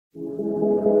Don't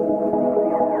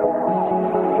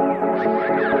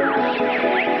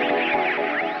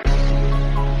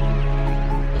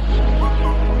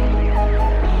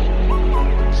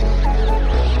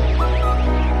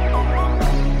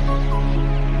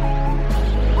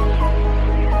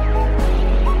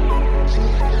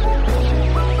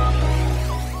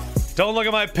look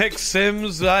at my pick,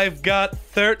 Sims. I've got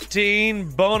 13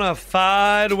 bona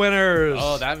fide winners.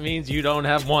 Oh, that means you don't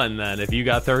have one then, if you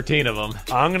got 13 of them.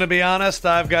 I'm going to be honest.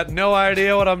 I've got no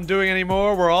idea what I'm doing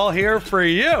anymore. We're all here for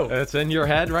you. It's in your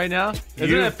head right now? Isn't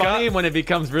You've it funny when it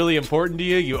becomes really important to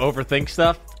you, you overthink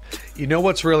stuff? You know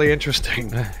what's really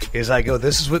interesting is I go,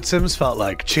 this is what Sims felt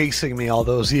like, chasing me all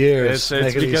those years.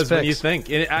 It's because when you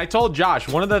think. And I told Josh,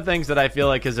 one of the things that I feel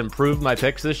like has improved my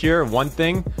picks this year, one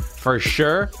thing for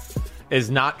sure, is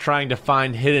not trying to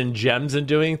find hidden gems and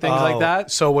doing things like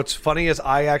that. So what's funny is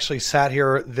I actually sat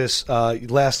here this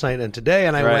last night and today,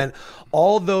 and I went,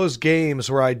 all those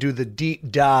games where I do the deep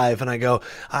dive, and I go,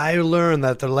 I learned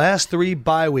that the last 3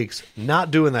 bye weeks,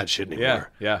 not doing that shit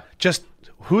anymore. Yeah. Just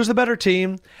who's the better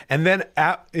team? And then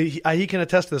he can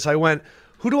attest to this. I went,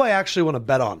 who do I actually want to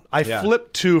bet on? I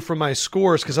flipped to from my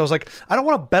scores because I was like, I don't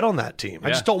want to bet on that team. I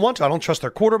just don't want to. I don't trust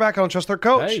their quarterback. I don't trust their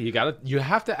coach. Hey, you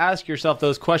have to ask yourself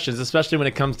those questions, especially when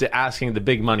it comes to asking the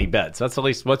big money bets. That's at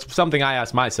least what's something I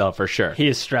ask myself for sure. He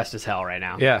is stressed as hell right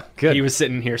now. Yeah, good. He was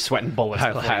sitting here sweating bullets.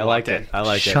 I like it. I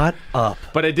like it. Shut up.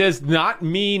 But it is not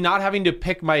me not having to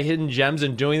pick my hidden gems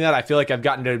and doing that. I feel like I've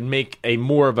gotten to make a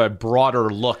more of a broader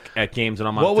look at games when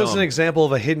I'm on film. What was an example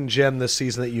of a hidden gem this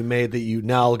season that you made that you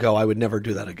now go, I would never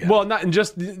do that again? Well, not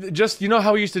just you know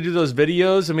how we used to do those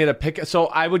videos and we had to pick. So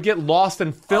I would get lost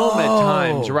in film at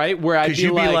times, right? Where I'd be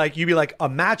you'd be like a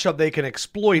matchup they can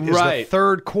exploit is the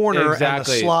third corner and the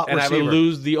slot receiver. And I would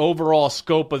lose the overall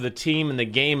scope of the team and the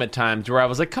game at times where I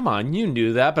was like, come on, you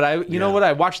knew that. But you know what?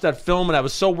 I watched that film and I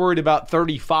was so worried about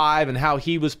 35 and how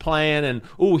he was playing and,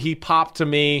 he popped to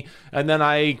me. And then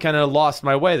I kind of lost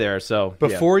my way there. So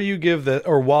before you give this,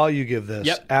 or while you give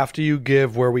this, after you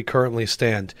give where we currently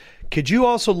stand, could you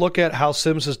also look at how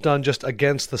Sims has done just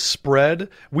against the spread?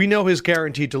 We know his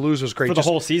guaranteed to lose was great. For the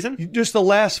whole season? Just the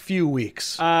last few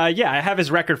weeks. Yeah, I have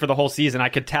his record for the whole season. I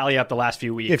could tally up the last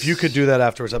few weeks. If you could do that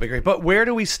afterwards, that'd be great. But where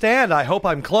do we stand? I hope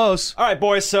I'm close. All right,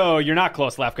 boys, so you're not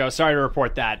close, Lefko. Sorry to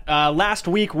report that. Last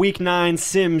week, week 9,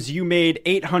 Sims, you made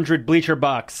 800 bleacher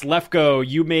bucks. Lefko,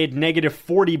 you made negative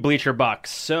 40 bleacher bucks.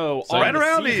 So right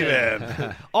around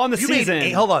even. On the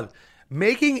season. Hold on.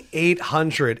 Making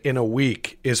 800 in a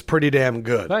week is pretty damn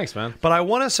good. Thanks, man. But I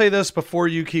want to say this before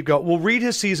you keep going. We'll read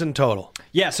his season total.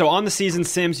 Yeah, so on the season,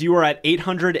 Sims, you are at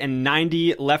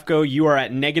 890. Lefko, you are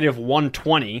at negative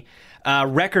 120.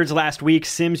 Records last week,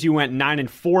 Sims, you went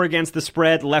 9-4 against the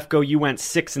spread. Lefko, you went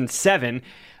 6-7.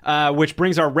 Which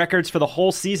brings our records for the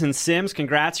whole season. Sims,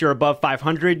 congrats, you're above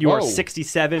 500. You are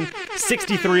 67,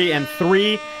 63, and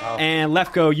 3. Wow. And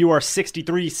Lefko, you are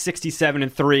 63, 67,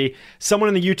 and 3. Someone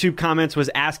in the YouTube comments was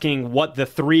asking what the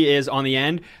 3 is on the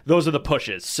end. Those are the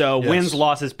pushes. So wins,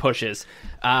 losses, pushes.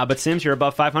 But Sims, you're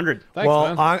above 500. Thanks,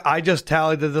 man. I just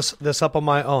tallied this up on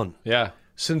my own. Yeah.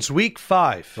 Since week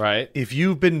 5, right? If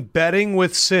you've been betting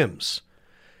with Sims,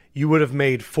 you would have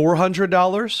made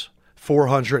 $400,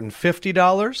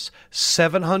 $450,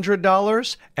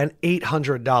 $700, and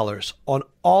 $800 on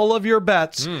all of your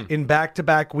bets in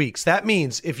back-to-back weeks. That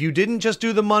means if you didn't just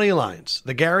do the money lines,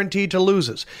 the guaranteed to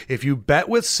loses, if you bet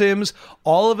with Sims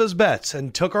all of his bets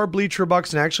and took our bleacher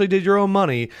bucks and actually did your own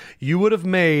money, you would have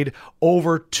made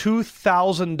over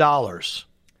 $2,000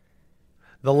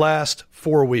 the last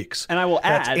 4 weeks. And I will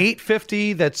add, that's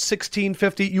 $850, that's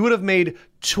 $1,650. You would have made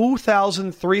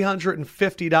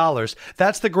 $2,350.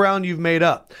 That's the ground you've made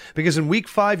up. Because in week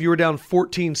 5, you were down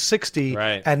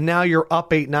 $1,460, and now you're up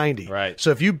 $890. Right.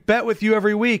 So if you bet with you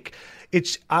every week,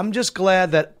 I'm just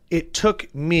glad that it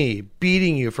took me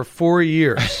beating you for 4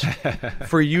 years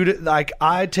for you to,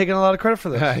 I'd taken a lot of credit for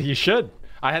this. You should.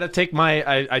 I had to take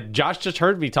Josh just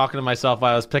heard me talking to myself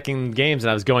while I was picking games,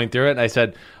 and I was going through it, and I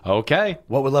said, okay.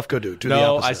 What would Lefko do? The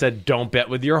opposite. I said, don't bet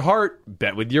with your heart.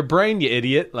 Bet with your brain, you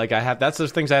idiot. That's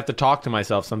those things I have to talk to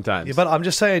myself sometimes. Yeah, but I'm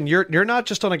just saying, you're not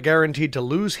just on a guaranteed to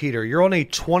lose heater. You're on a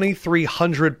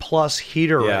 2,300 plus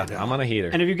heater right now. I'm on a heater.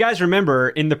 And if you guys remember,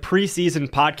 in the preseason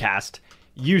podcast,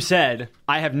 you said,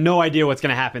 I have no idea what's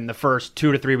going to happen the first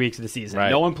 2 to 3 weeks of the season. Right.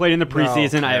 No one played in the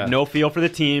preseason. No. I have no feel for the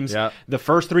teams. Yeah. The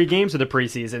first 3 games of the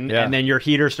preseason, and then your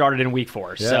heater started in week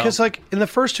 4. So Because like in the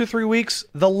first 2-3 weeks,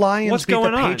 the Lions What's beat the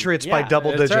going on? Patriots by Yeah,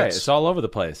 double It's digits. right. It's all over the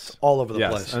place. All over the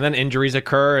place. And then injuries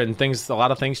occur and a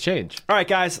lot of things change. All right,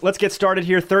 guys, let's get started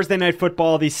here. Thursday Night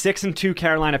Football, the 6-2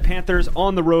 Carolina Panthers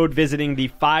on the road visiting the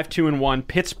 5-1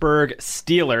 Pittsburgh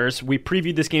Steelers. We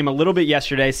previewed this game a little bit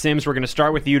yesterday. Sims, we're going to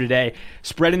start with you today.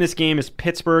 Spread in this game is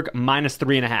Pittsburgh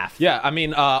 -3.5. Yeah, I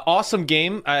mean, awesome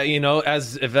game.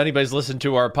 As if anybody's listened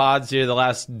to our pods here the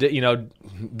last,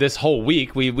 this whole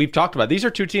week, we've talked about. These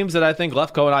are two teams that I think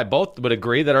Lefko and I both would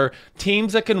agree that are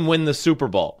teams that can win the Super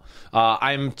Bowl.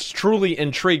 I'm truly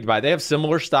intrigued by it. They have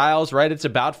similar styles, right? It's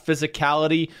about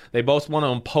physicality. They both want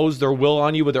to impose their will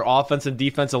on you with their offense and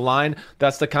defensive line.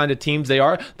 That's the kind of teams they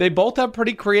are. They both have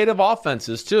pretty creative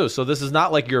offenses, too. So this is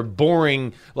not like you're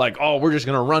boring, like, oh, we're just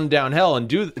going to run downhill and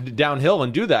do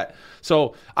that.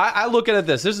 So I look at it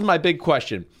this. This is my big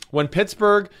question. When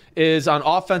Pittsburgh is on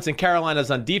offense and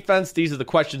Carolina's on defense, these are the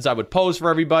questions I would pose for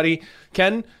everybody.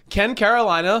 Can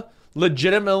Carolina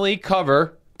legitimately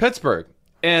cover Pittsburgh?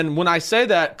 And when I say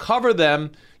that, cover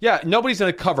them, nobody's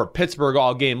going to cover Pittsburgh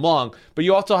all game long, but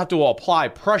you also have to apply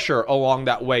pressure along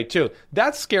that way, too.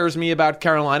 That scares me about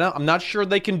Carolina. I'm not sure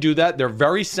they can do that. They're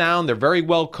very sound. They're very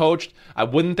well coached. I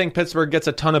wouldn't think Pittsburgh gets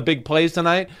a ton of big plays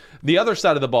tonight. The other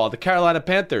side of the ball, the Carolina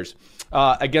Panthers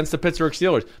against the Pittsburgh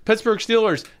Steelers. Pittsburgh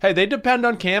Steelers, hey, they depend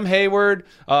on Cam Hayward,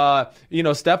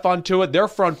 Stephon Tuitt, their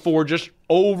front four just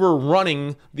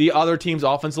overrunning the other team's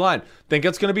offensive line. Think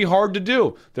it's going to be hard to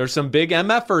do. There's some big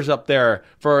MFers up there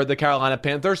for the Carolina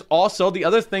Panthers. Also, the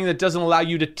other thing that doesn't allow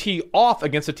you to tee off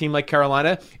against a team like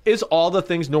Carolina is all the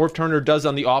things Norv Turner does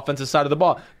on the offensive side of the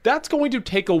ball. That's going to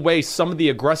take away some of the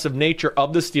aggressive nature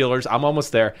of the Steelers. I'm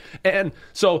almost there. And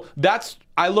so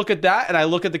I look at that, and I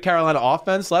look at the Carolina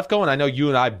offense, Lefko, and I know you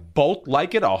and I both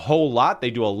like it a whole lot. They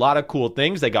do a lot of cool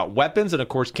things. They got weapons, and of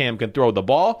course, Cam can throw the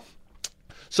ball.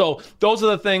 So those are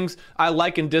the things I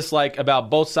like and dislike about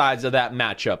both sides of that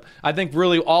matchup. I think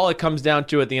really all it comes down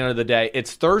to at the end of the day,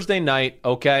 it's Thursday night,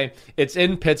 okay? It's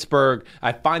in Pittsburgh.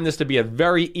 I find this to be a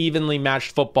very evenly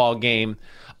matched football game.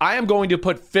 I am going to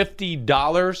put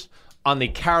 $50 on the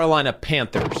Carolina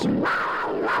Panthers.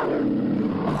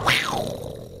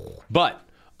 But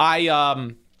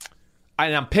I'm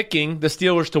picking the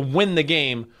Steelers to win the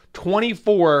game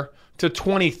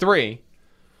 24-23.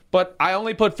 But I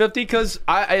only put 50 because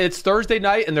it's Thursday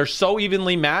night and they're so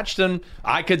evenly matched, and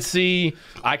I could see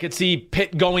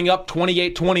Pitt going up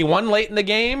 28-21 late in the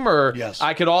game, or yes.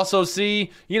 I could also see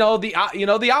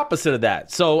the opposite of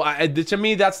that. So to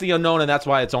me, that's the unknown, and that's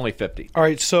why it's only 50. All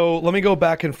right, so let me go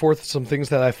back and forth with some things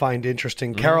that I find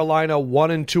interesting. Carolina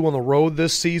 1-2 on the road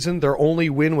this season. Their only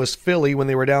win was Philly when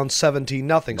they were down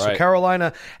 17-0. So Right.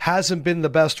 Carolina hasn't been the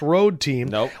best road team.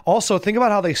 Nope. Also, think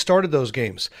about how they started those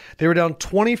games. They were down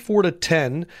 24-10,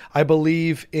 I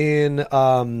believe, in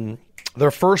their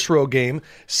first road game,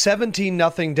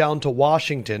 17-0 down to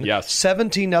Washington, Yes.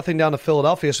 17-0 down to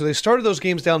Philadelphia. So they started those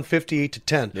games down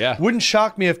 58-10. Yeah. Wouldn't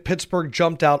shock me if Pittsburgh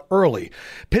jumped out early.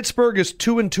 Pittsburgh is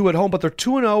 2-2 at home, but they're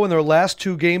 2-0 in their last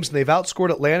 2 games, and they've outscored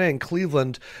Atlanta and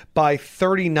Cleveland by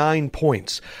 39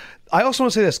 points. I also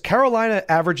want to say this. Carolina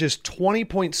averages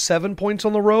 20.7 points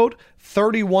on the road,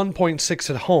 31.6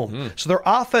 at home. So their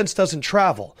offense doesn't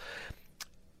travel.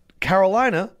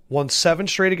 Carolina won 7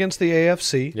 straight against the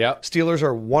AFC. Yep. Steelers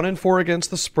are 1-4 against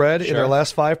the spread in their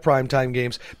last 5 primetime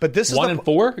games. But this is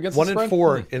 1-4 against the spread?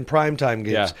 1-4 in primetime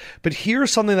games. Yeah. But here's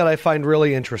something that I find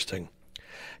really interesting.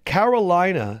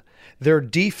 Carolina, their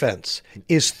defense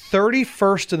is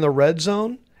 31st in the red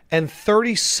zone and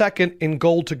 32nd in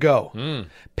goal to go.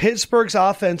 Pittsburgh's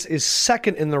offense is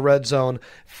 2nd in the red zone,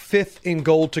 5th in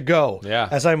goal to go. Yeah.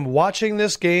 As I'm watching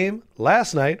this game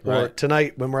last night, or Right.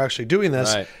 tonight when we're actually doing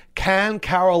this, Right. can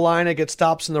Carolina get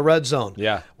stops in the red zone?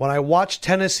 Yeah. When I watched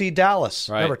Tennessee-Dallas,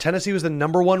 Right. remember, Tennessee was the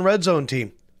 #1 red zone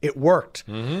team. It worked.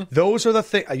 Those are the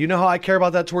things. You know how I care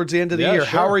about that towards the end of the Yeah, year.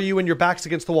 sure. How are you when your back's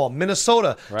against the wall?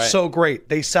 Minnesota, Right. so great.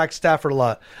 They sacked Stafford a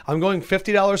lot. I'm going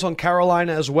 $50 on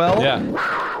Carolina as well. Yeah.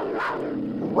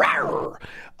 Rawr.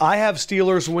 I have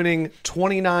Steelers winning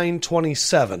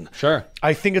 29-27. Sure.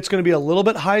 I think it's going to be a little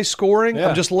bit high scoring. Yeah.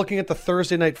 I'm just looking at the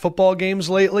Thursday night football games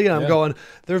lately, and I'm going,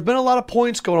 there's been a lot of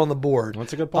points going on the board.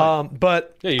 That's a good point.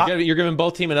 But Yeah, you're giving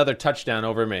both team another touchdown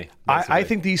over me. I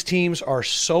think these teams are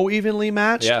so evenly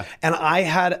matched. Yeah. And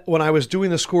when I was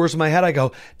doing the scores in my head, I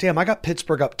go, damn, I got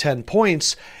Pittsburgh up 10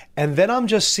 points. And then I'm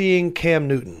just seeing Cam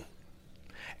Newton.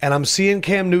 And I'm seeing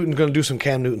Cam Newton going to do some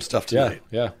Cam Newton stuff tonight.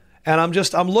 Yeah. And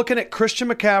I'm looking at Christian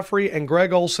McCaffrey and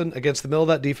Greg Olsen against the middle of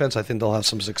that defense. I think they'll have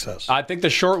some success. I think the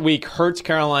short week hurts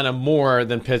Carolina more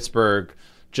than Pittsburgh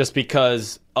just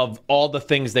because of all the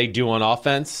things they do on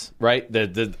offense, right?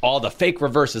 All the fake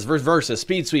reverses,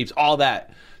 speed sweeps, all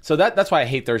that. So that's why I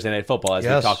hate Thursday Night Football, as we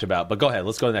talked about. But go ahead.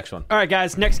 Let's go to the next one. All right,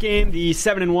 guys. Next game, the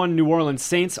 7-1 New Orleans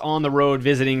Saints on the road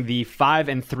visiting the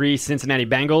 5-3 Cincinnati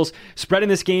Bengals. Spread in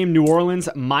this game, New Orleans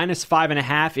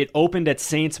 -5.5. It opened at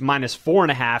Saints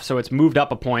 -4.5, so it's moved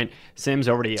up a point. Sims,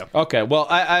 over to you. Okay. Well,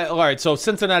 all right. So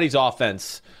Cincinnati's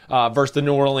offense versus the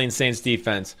New Orleans Saints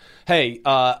defense. Hey,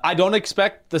 I don't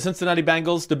expect the Cincinnati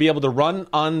Bengals to be able to run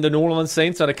on the New Orleans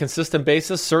Saints on a consistent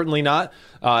basis. Certainly not.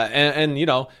 And you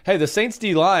know, hey, the Saints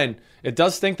D-line, it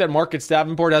does think that Marcus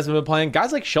Davenport hasn't been playing.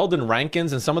 Guys like Sheldon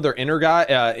Rankins and some of their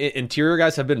interior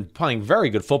guys have been playing very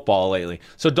good football lately.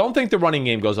 So don't think the running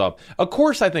game goes up. Of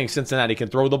course, I think Cincinnati can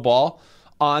throw the ball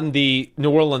on the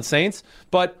New Orleans Saints,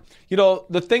 but you know,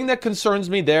 the thing that concerns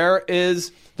me there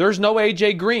is there's no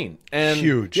A.J. Green. And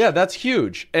huge. Yeah, that's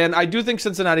huge. And I do think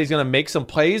Cincinnati's going to make some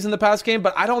plays in the pass game,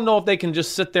 but I don't know if they can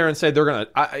just sit there and say they're going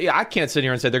to I can't sit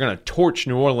here and say they're going to torch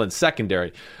New Orleans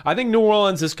secondary. I think New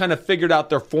Orleans has kind of figured out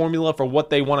their formula for what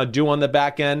they want to do on the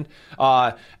back end.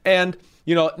 And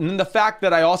you know, and the fact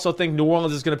that I also think New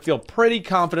Orleans is going to feel pretty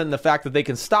confident in the fact that they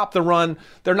can stop the run.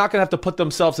 They're not going to have to put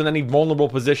themselves in any vulnerable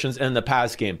positions in the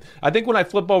pass game. I think when I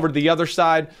flip over to the other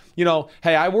side, you know,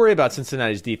 hey, I worry about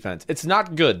Cincinnati's defense. It's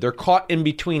not good. They're caught in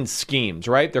between schemes,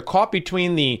 right? They're caught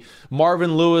between the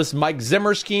Marvin Lewis, Mike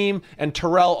Zimmer scheme and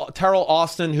Terrell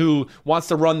Austin, who wants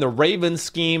to run the Ravens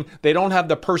scheme. They don't have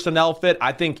the personnel fit.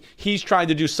 I think he's trying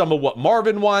to do some of what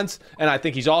Marvin wants, and I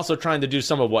think he's also trying to do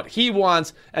some of what he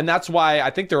wants, and that's why I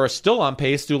think they're still on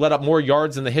pace to let up more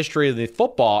yards in the history of the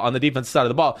football on the defense side of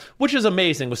the ball, which is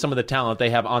amazing with some of the talent they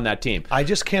have on that team. I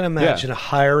just can't imagine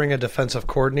hiring a defensive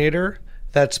coordinator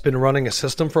that's been running a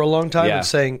system for a long time and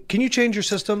saying, can you change your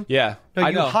system? Yeah. No,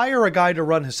 you hire a guy to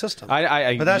run his system.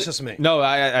 But that's just me. No,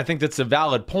 I think that's a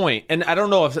valid point. And I don't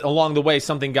know if along the way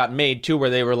something got made, too, where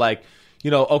they were like, you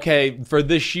know, okay, for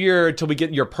this year until we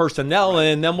get your personnel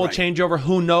in, then we'll change over.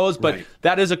 Who knows? But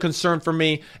that is a concern for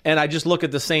me. And I just look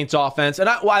at the Saints offense. And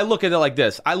I look at it like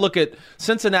this. I look at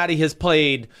Cincinnati has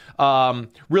played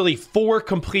really 4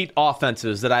 complete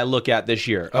offenses that I look at this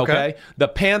year. Okay? The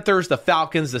Panthers, the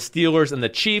Falcons, the Steelers, and the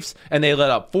Chiefs. And they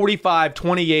let up 45,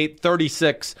 28,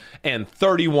 36, and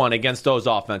 31 against those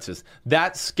offenses.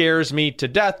 That scares me to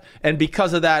death. And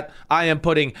because of that, I am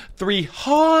putting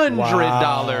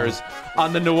 $300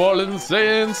 on the New Orleans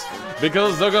Saints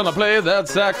because they're going to play that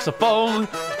saxophone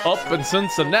up in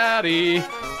Cincinnati.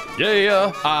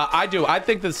 Yeah. I do. I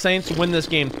think the Saints win this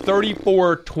game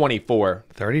 34-24.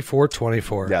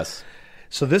 34-24. Yes.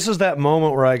 So this is that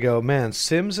moment where I go, man,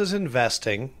 Sims is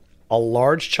investing a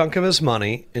large chunk of his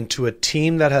money into a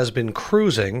team that has been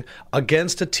cruising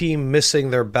against a team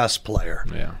missing their best player.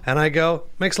 Yeah. And I go,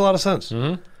 makes a lot of sense.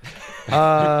 Mm-hmm.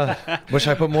 Wish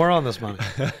I put more on this money.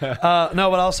 No,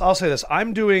 but I'll say this.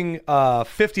 I'm doing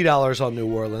 $50 on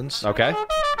New Orleans. Okay.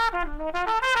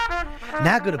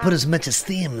 Not going to put as much as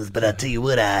Sims, but I tell you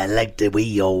what, I like the way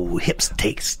your hips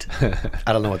taste.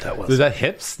 I don't know what that was. Was that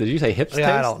hips? Did you say hips taste?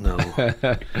 I don't know.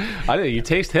 I didn't. You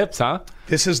taste hips, huh?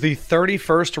 This is the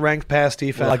 31st ranked pass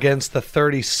defense against the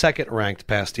 32nd ranked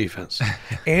pass defense.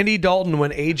 Andy Dalton,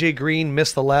 when A.J. Green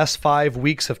missed the last 5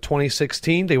 weeks of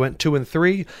 2016, they went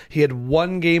 2-3. He had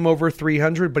 1 game over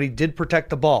 300, but he did protect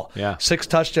the ball. Yeah. 6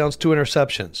 touchdowns, 2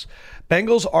 interceptions.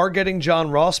 Bengals are getting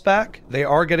John Ross back. They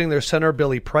are getting their center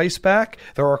Billy Price back.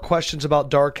 There are questions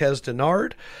about Darqueze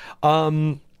Dennard.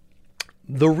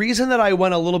 The reason that I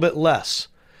went a little bit less,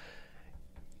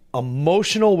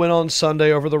 emotional win on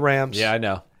Sunday over the Rams. Yeah, I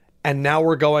know. And now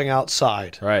we're going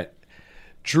outside. Right.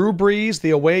 Drew Brees,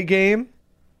 the away game.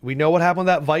 We know what happened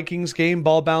with that Vikings game.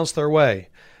 Ball bounced their way.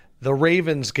 The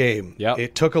Ravens game. Yep.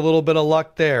 It took a little bit of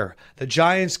luck there. The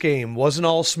Giants game wasn't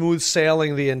all smooth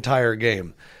sailing the entire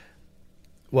game.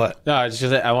 What? No, it's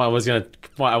just I want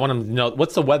them to know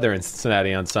what's the weather in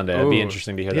Cincinnati on Sunday. It'd be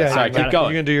interesting to hear that. Sorry, keep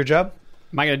going. You gonna do your job?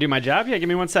 Am I going to do my job? Yeah, give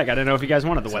me 1 sec. I didn't know if you guys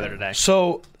wanted the weather today.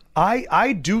 So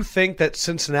I do think that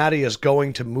Cincinnati is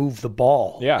going to move the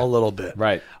ball a little bit.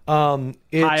 Right. High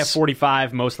of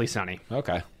 45, mostly sunny.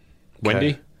 Okay.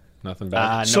 Windy? Nothing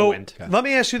bad. No wind. Let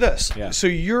me ask you this. Yeah. So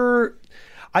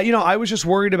I was just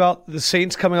worried about the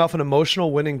Saints coming off an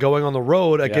emotional win and going on the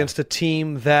road against a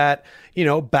team that,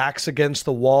 backs against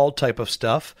the wall type of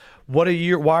stuff.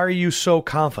 Why are you so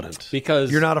confident?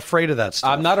 Because you're not afraid of that stuff.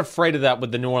 I'm not afraid of that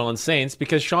with the New Orleans Saints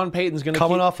because Sean Payton's going to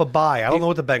coming off a bye. I don't know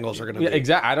what the Bengals are going to be.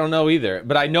 Exactly. I don't know either,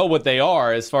 but I know what they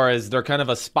are as far as they're kind of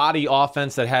a spotty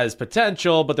offense that has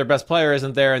potential, but their best player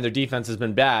isn't there and their defense has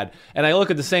been bad. And I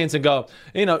look at the Saints and go,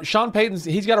 Sean Payton's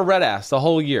he's got a red ass the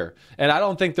whole year, and I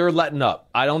don't think they're letting up.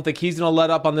 I don't think he's going to let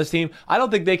up on this team. I don't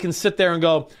think they can sit there and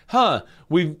go,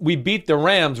 we beat the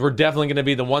Rams. We're definitely going to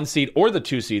be the 1 seed or the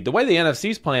 2 seed. The way the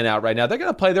NFC's playing out right now, they're going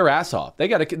to play their ass off.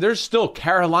 There's still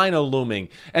Carolina looming,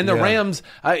 and the Rams,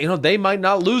 they might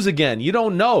not lose again. You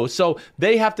don't know, so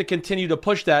they have to continue to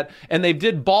push that. And they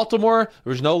did Baltimore.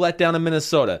 There was no letdown in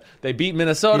Minnesota. They beat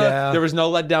Minnesota. Yeah. There was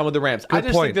no letdown with the Rams. Good I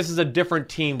just point. think this is a different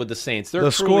team with the Saints. The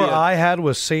score I had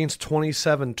was Saints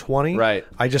 27-20. Right.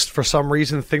 I just for some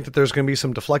reason think that there's going to be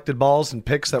some deflected balls and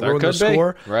picks that There ruin the could be.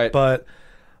 score. Right. But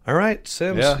all right,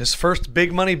 Sims, Yeah. his first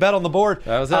big money bet on the board.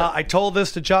 That was it. I told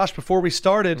this to Josh before we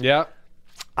started. Yeah.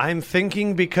 I'm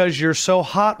thinking because you're so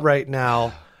hot right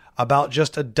now about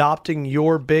just adopting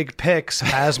your big picks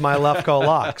as my Lefko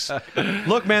locks.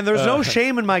 Look, man, there's no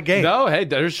shame in my game. No, hey,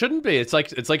 there shouldn't be. It's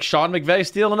like Sean McVay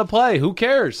stealing a play. Who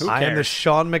cares? I am the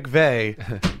Sean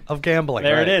McVay of gambling.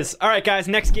 There it is. All right, guys.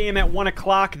 Next game at 1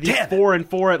 o'clock. The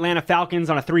 4-4 Atlanta Falcons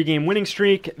on a 3-game winning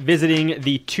streak, visiting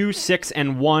the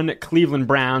 2-6-1 Cleveland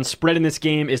Browns. Spread in this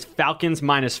game is Falcons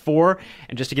 -4.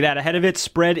 And just to get out ahead of it,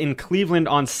 spread in Cleveland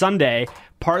on Sunday,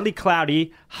 partly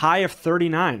cloudy, high of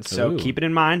 39. So keep it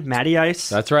in mind, Matty Ice.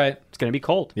 That's right. It's going to be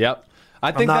cold. Yep. I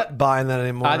I'm think not buying that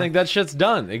anymore. I think that shit's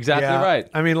done. Exactly Yeah. right.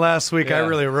 I mean, last week I Yeah.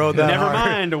 really rode that Never hard.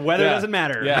 mind, weather Yeah. doesn't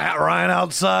matter. Yeah. Matt Ryan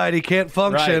outside, he can't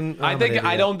function. Right.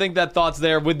 I don't think that thought's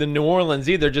there with the New Orleans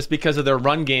either, just because of their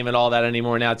run game and all that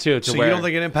anymore now too. So you don't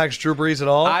think it impacts Drew Brees at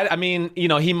all? I mean,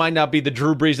 he might not be the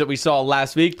Drew Brees that we saw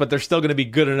last week, but they're still going to be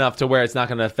good enough to where it's not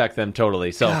going to affect them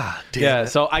totally. So, God damn yeah. it.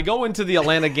 So I go into the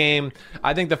Atlanta game.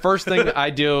 I think the first thing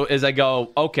I do is I go,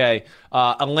 okay,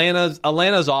 Atlanta's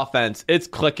offense, it's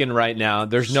clicking right now.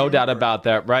 There's no doubt about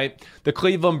that, right? The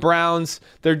Cleveland Browns,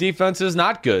 their defense is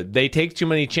not good. They take too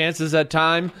many chances at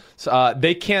times.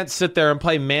 They can't sit there and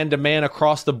play man-to-man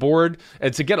across the board.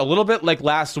 And to get a little bit like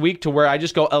last week to where I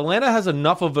just go, Atlanta has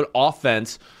enough of an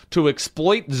offense to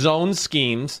exploit zone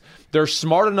schemes. They're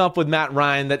smart enough with Matt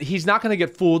Ryan that he's not going to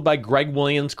get fooled by Greg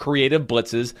Williams' creative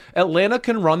blitzes. Atlanta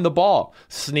can run the ball.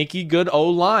 Sneaky good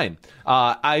O-line.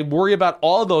 I worry about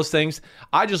all of those things.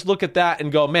 I just look at that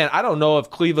and go, man, I don't know if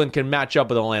Cleveland can match up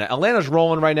with Atlanta. Atlanta's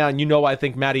rolling right now, and I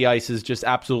think Matty Ice is just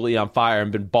absolutely on fire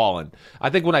and been balling. I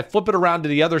think when I flip it around to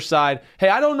the other side, hey,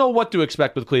 I don't know what to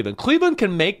expect with Cleveland. Cleveland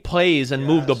can make plays and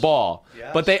move the ball,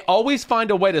 but they always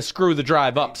find a way to screw the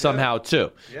drive up somehow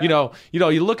too. Yeah.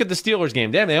 You look at the Steelers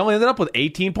game. Damn, they only ended up with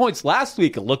 18 points last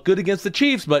week. It looked good against the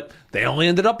Chiefs, but they only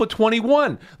ended up with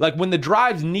 21. Like when the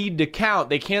drives need to count,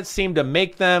 they can't seem to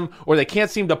make them, or they can't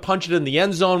seem to punch it in the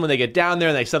end zone when they get down there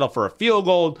and they settle for a field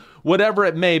goal, whatever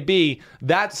it may be.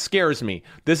 That scares me.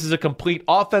 This is a complete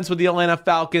offense with the Atlanta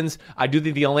Falcons. I do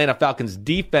think the Atlanta Falcons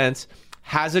defense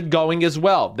has it going as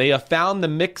well. They have found the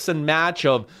mix and match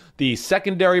of the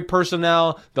secondary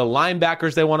personnel, the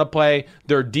linebackers they want to play.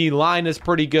 Their D-line is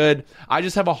pretty good. I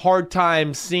just have a hard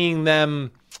time seeing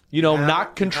them,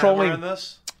 not controlling.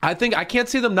 I can't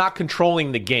see them not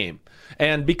controlling the game.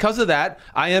 And because of that,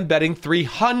 I am betting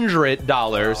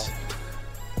 $300.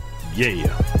 Yeah,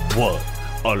 what?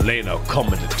 Atlanta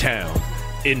coming to town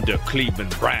in the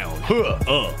Cleveland Brown.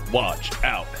 Watch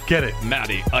out. Get it.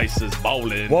 Matty Ice is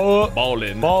bowling. What?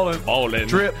 Bowling.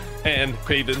 Drip. And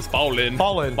Cleveland's bowling.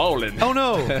 Oh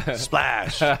no.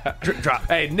 Splash. Drip drop.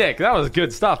 Hey, Nick, that was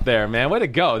good stuff there, man. Way to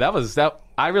go. That.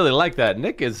 I really like that.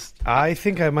 Nick is... I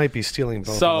think I might be stealing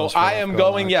both of So those. I am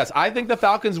going, yes. I think the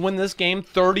Falcons win this game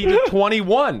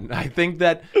 30-21. I think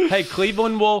that, hey,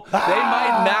 Cleveland will... They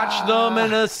might match them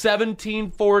in a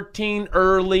 17-14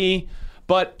 early.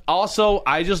 But also,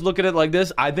 I just look at it like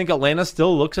this. I think Atlanta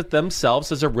still looks at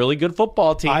themselves as a really good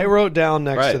football team. I wrote down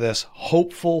next Right. to this,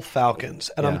 hopeful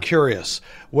Falcons. And I'm curious,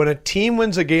 when a team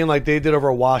wins a game like they did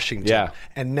over Washington,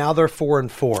 and now they're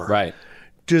 4-4, Right.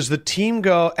 does the team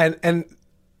go, and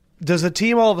does the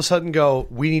team all of a sudden go,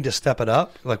 we need to step it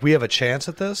up? Like, we have a chance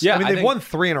at this? Yeah, I mean, they've won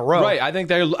 3 in a row. Right. I think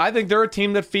they're a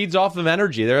team that feeds off of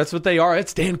energy. That's what they are.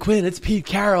 It's Dan Quinn. It's Pete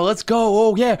Carroll. Let's go.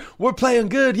 Oh, yeah. We're playing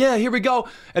good. Yeah, here we go.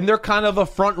 And they're kind of a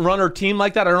front-runner team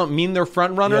like that. I don't mean they're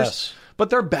front-runners. Yes. But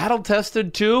they're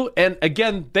battle-tested, too. And,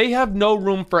 again, they have no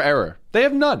room for error. They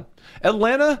have none.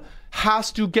 Atlanta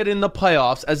has to get in the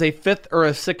playoffs as a 5th or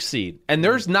a 6th seed. And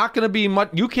there's not going to be much.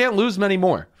 You can't lose many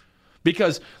more.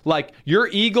 Because, like, your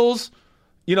Eagles,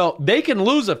 they can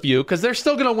lose a few because they're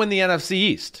still going to win the NFC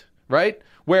East, right?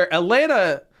 Where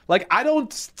Atlanta, like, I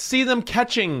don't see them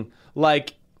catching,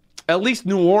 like at least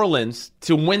New Orleans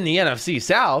to win the NFC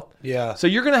South. Yeah. So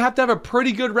you're going to have a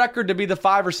pretty good record to be the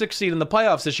 5 or 6 seed in the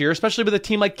playoffs this year, especially with a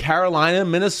team like Carolina,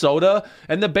 Minnesota,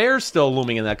 and the Bears still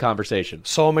looming in that conversation.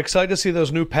 So I'm excited to see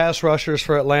those new pass rushers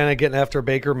for Atlanta getting after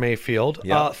Baker Mayfield.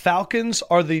 Yep. Falcons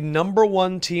are the number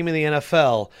 1 team in the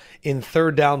NFL in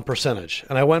third down percentage.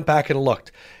 And I went back and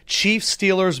looked. Chiefs,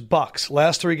 Steelers, Bucks,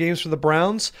 last 3 games for the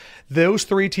Browns, those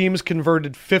 3 teams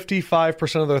converted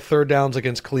 55% of their third downs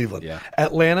against Cleveland. Yeah.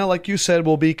 Atlanta, like you said,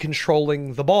 will be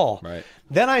controlling the ball. Right.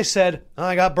 Then I said,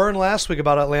 I got burned last week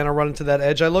about Atlanta running to that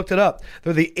edge. I looked it up.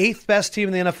 They're the 8th best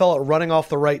team in the NFL at running off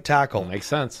the right tackle. Makes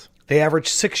sense. They average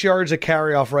 6 yards a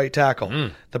carry off right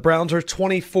tackle. The Browns are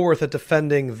 24th at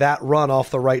defending that run off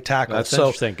the right tackle. That's so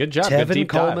interesting. Good job. Good Tevin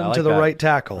deep dive. Coleman I like to the that. right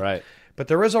tackle. Right. But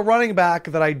there is a running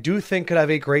back that I do think could have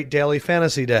a great daily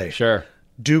fantasy day. Sure.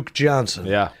 Duke Johnson.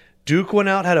 Yeah. Duke went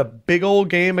out, had a big old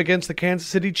game against the Kansas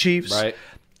City Chiefs. Right.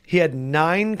 He had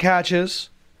 9 catches.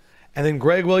 And then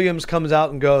Greg Williams comes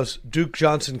out and goes, Duke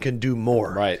Johnson can do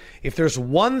more. Right. If there's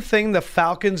one thing the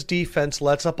Falcons defense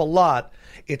lets up a lot,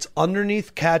 it's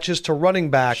underneath catches to running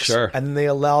backs, Sure. and they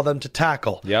allow them to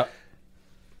tackle. Yep.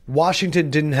 Washington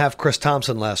didn't have Chris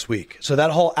Thompson last week, so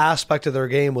that whole aspect of their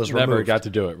game was Never removed. got to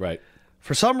do it, right.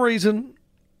 For some reason,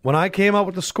 when I came up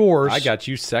with the scores, I got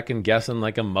you second guessing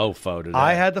like a mofo today.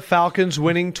 I had the Falcons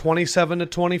winning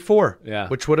 27-24, Yeah.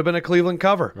 which would have been a Cleveland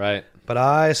cover. Right. But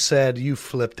I said, you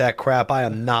flipped that crap. I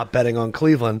am not betting on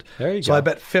Cleveland. There you so go. I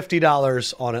bet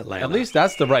 $50 on Atlanta. At least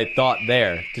that's the right thought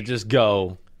there, to just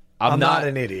go, I'm not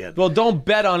an idiot. Well, don't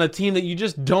bet on a team that you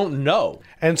just don't know.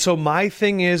 And so my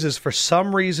thing is for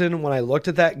some reason, when I looked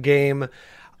at that game,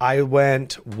 I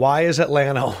went, why is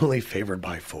Atlanta only favored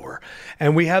by 4?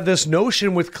 And we have this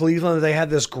notion with Cleveland that they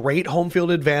had this great home field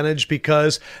advantage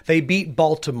because they beat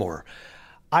Baltimore.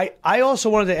 I also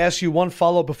wanted to ask you one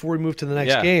follow-up before we move to the next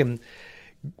Yeah. game.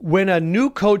 When a new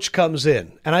coach comes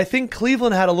in, and I think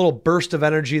Cleveland had a little burst of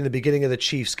energy in the beginning of the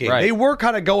Chiefs game. Right. They were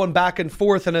kind of going back and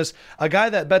forth, and as a guy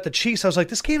that bet the Chiefs, I was like,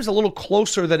 this game's a little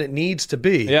closer than it needs to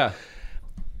be. Yeah.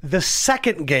 The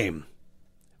second game,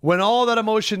 when all that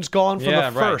emotion's gone from Yeah,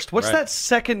 the right, first, what's right. that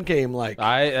second game like?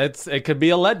 It could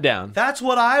be a letdown. That's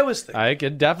what I was thinking.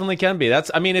 It definitely can be.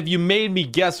 If you made me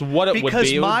guess what it would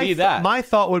be, it would be that. My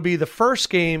thought would be the first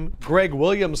game, Greg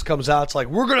Williams comes out, it's like,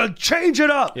 we're going to change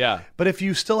it up. Yeah. But if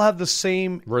you still have the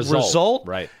same result,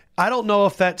 right. I don't know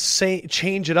if that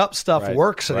change it up stuff Right,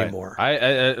 works right. anymore.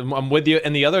 I'm with you.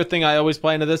 And the other thing I always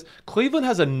play into this, Cleveland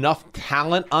has enough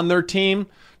talent on their team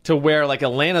to where like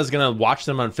Atlanta's going to watch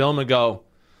them on film and go,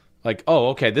 like, oh,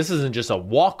 okay, this isn't just a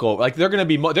walkover. Like they're going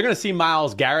to see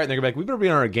Myles Garrett and they're going to be like, we better be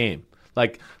on our game.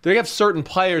 Like they have certain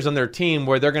players on their team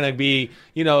where they're going to be,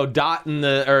 dotting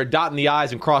the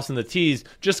I's and crossing the T's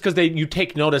just because you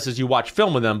take notice as you watch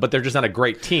film with them, but they're just not a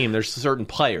great team. There's certain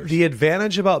players. The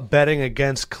advantage about betting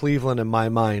against Cleveland in my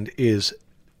mind is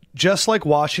just like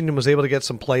Washington was able to get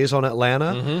some plays on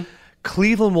Atlanta, Mm-hmm.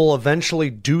 Cleveland will eventually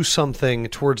do something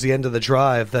towards the end of the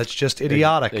drive that's just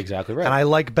idiotic. Exactly right. And I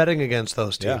like betting against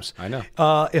those teams. Yeah, I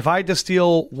know. If I had to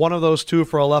steal one of those two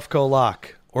for a Lefko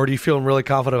lock, or do you feel really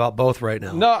confident about both right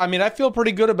now? No, I feel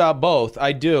pretty good about both.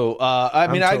 I do.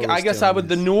 totally I guess stealing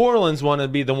the these. New Orleans one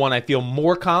would be the one I feel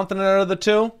more confident out of the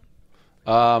two.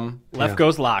 Left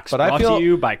Goes Locks, But I brought feel- to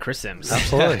you by Chris Sims.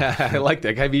 Absolutely. I like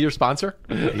that. Can I be your sponsor?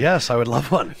 Yes, I would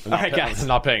love one. All right, guys. I'm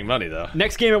not paying money though.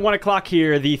 Next game at 1 o'clock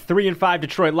here, the 3-5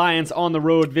 Detroit Lions on the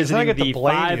road I visiting get to the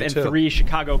blame you, 5-3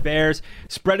 Chicago Bears.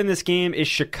 Spread in this game is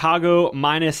Chicago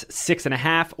minus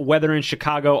 6.5. Weather in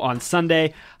Chicago on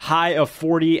Sunday, high of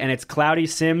 40, and it's cloudy.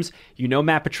 Sims,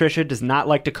 Matt Patricia does not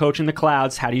like to coach in the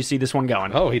clouds. How do you see this one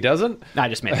going? Oh, he doesn't? I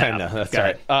just made that up. No, that's Go all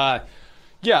ahead. right.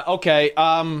 Yeah, okay.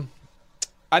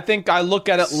 I think I look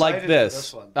at it like Excited for this.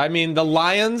 this one.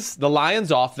 The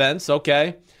Lions offense,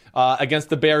 okay, against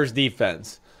the Bears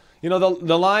defense.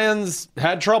 The Lions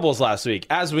had troubles last week,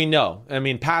 as we know.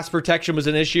 Pass protection was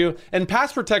an issue, and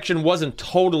pass protection wasn't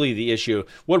totally the issue.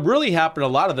 What really happened a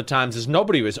lot of the times is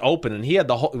nobody was open,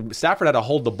 and Stafford had to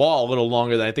hold the ball a little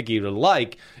longer than I think he would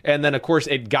like, and then, of course,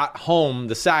 it got home,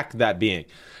 the sack that being.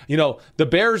 The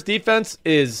Bears defense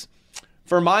is,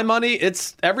 for my money,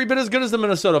 it's every bit as good as the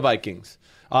Minnesota Vikings.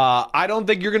 I don't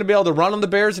think you're going to be able to run on the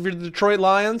Bears if you're the Detroit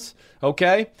Lions,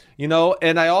 okay?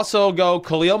 And I also go,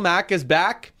 Khalil Mack is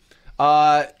back.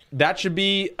 That should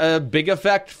be a big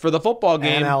effect for the football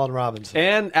game. And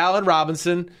Allen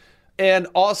Robinson. And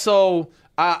also,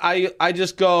 I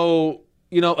just go,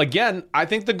 again, I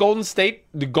think the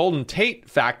Golden Tate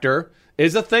factor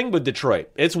is a thing with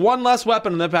Detroit. It's one less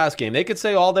weapon in the pass game. They could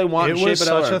say all they want It and shape was it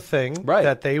out. such a thing Right.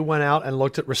 that they went out and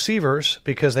looked at receivers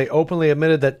because they openly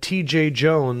admitted that T.J.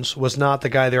 Jones was not the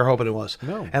guy they were hoping it was.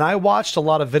 No. And I watched a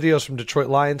lot of videos from Detroit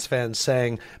Lions fans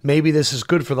saying, maybe this is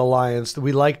good for the Lions.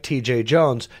 We like T.J.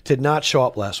 Jones. Did not show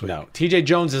up last week. No, T.J.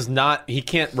 Jones is not. He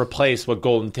can't replace what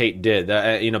Golden Tate did.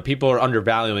 People are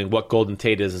undervaluing what Golden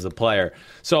Tate is as a player.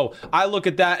 So I look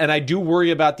at that, and I do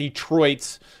worry about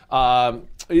Detroit's,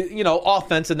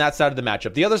 offense in that side of the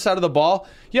matchup. The other side of the ball,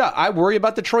 I worry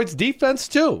about Detroit's defense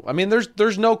too. I mean,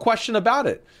 there's no question about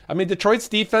it. I mean, Detroit's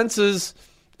defense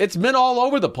it's been all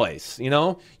over the place.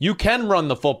 You can run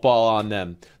the football on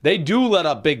them. They do let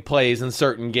up big plays in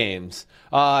certain games.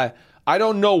 I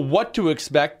don't know what to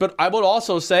expect, but I would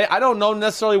also say I don't know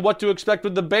necessarily what to expect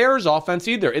with the Bears offense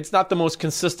either. It's not the most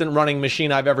consistent running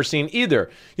machine I've ever seen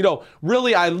either.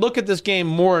 Really, I look at this game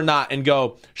more or not and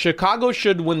go, Chicago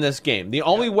should win this game. The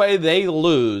only way they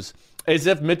lose is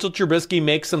if Mitchell Trubisky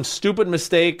makes some stupid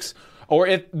mistakes, or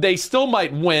if they still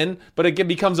might win, but it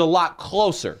becomes a lot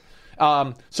closer.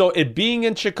 So it being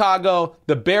in Chicago,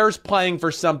 the Bears playing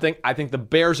for something, I think the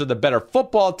Bears are the better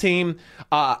football team.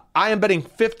 I am betting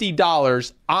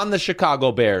 $50 on the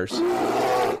Chicago Bears.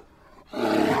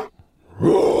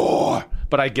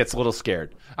 But I get a little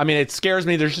scared. I mean, it scares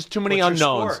me. There's just too many What's your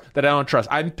unknowns score? that I don't trust.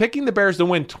 I'm picking the Bears to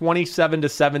win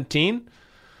 27-17.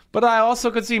 But I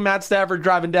also could see Matt Stafford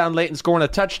driving down late and scoring a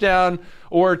touchdown,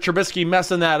 or Trubisky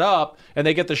messing that up, and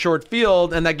they get the short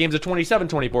field, and that game's a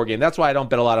 27-24 game. That's why I don't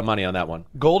bet a lot of money on that one.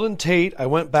 Golden Tate, I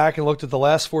went back and looked at the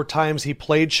last 4 times he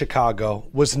played Chicago,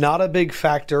 was not a big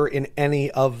factor in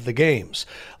any of the games.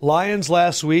 Lions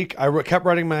last week, I kept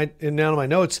writing down in my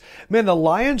notes, man, the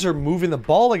Lions are moving the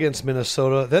ball against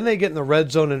Minnesota, then they get in the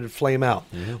red zone and flame out.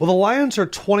 Well, the Lions are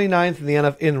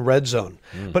 29th in red zone,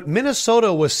 but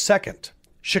Minnesota was second.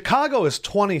 Chicago is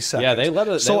 22nd. Yeah, they let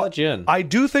you in. I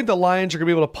do think the Lions are going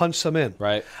to be able to punch some in.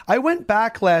 Right. I went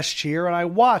back last year and I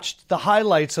watched the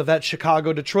highlights of that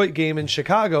Chicago-Detroit game in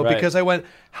Chicago Right. because I went,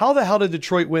 how the hell did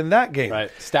Detroit win that game? Right.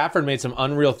 Stafford made some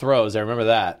unreal throws. I remember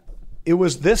that. It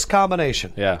was this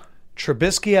combination. Yeah.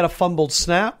 Trubisky had a fumbled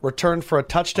snap, returned for a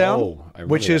touchdown, Oh, I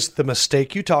remember which is the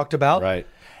mistake you talked about. Right.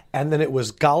 And then it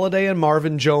was Galladay and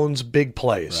Marvin Jones' big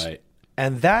plays. Right.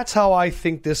 And that's how I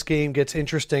think this game gets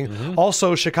interesting. Mm-hmm.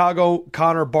 Also, Chicago,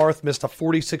 Connor Barth missed a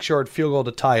 46-yard field goal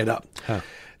to tie it up.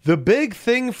 The big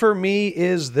thing for me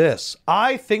is this.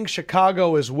 I think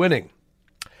Chicago is winning.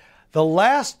 The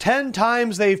last 10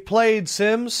 times they've played,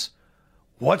 Sims,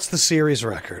 what's the series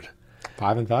record?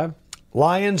 5-5?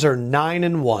 Lions are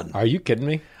 9-1. Are you kidding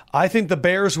me? I think the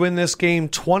Bears win this game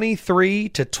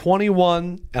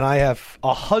 23-21, and I have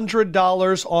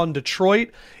 $100 on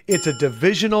Detroit. It's a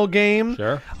divisional game.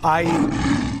 Sure.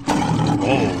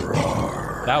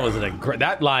 That was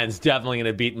that Lion's definitely going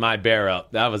to beat my Bear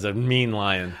up. That was a mean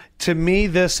Lion. To me,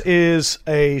 this is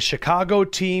a Chicago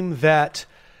team that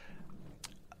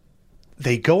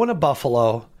they go into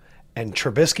Buffalo, and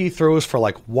Trubisky throws for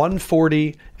like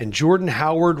 140, and Jordan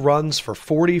Howard runs for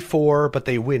 44, but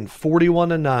they win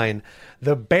 41-9.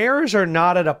 The Bears are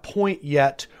not at a point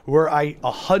yet where I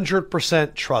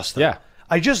 100% trust them. Yeah.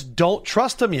 I just don't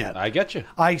trust them yet. I get you.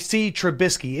 I see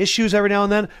Trubisky issues every now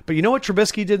and then, but you know what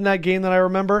Trubisky did in that game that I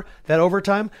remember? That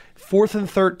overtime? 4th and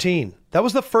 13. That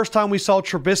was the first time we saw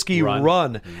Trubisky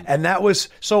run. And that was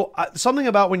something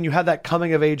about when you have that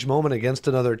coming of age moment against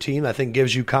another team, I think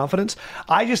gives you confidence.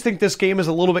 I just think this game is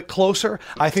a little bit closer.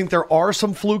 I think there are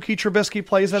some fluky Trubisky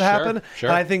plays that happen. Sure.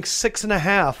 And I think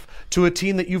 6.5 to a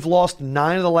team that you've lost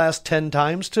 9 of the last 10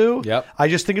 times to. Yep. I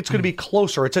just think it's going to be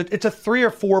closer. It's a 3 or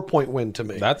 4 point win to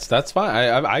me. That's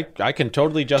fine. I can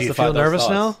totally Do you justify feel those nervous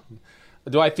thoughts. now?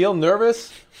 Do I feel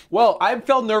nervous? Well, I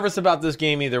felt nervous about this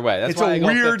game either way. That's It's why a I go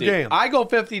weird 50. game. I go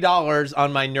 $50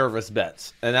 on my nervous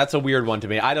bets, and that's a weird one to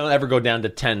me. I don't ever go down to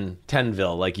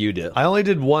 10-ville like you do. I only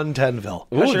did 1 10-ville.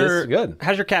 Ooh, this is good.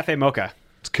 How's your cafe mocha?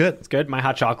 It's good. It's good. My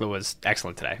hot chocolate was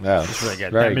excellent today. Yeah, It's really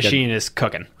good. very That good. machine is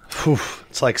cooking. Whew,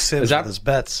 it's like Sims Is that- with his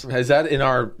bets. Is that in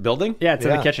our building? Yeah, it's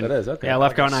in Yeah, the kitchen. it is, okay. Yeah,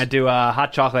 Lefko and I do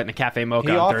hot chocolate and a cafe mocha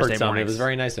He on offered Thursday some. mornings. It was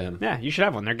very nice of him. Yeah, you should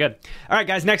have one. They're good. All right,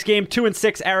 guys. Next game: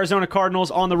 2-6 Arizona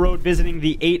Cardinals on the road visiting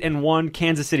the 8-1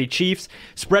 Kansas City Chiefs.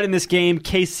 Spread in this game: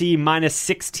 KC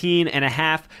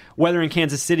 -16.5. Weather in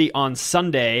Kansas City on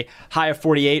Sunday: high of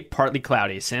 48, partly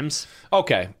cloudy. Sims.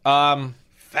 Okay.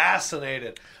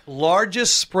 Fascinated.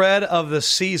 Largest spread of the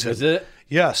season. Is it?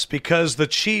 Yes, because the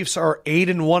Chiefs are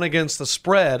 8-1 against the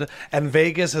spread, and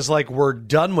Vegas is like, we're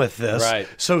done with this. Right.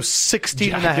 So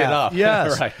 16 and a Jack it half. up.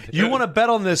 Yes. Right. You want to bet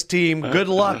on this team? Good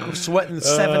luck sweating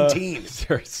 17.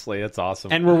 Seriously, that's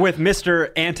awesome. And we're with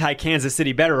Mr. Anti-Kansas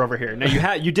City better over here.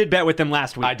 Now, you did bet with them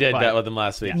last week. I did bet with them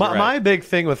last week. My big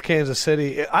thing with Kansas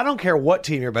City, I don't care what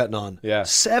team you're betting on. Yeah.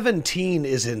 17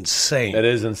 is insane. It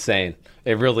is insane.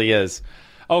 It really is.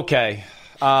 Okay.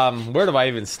 Where do I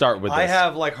even start with this? I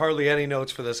have like hardly any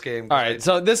notes for this game. All right,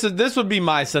 so this would be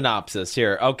my synopsis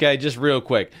here. Okay, just real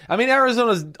quick. I mean,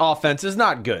 Arizona's offense is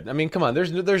not good. I mean, come on,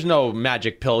 there's no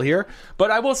magic pill here.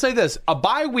 But I will say this: a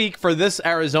bye week for this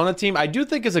Arizona team, I do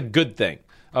think is a good thing.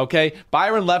 Okay,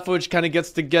 Byron Leftwich kind of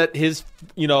gets to get his,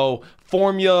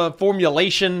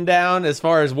 formulation down as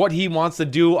far as what he wants to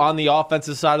do on the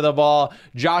offensive side of the ball.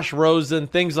 Josh Rosen,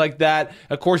 things like that.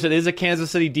 Of course, it is a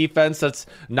Kansas City defense that's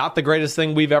not the greatest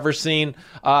thing we've ever seen.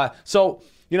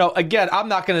 Again, I'm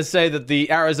not going to say that the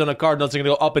Arizona Cardinals are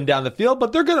going to go up and down the field,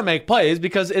 but they're going to make plays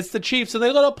because it's the Chiefs and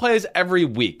they let up plays every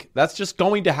week. That's just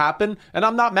going to happen, and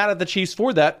I'm not mad at the Chiefs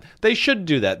for that. They should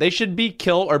do that. They should be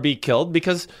kill or be killed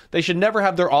because they should never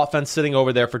have their offense sitting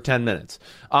over there for 10 minutes.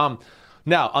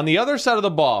 Now, on the other side of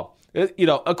the ball,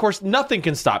 of course, nothing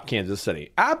can stop Kansas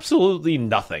City. Absolutely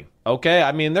nothing. Okay?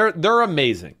 I mean, they're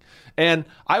amazing. And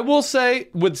I will say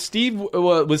with Steve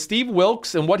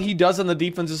Wilks and what he does on the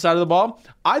defensive side of the ball,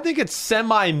 I think it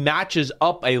semi-matches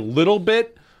up a little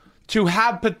bit to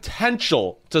have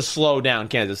potential to slow down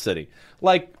Kansas City.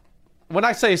 Like, when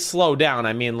I say slow down,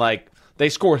 I mean like they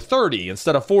score 30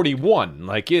 instead of 41.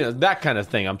 Like, that kind of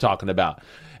thing I'm talking about.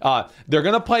 They're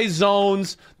going to play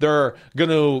zones. They're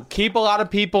going to keep a lot of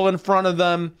people in front of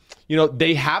them.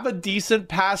 They have a decent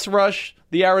pass rush,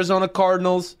 the Arizona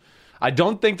Cardinals. I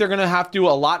don't think they're going to have to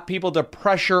allot people to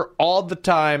pressure all the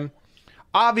time.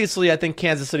 Obviously, I think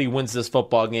Kansas City wins this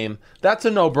football game. That's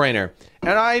a no-brainer.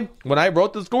 And when I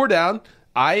wrote the score down,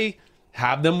 I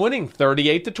have them winning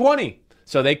 38-20.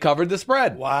 So they covered the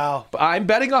spread. Wow. I'm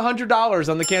betting $100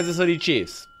 on the Kansas City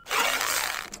Chiefs.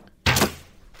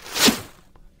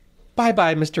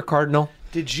 Bye-bye, Mr. Cardinal.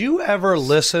 Did you ever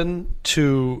listen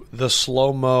to the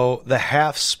slow-mo, the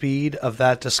half speed of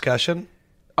that discussion?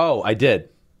 Oh, I did.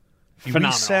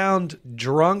 Phenomenal. We sound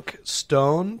drunk,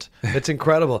 stoned. It's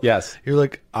incredible. Yes. You're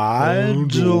like, I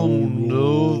don't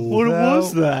know. What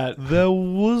was that? That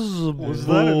was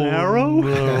that an arrow?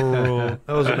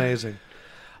 That was amazing.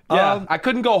 Yeah, I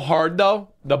couldn't go hard, though.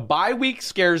 The bye week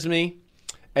scares me.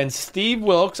 And Steve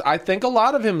Wilks, I think a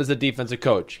lot of him is a defensive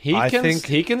coach. He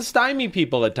can stymie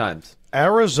people at times.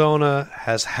 Arizona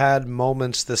has had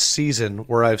moments this season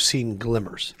where I've seen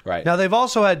glimmers. Right. Now, they've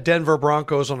also had Denver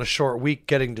Broncos on a short week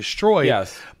getting destroyed.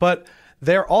 Yes. But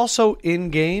they're also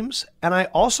in games. And I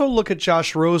also look at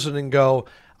Josh Rosen and go,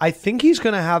 I think he's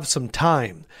going to have some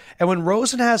time. And when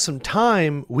Rosen has some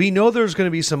time, we know there's going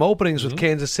to be some openings with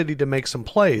Kansas City to make some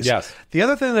plays. Yes. The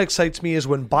other thing that excites me is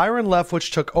when Byron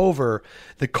Leftwich took over,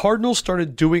 the Cardinals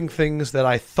started doing things that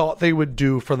I thought they would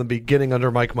do from the beginning under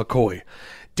Mike McCoy.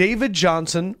 David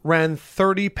Johnson ran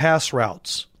 30 pass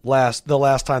routes the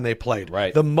last time they played.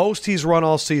 Right. The most he's run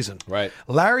all season. Right.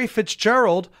 Larry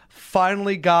Fitzgerald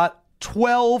finally got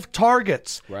 12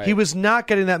 targets. Right. He was not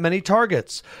getting that many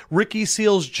targets. Ricky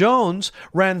Seals-Jones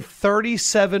ran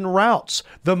 37 routes,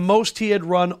 the most he had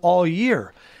run all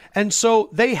year. And so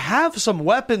they have some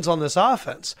weapons on this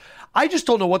offense. I just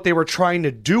don't know what they were trying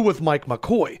to do with Mike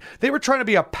McCoy. They were trying to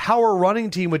be a power running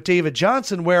team with David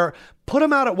Johnson where put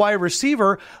him out at wide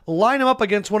receiver, line him up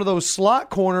against one of those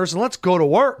slot corners, and let's go to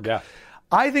work. Yeah.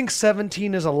 I think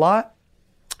 17 is a lot.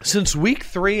 Since week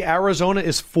 3, Arizona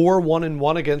is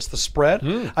 4-1-1 against the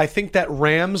spread. I think that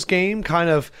Rams game kind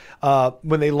of,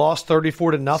 when they lost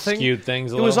 34-0, skewed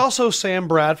things a It was little. also Sam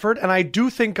Bradford, and I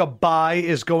do think a bye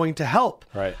is going to help.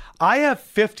 Right. I have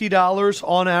 $50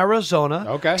 on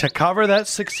Arizona to cover that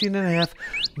 16.5.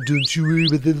 Don't you worry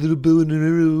about the little bow and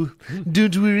arrow.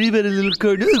 Don't worry about a little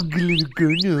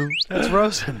cardinal. That's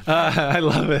Rosen. I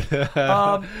love it.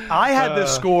 I had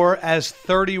this score as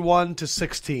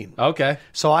 31-16. Okay.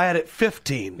 So I had it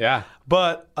 15. Yeah.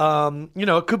 But,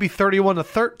 it could be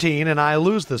 31-13 and I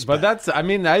lose this But bet.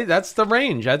 that's the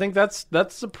range. I think that's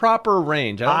the proper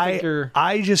range. I don't think you're...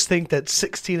 I just think that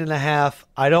 16.5,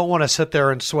 I don't want to sit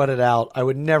there and sweat it out. I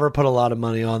would never put a lot of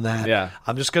money on that. Yeah.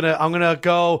 I'm going to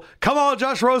go, come on,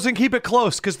 Josh Rosen, keep it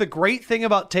close. Because the great thing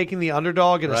about taking the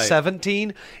underdog in a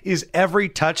 17 is every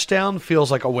touchdown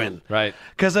feels like a win. Right.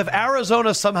 Because if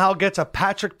Arizona somehow gets a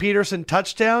Patrick Peterson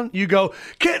touchdown, you go,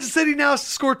 Kansas City now has to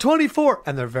score 24.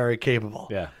 And they're very capable.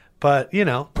 Yeah. But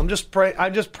I'm just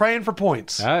praying for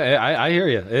points. I hear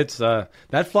you. It's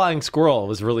that flying squirrel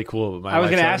was really cool. I was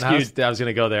going to ask you. I was going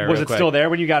to go there. Was real it quick. still there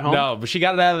when you got home? No, but she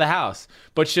got it out of the house.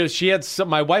 But she had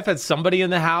my wife had somebody in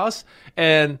the house,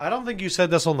 and I don't think you said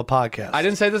this on the podcast. I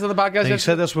didn't say this on the podcast. You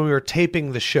said this when we were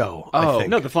taping the show. Oh. I think.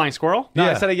 No, the flying squirrel? No, I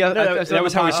Yeah. said it. Yeah, No, I said that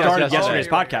was how we started yesterday's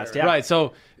right. podcast. Yeah. Right.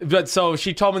 So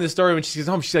she told me the story when she gets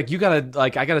home. She's like, I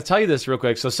gotta tell you this real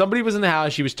quick. So somebody was in the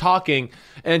house. She was talking,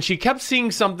 and she kept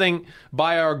seeing something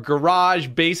by our garage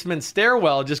basement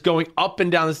stairwell, just going up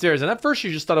and down the stairs. And at first,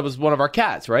 she just thought it was one of our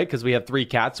cats, right? Because we have 3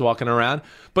 cats walking around.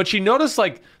 But she noticed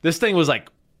like this thing was like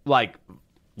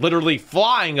literally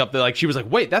flying up there. Like she was like,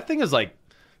 wait, that thing is like,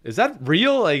 is that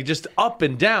real? Like just up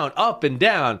and down, up and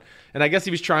down. And I guess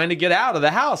he was trying to get out of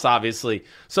the house, obviously.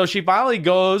 So she finally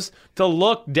goes to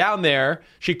look down there.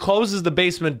 She closes the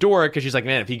basement door because she's like,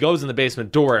 man, if he goes in the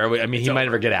basement door, I mean, he might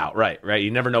never get out. Right.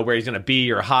 You never know where he's going to be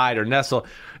or hide or nestle.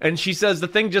 And she says the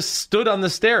thing just stood on the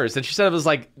stairs. And she said it was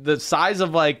like the size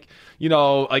of like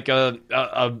a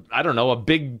I don't know, a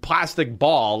big plastic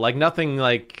ball, like nothing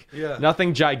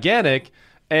gigantic.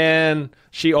 And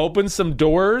she opened some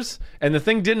doors, and the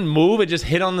thing didn't move. It just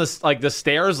hit on the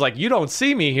stairs, like, you don't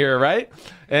see me here, right?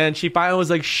 And she finally was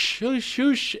like, shush,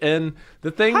 shush. And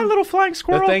the thing... Hi, little flying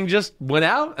squirrel. The thing just went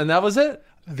out, and that was it.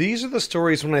 These are the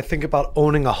stories when I think about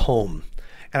owning a home.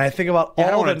 And I think about I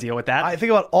don't all want to deal with that. I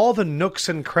think about all the nooks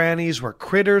and crannies where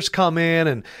critters come in,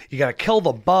 and you got to kill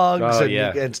the bugs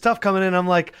and stuff coming in. I'm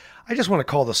like, I just want to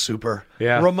call the super.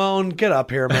 Yeah. Ramon, get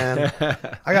up here, man.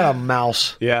 I got a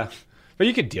mouse. Yeah. But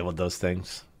you can deal with those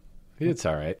things. It's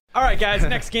all right. All right, guys.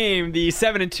 Next game, the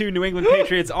 7-2 New England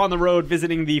Patriots on the road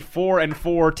visiting the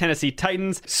 4-4 Tennessee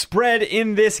Titans. Spread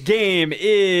in this game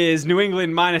is New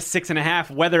England -6.5.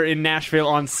 Weather in Nashville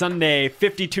on Sunday.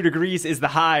 52 degrees is the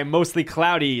high, mostly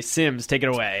cloudy. Sims, take it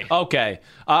away. Okay.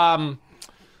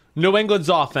 New England's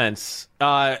offense.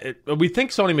 We think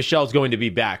Sony Michel's going to be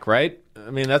back, right? I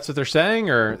mean, that's what they're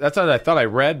saying, or that's what I thought I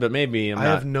read, but maybe I'm I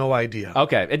not. have no idea.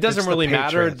 Okay, it doesn't It's the really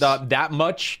matter Patriots. that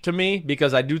much to me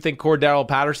because I do think Cordero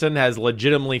Patterson has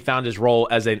legitimately found his role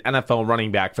as an NFL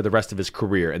running back for the rest of his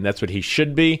career, and that's what he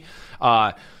should be.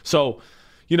 So,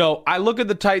 I look at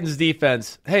the Titans'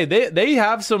 defense. Hey, they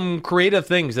have some creative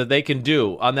things that they can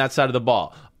do on that side of the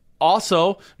ball.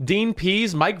 Also, Dean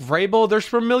Pease, Mike Vrabel, there's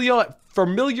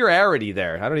familiarity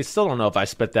there. Still don't know if I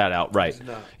spit that out right.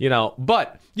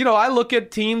 But I look at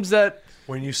teams that.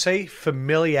 When you say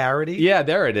familiarity, Yeah,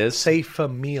 there it is. say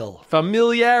familial.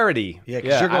 Familiarity. Yeah,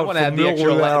 'cause you're going I want to have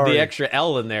familiarity. the extra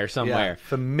L in there somewhere.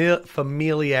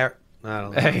 Familiar. I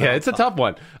don't know. Yeah, it's a tough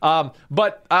one.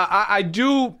 But I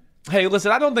do. Hey,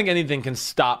 listen, I don't think anything can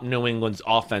stop New England's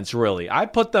offense, really. I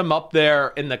put them up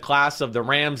there in the class of the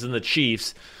Rams and the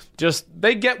Chiefs. Just,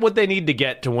 they get what they need to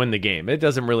get to win the game. It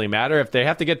doesn't really matter. If they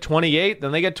have to get 28,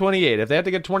 then they get 28. If they have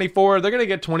to get 24, they're going to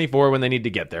get 24 when they need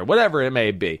to get there, whatever it may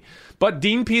be. But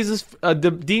Dean Pease's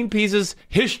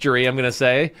history, I'm going to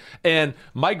say, and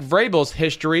Mike Vrabel's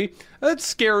history, that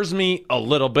scares me a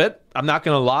little bit. I'm not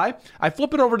going to lie. I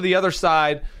flip it over to the other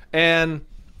side, and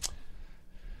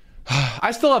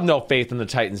I still have no faith in the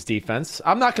Titans' defense.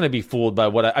 I'm not going to be fooled by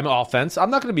offense. I'm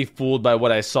not going to be fooled by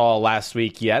what I saw last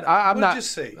week yet. I'm What not. did you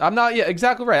see? I'm not. Yeah,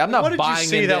 exactly right. I'm not What did you buying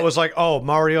see into that was like, oh,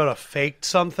 Mariota faked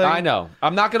something? I know.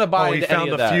 I'm not going to buy Oh, he into any found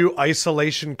of a that. few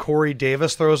isolation Corey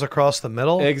Davis throws across the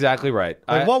middle. Exactly right.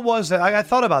 Like, what was that? I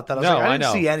thought about that. I was like, I didn't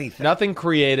know. see anything. Nothing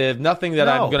creative. Nothing that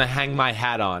No. I'm going to hang my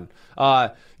hat on.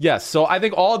 Yes. So I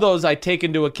think all those I take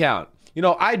into account.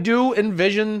 I do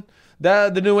envision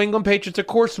the New England Patriots, of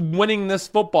course, winning this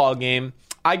football game.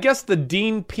 I guess the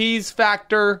Dean Pease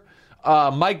factor,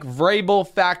 Mike Vrabel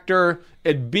factor,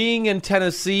 it being in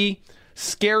Tennessee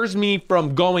scares me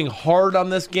from going hard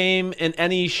on this game in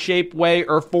any shape, way,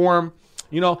 or form.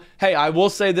 Hey, I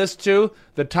will say this too.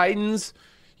 The Titans,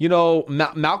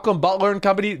 Malcolm Butler and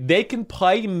company, they can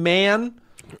play man.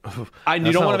 You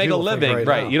don't not want what to make a people think living,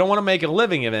 right now. You don't want to make a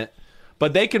living of it.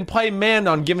 But they can play man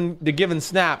on given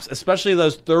snaps, especially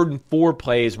those 3rd and 4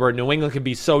 plays where New England can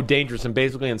be so dangerous and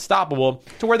basically unstoppable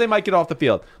to where they might get off the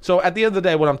field. So at the end of the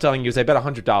day, what I'm telling you is I bet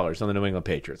 $100 on the New England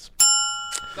Patriots.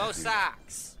 Go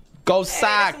Sox. Go Hey, that's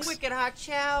Sox! some wicked hot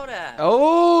chowder.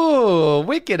 Oh,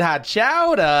 wicked hot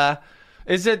chowder.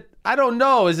 Is it, I don't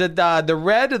know, is it the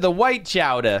red or the white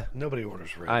chowder? Nobody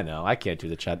orders red. I know, I can't do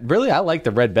the chowder. Really, I like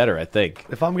the red better, I think.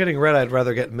 If I'm getting red, I'd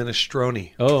rather get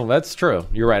minestrone. Oh, that's true.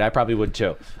 You're right, I probably would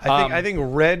too. I think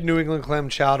red New England clam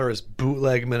chowder is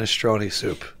bootleg minestrone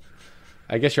soup.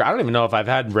 I guess I don't even know if I've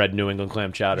had red New England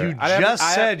clam chowder. You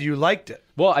just said you liked it.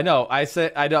 Well, I know. I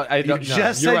said I don't. You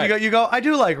just said right. you go. I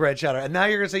do like red chowder, and now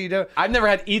you're gonna say you don't. I've never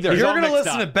had either. You're gonna mixed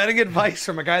listen up. to betting advice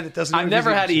from a guy that doesn't. know I've if never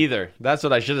he's had eating- either. That's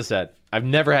what I should have said. I've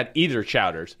never had either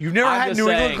chowders. You've never I'm had just New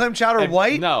England saying, clam chowder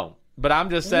white? No, but I'm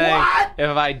just saying. What?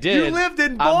 If I did, You lived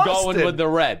in I'm Boston. going with the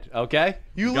red. Okay.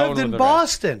 You Going lived in with the red.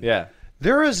 Boston. Yeah.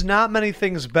 There is not many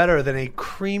things better than a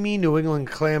creamy New England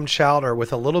clam chowder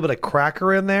with a little bit of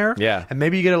cracker in there. Yeah. And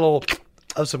maybe you get a little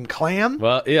of some clam.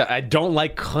 Well, yeah, I don't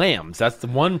like clams. That's the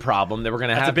one problem that we're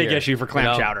gonna have. a big here, issue for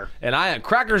clam chowder. And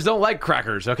crackers don't like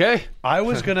crackers. Okay. I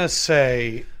was going to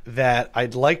say that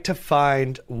I'd like to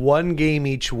find one game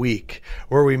each week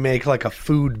where we make like a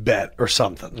food bet or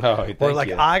something. Oh, or thank like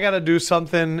you. I got to do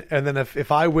something, and then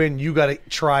if I win, you got to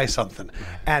try something.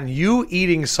 And you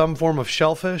eating some form of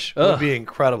shellfish would be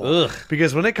incredible. Ugh.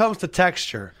 Because when it comes to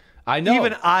texture, I know.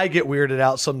 even I get weirded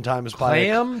out sometimes by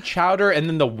Clam chowder and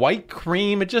then the white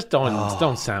cream. It just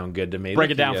don't sound good to me.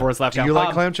 Break it down for us, Left. Do you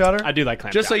like clam chowder? I do like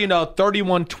clam Just so chowder. you know,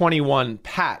 31-21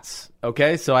 Pats.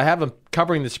 Okay, so I have them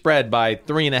covering the spread by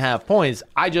 3.5 points.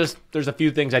 There's a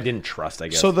few things I didn't trust, I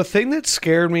guess. So the thing that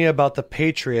scared me about the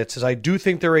Patriots is I do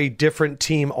think they're a different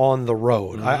team on the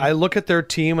road. Mm-hmm. I look at their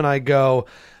team and I go,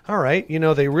 all right,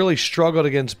 they really struggled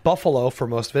against Buffalo for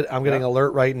most of it. I'm getting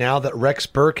alert right now that Rex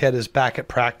Burkhead is back at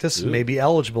practice and may be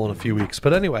eligible in a few weeks.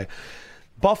 But anyway,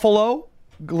 Buffalo,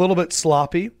 a little bit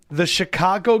sloppy. The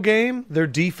Chicago game, their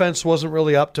defense wasn't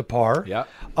really up to par. Yeah.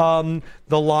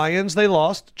 The Lions, they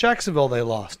lost. Jacksonville, they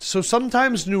lost. So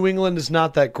sometimes New England is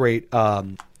not that great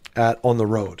on the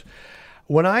road.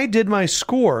 When I did my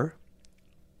score,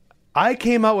 I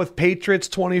came out with Patriots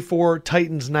 24,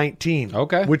 Titans 19.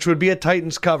 Okay. Which would be a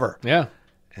Titans cover. yeah.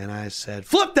 And I said,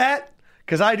 flip that,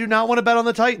 because I do not want to bet on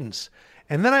the Titans.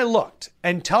 And then I looked,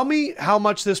 and tell me how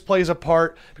much this plays a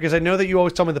part, because I know that you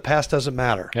always tell me the past doesn't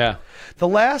matter. Yeah. The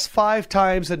last 5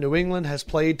 times that New England has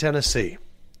played Tennessee,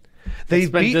 It's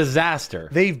been disaster.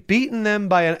 they've beaten them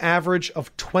by an average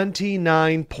of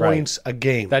 29 points a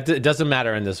game It doesn't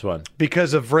matter in this one.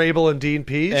 because of Vrabel and Dean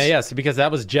Pease. Yes, because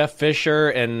that was Jeff Fisher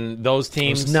and those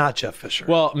teams. It's not Jeff Fisher.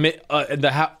 Well, maybe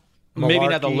not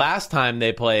the Malarkey. last time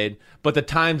they played, but the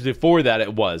times before that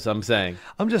it was. I'm saying.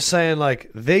 I'm just saying, like,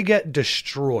 they get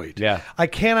destroyed. Yeah. I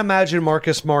can't imagine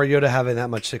Marcus Mariota having that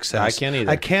much success. I can't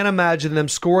either. I can't imagine them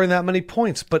scoring that many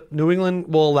points, but New England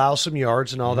will allow some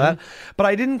yards and all that. But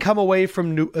I didn't come away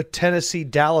from Tennessee,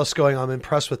 Dallas going, I'm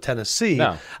impressed with Tennessee.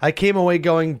 No. I came away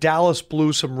going, Dallas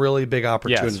blew some really big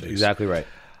opportunities. Yes, exactly right.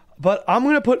 But I'm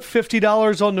going to put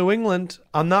 $50 on New England.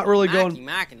 I'm not really Mackey going.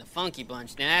 Mack and the Funky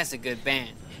Bunch. Now that's a good band.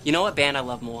 You know what band I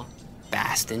love more?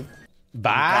 Bastin.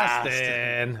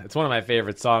 Boston. It's one of my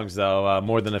favorite songs, though.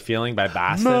 More Than a Feeling by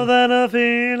Boston. More than a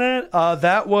feeling.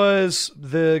 That was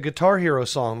the Guitar Hero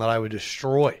song that I would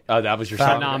destroy. Oh, that was your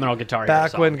song. Phenomenal guitar.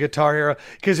 Back song. when Guitar Hero,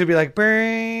 because it'd be like.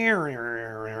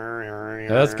 Yeah,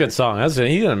 that's a good song. He's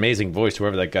an amazing voice,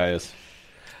 whoever that guy is.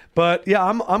 But yeah,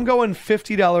 I'm going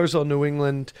 $50 on New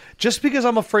England just because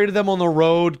I'm afraid of them on the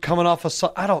road coming off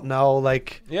I don't know,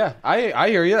 like. Yeah, I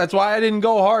hear you. That's why I didn't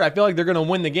go hard. I feel like they're going to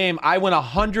win the game. I went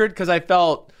 100 because I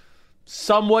felt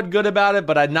somewhat good about it,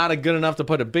 but I'm not good enough to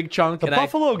put a big chunk. The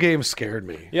Buffalo game scared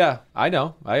me. Yeah, I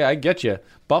know. I get you.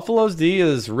 Buffalo's D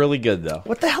is really good, though.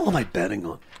 What the hell am I betting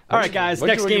on? All right, guys. What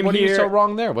Next game what here. What are you so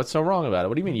wrong there? What's so wrong about it?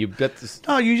 What do you mean you bet this?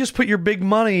 Oh, you just put your big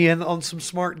money in on some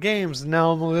smart games, and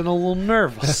now I'm getting a little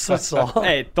nervous. That's all.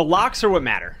 Hey, the locks are what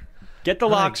matter. Get the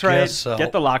locks right. guess so.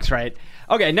 Get the locks right.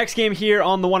 Okay, next game here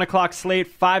on the 1 o'clock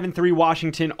slate. 5-3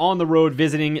 Washington on the road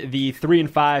visiting the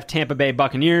 3-5 Tampa Bay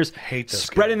Buccaneers. Hate this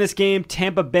Spread game. in this game: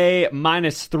 Tampa Bay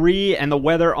 -3, and the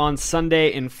weather on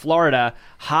Sunday in Florida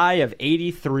high of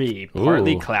 83,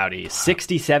 partly Ooh. cloudy,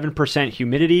 67%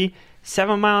 humidity,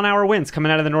 7-mile-an-hour winds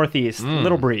coming out of the northeast.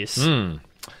 Little breeze.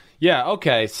 Yeah.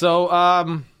 Okay. So, all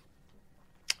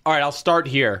right. I'll start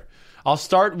here. I'll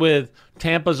start with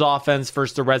Tampa's offense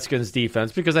versus the Redskins'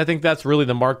 defense because I think that's really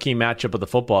the marquee matchup of the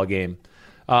football game.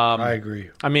 I agree.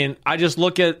 I mean, I just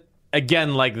look at,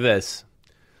 again, like this.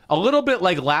 A little bit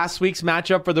like last week's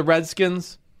matchup for the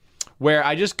Redskins, where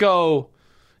I just go,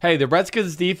 hey, the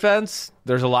Redskins' defense,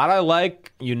 there's a lot I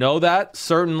like. You know that,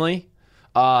 certainly.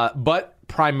 But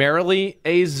primarily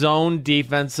a zone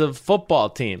defensive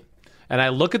football team. And I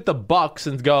look at the Bucs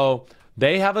and go,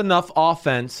 they have enough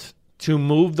offense to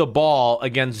move the ball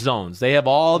against zones. They have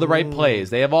all the right plays.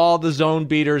 They have all the zone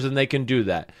beaters, and they can do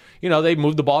that. You know, they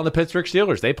moved the ball in the Pittsburgh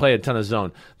Steelers. They play a ton of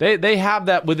zone. They have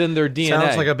that within their DNA.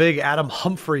 Sounds like a big Adam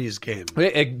Humphries game.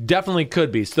 It definitely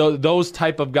could be. So those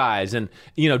type of guys, and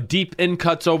deep in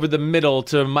cuts over the middle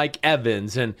to Mike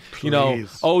Evans, and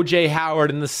OJ Howard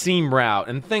in the seam route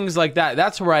and things like that.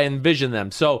 That's where I envision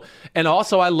them. So, and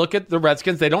also I look at the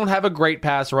Redskins. They don't have a great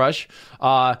pass rush.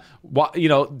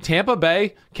 Tampa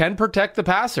Bay can protect the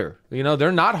passer.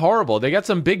 They're not horrible. They got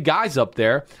some big guys up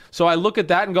there. So I look at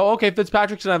that and go, okay,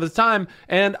 Fitzpatrick's gonna have his time.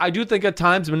 And I do think at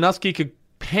times Minuski could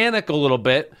panic a little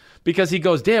bit because he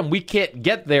goes, damn, we can't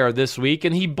get there this week.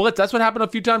 And he blitzed. That's what happened a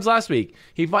few times last week.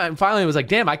 He finally was like,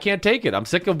 damn, I can't take it. I'm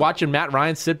sick of watching Matt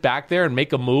Ryan sit back there and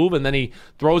make a move. And then he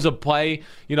throws a play,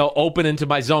 open into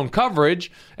my zone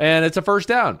coverage, and it's a first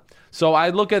down. So I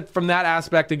look at from that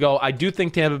aspect and go, I do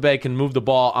think Tampa Bay can move the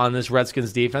ball on this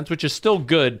Redskins defense, which is still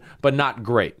good, but not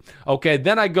great. Okay,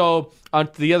 then I go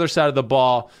on to the other side of the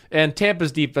ball, and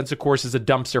Tampa's defense, of course, is a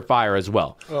dumpster fire as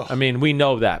well. Ugh. I mean, we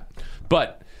know that.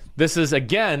 But this is,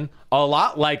 again, a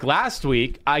lot like last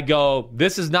week. I go,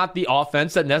 this is not the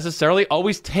offense that necessarily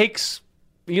always takes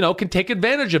can take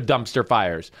advantage of dumpster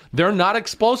fires. They're not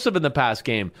explosive in the pass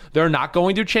game. They're not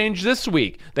going to change this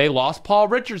week. They lost Paul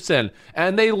Richardson,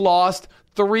 and they lost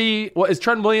 3. Is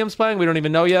Trent Williams playing? We don't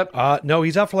even know yet. No,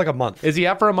 he's out for like a month. Is he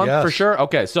out for a month for sure?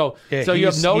 Okay, so you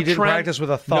have no he didn't Trent, practice with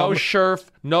a thumb. no Scherf,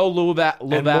 no Louval.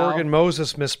 And Morgan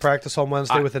Moses missed practice on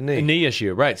Wednesday with a knee. A knee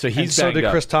issue, right? So he's and so banged did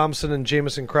up. Chris Thompson and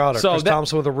Jamison Crowder. So Chris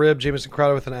Thompson with a rib, Jamison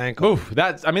Crowder with an ankle. Oof,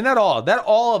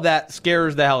 all of that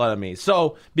scares the hell out of me.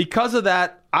 So because of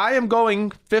that, I am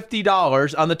going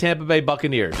 $50 on the Tampa Bay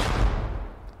Buccaneers.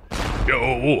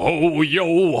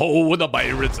 Yo ho, the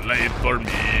Pirates laid for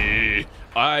me.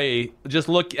 I just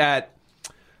look at,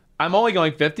 I'm only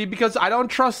going 50 because I don't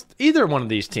trust either one of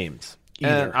these teams.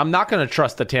 And I'm not going to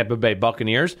trust the Tampa Bay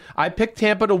Buccaneers. I picked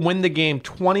Tampa to win the game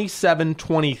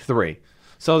 27-23.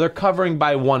 So they're covering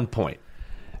by 1 point.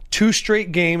 2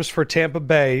 straight games for Tampa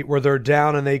Bay where they're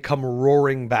down and they come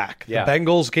roaring back. Yeah. The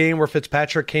Bengals game where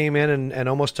Fitzpatrick came in and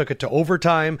almost took it to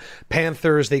overtime.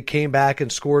 Panthers, they came back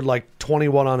and scored like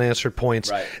 21 unanswered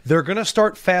points. Right. They're going to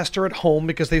start faster at home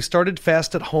because they started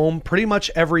fast at home pretty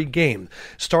much every game.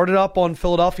 Started up on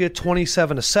Philadelphia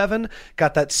 27-7,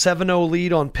 got that 7-0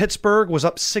 lead on Pittsburgh, was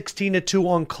up 16-2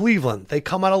 on Cleveland. They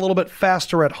come out a little bit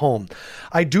faster at home.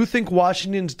 I do think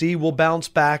Washington's D will bounce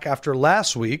back after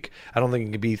last week. I don't think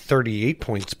it could be 38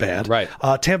 points bad. Right.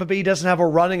 Tampa Bay doesn't have a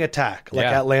running attack like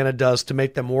Atlanta does to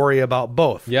make them worry about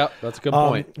both. Yep, that's a good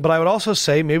point. But I would also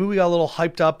say maybe we got a little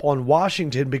hyped up on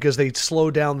Washington because they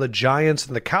slowed down the Giants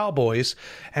and the Cowboys,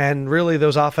 and really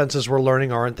those offenses we're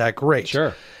learning aren't that great.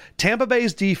 Sure. Tampa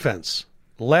Bay's defense,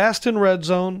 last in red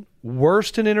zone,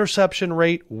 worst in interception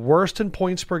rate, worst in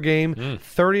points per game,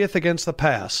 30th against the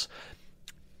pass.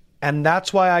 And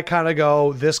that's why I kind of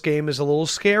go, this game is a little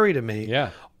scary to me.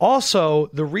 Yeah. Also,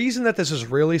 the reason that this is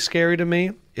really scary to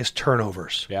me is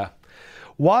turnovers. Yeah.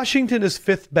 Washington is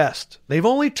 5th best. They've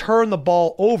only turned the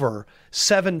ball over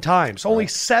 7 times, only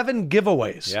 7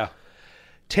 giveaways. Yeah.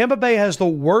 Tampa Bay has the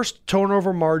worst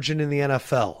turnover margin in the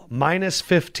NFL,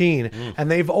 -15,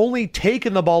 and they've only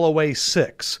taken the ball away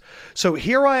 6. So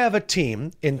here I have a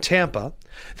team in Tampa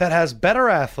that has better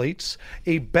athletes,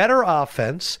 a better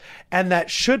offense, and that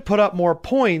should put up more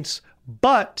points,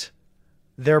 but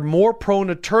they're more prone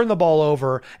to turn the ball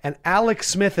over, and Alex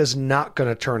Smith is not going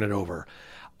to turn it over.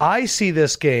 I see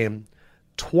this game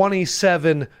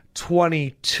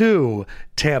 27-22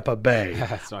 Tampa Bay.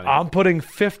 That's funny. I'm putting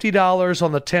 $50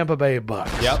 on the Tampa Bay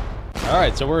Bucks. Yep. All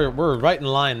right, so we're right in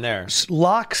line there.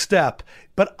 Lockstep.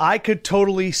 But I could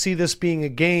totally see this being a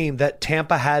game that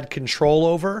Tampa had control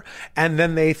over, and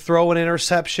then they throw an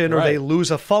interception or they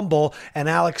lose a fumble, and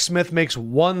Alex Smith makes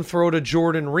one throw to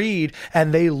Jordan Reed,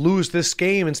 and they lose this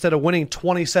game. Instead of winning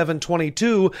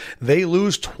 27-22, they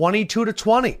lose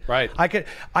 22-20. Right.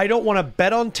 I don't want to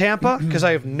bet on Tampa because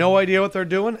I have no idea what they're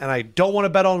doing, and I don't want to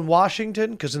bet on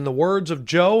Washington because, in the words of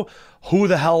Joe, who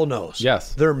the hell knows?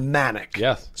 Yes. They're manic.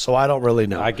 Yes. So I don't really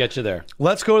know. I get you there.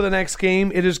 Let's go to the next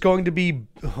game. It is going to be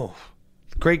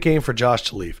great game for Josh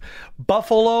to leave.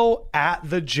 Buffalo at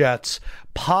the Jets.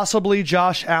 Possibly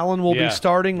Josh Allen will be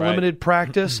starting limited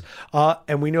practice.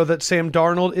 And we know that Sam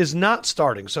Darnold is not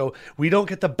starting. So we don't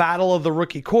get the battle of the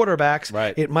rookie quarterbacks.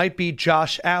 Right. It might be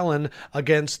Josh Allen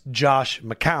against Josh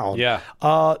McCown. Yeah.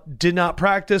 Did not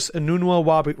practice.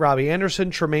 Enunwa, Robbie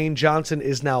Anderson. Tremaine Johnson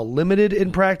is now limited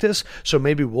in practice. So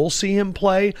maybe we'll see him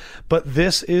play. But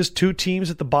this is 2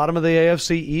 teams at the bottom of the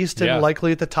AFC East and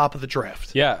likely at the top of the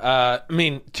draft. Yeah.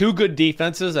 2 good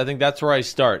defenses. I think that's where I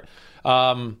start.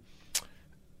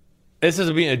 This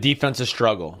is being a defensive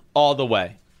struggle all the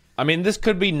way. I mean, this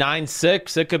could be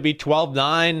 9-6. It could be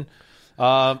 12-9.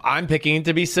 I'm picking it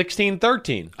to be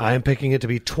 16-13. I am picking it to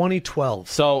be 2012.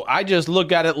 So I just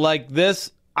look at it like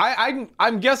this.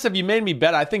 I'm guess if you made me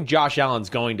bet, I think Josh Allen's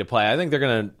going to play. I think they're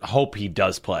going to hope he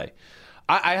does play.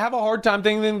 I have a hard time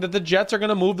thinking that the Jets are going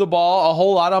to move the ball a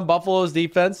whole lot on Buffalo's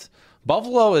defense.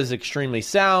 Buffalo is extremely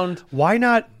sound. Why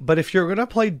not? But if you're going to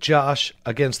play Josh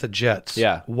against the Jets,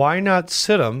 Yeah. why not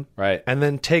sit him Right. and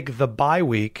then take the bye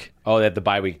week Oh, they have the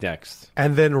bye week next.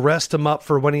 and then rest him up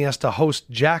for when he has to host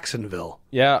Jacksonville?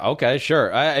 Yeah, okay,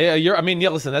 sure.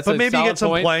 Listen, that's But a maybe solid get some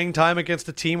point. playing time against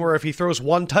a team where if he throws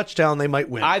one touchdown, they might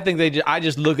win. I think I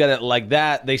just look at it like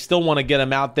that. They still want to get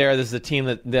him out there. This is a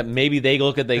team that maybe they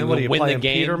look at, they And will what are you win the playing,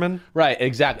 game. Peterman? Right,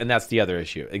 exactly. And that's the other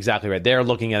issue. Exactly right. They're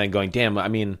looking at it and going, damn, I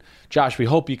mean, Josh, we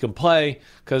hope you can play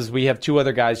because we have two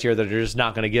other guys here that are just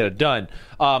not going to get it done.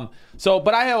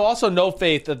 But I have also no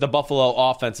faith that the Buffalo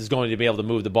offense is going to be able to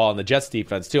move the ball in the Jets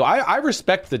defense, too. I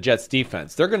respect the Jets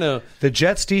defense. They're going to... The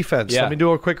Jets defense, Yeah. let me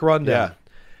do a quick rundown.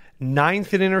 Yeah.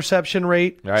 9th in interception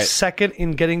rate, Right. 2nd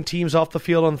in getting teams off the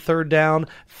field on third down,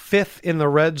 5th in the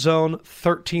red zone,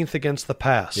 13th against the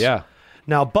pass. Yeah.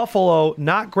 Now, Buffalo,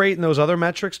 not great in those other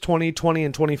metrics, 20, 20,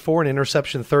 and 24 in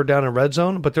interception, third down, and red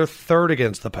zone, but they're 3rd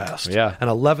against the pass. Yeah. And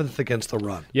 11th against the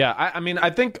run. Yeah, I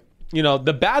think,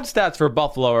 the bad stats for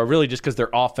Buffalo are really just because their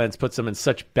offense puts them in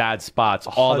such bad spots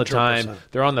all the time. 100%.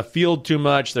 They're on the field too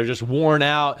much. They're just worn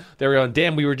out. They're going,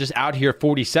 damn, we were just out here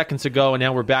 40 seconds ago, and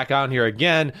now we're back out here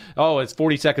again. Oh, it's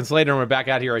 40 seconds later, and we're back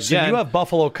out here again. So you have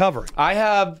Buffalo covering.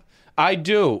 I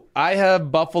do. I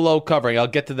have Buffalo covering. I'll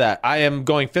get to that. I am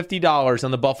going $50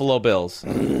 on the Buffalo Bills.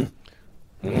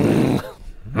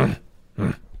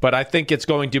 But I think it's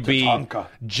going to be Tatanka.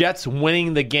 Jets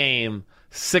winning the game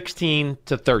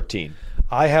 16-13.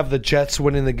 I have the Jets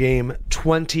winning the game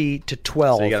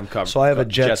 20-12. So you got them covered. So I have a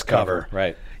Jets cover.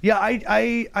 Right. Yeah,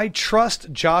 I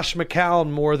trust Josh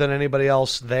McCown more than anybody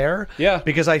else there. Yeah.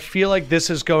 Because I feel like this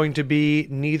is going to be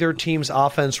neither team's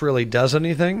offense really does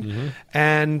anything. Mm-hmm.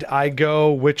 And I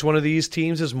go, which one of these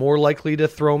teams is more likely to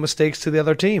throw mistakes to the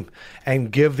other team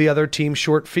and give the other team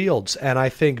short fields? And I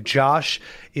think Josh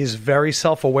is very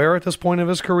self-aware at this point of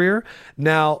his career.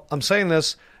 Now, I'm saying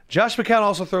this, Josh McCown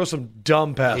also throws some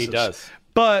dumb passes. He does.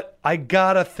 But I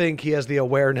gotta think he has the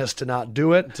awareness to not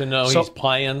do it. To know So- he's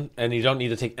playing and you don't need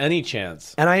to take any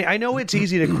chance. And I know it's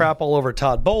easy to crap all over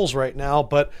Todd Bowles right now,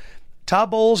 but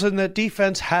Todd Bowles and the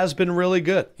defense has been really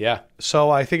good. Yeah, So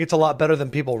I think it's a lot better than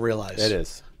people realize. it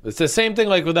is. It's the same thing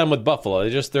like with them with Buffalo. They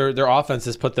just their offense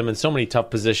has put them in so many tough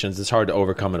positions. It's hard to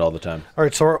overcome it all the time. All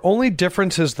right, so our only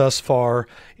differences thus far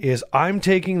is I'm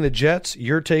taking the Jets,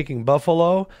 you're taking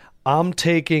Buffalo. I'm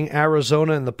taking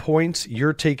Arizona and the points.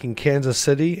 You're taking Kansas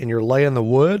City and you're laying the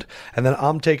wood. And then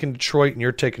I'm taking Detroit and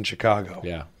you're taking Chicago.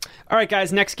 Yeah. All right,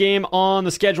 guys, next game on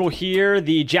the schedule here,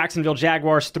 the Jacksonville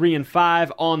Jaguars 3-5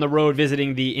 on the road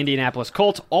visiting the Indianapolis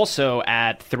Colts, also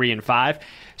at 3-5.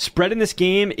 Spread in this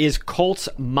game is Colts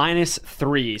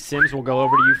 -3. Sims, we'll go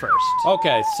over to you first.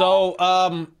 Okay, so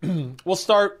we'll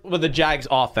start with the Jags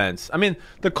offense. I mean,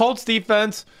 the Colts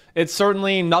defense, it's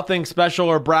certainly nothing special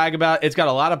or brag about. It's got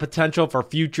a lot of potential for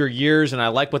future years, and I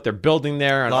like what they're building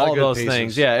there and Lot of all good those pieces.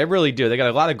 things. Yeah, it really do. They got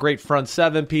a lot of great front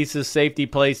seven pieces, safety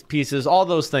place pieces, all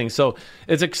those things. So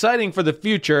it's exciting for the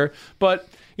future, but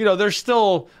they're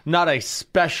still not a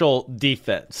special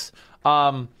defense.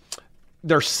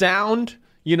 They're sound.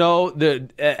 The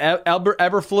Albert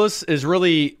Eberflus is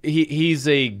really he's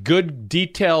a good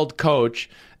detailed coach,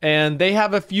 and they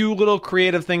have a few little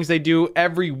creative things they do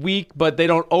every week, but they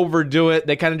don't overdo it.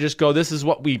 They kind of just go, this is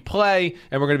what we play,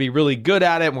 and we're going to be really good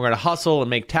at it, and we're going to hustle and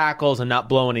make tackles and not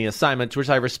blow any assignments, which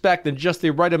I respect, and just the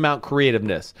right amount of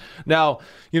creativeness. Now,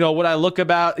 what I look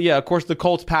about, of course, the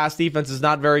Colts pass defense is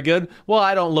not very good. Well,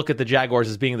 I don't look at the Jaguars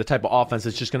as being the type of offense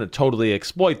that's just going to totally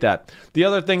exploit that. The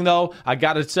other thing, though, I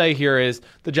got to say here is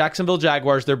the Jacksonville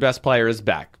Jaguars, their best player is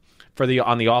back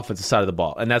on the offensive side of the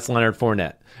ball, and that's Leonard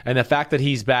Fournette. And the fact that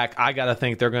he's back, I got to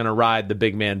think they're going to ride the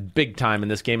big man big time in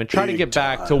this game and try to get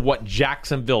back to what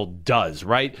Jacksonville does,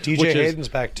 right? DJ Hayden's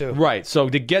back too. Right. So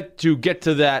to get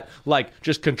to that,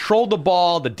 just control the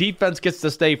ball, the defense gets to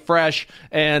stay fresh,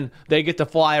 and they get to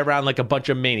fly around like a bunch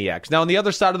of maniacs. Now, on the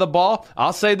other side of the ball,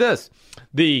 I'll say this.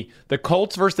 The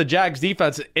Colts versus the Jags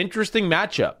defense, interesting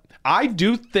matchup. I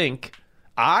do think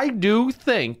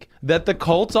that the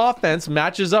Colts offense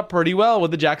matches up pretty well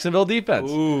with the Jacksonville defense.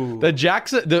 Ooh.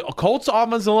 The Colts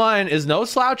offensive line is no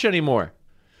slouch anymore.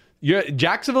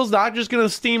 Jacksonville's not just going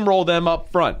to steamroll them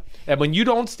up front. And when you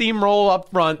don't steamroll up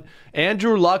front,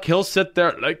 Andrew Luck, he'll sit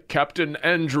there like Captain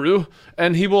Andrew,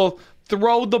 and he will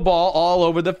throw the ball all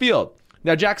over the field.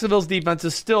 Now, Jacksonville's defense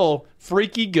is still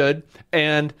freaky good,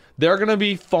 and they're going to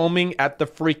be foaming at the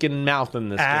freaking mouth in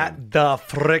this game. At the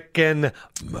frickin'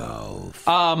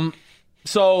 mouth.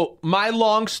 So my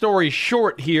long story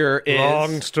short here is...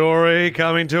 Long story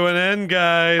coming to an end,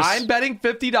 guys. I'm betting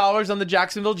 $50 on the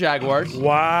Jacksonville Jaguars.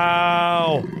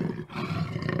 Wow.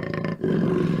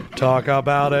 Talk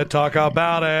about it. Talk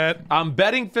about it. I'm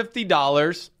betting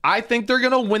 $50. I think they're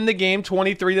going to win the game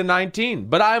 23-19,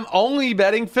 but I'm only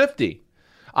betting 50.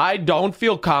 I don't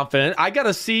feel confident. I got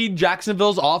to see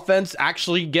Jacksonville's offense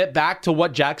actually get back to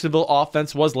what Jacksonville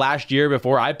offense was last year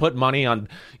before I put money on,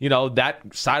 that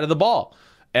side of the ball.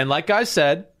 And like I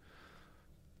said,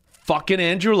 fucking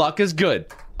Andrew Luck is good.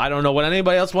 I don't know what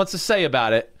anybody else wants to say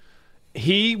about it.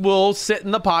 He will sit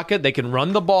in the pocket. They can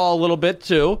run the ball a little bit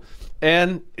too.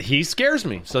 And he scares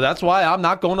me. So that's why I'm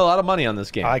not going a lot of money on this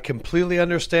game. I completely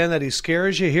understand that he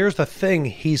scares you. Here's the thing.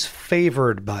 He's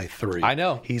favored by 3. I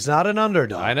know. He's not an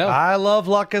underdog. I know. I love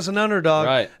Luck as an underdog.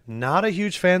 Right. Not a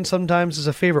huge fan sometimes as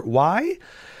a favorite. Why?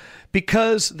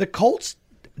 Because the Colts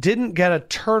did not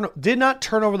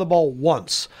turn over the ball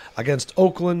once against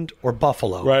Oakland or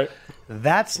Buffalo. Right.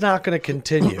 That's not going to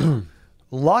continue.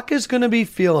 Luck is going to be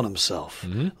feeling himself.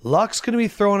 Mm-hmm. Luck's going to be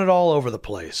throwing it all over the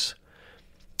place.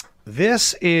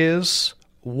 This is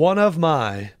one of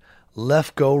my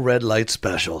Left Go Red Light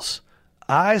specials.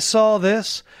 I saw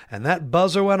this, and that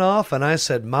buzzer went off, and I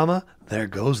said, Mama, there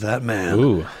goes that man.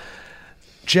 Ooh.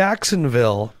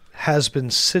 Jacksonville has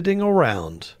been sitting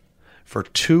around for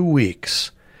 2 weeks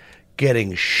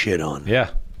getting shit on. Yeah.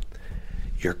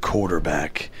 Your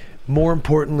quarterback. More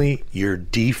importantly, your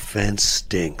defense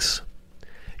stinks.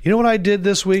 You know what I did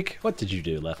this week? What did you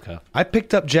do, Lefko? I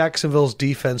picked up Jacksonville's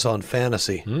defense on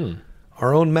fantasy.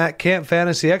 Our own Matt Camp,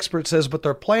 fantasy expert, says, but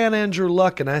they're playing Andrew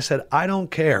Luck. And I said, I don't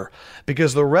care.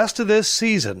 Because the rest of this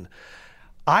season,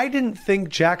 I didn't think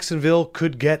Jacksonville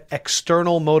could get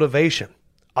external motivation.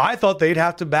 I thought they'd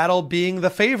have to battle being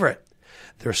the favorite.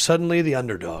 They're suddenly the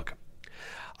underdog.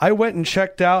 I went and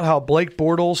checked out how Blake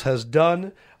Bortles has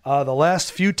done the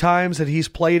last few times that he's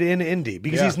played in Indy,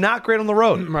 because he's not great on the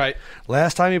road. Right.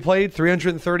 Last time he played,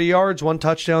 330 yards, 1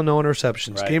 touchdown, no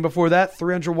interceptions. Right. Game before that,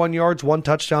 301 yards, 1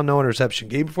 touchdown, no interception.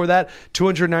 Game before that,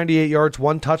 298 yards,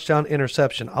 1 touchdown,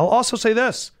 interception. I'll also say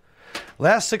this.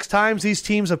 Last 6 times these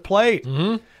teams have played,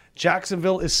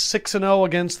 Jacksonville is 6-0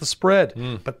 against the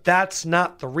spread. But that's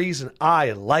not the reason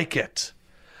I like it.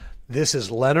 This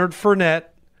is Leonard Fournette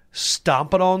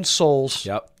stomping on souls.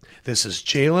 Yep. This is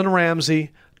Jalen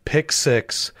Ramsey, pick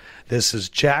 6. This is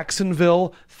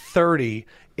Jacksonville 30,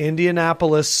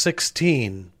 Indianapolis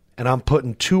 16, and I'm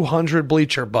putting 200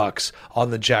 bleacher bucks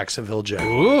on the Jacksonville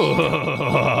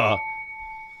Jaguars.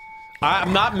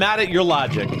 I'm not mad at your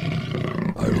logic.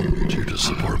 I don't need you to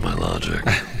support my logic.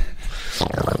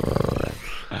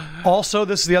 Also,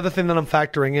 this is the other thing that I'm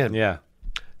factoring in. Yeah.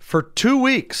 For 2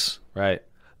 weeks, Right.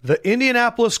 the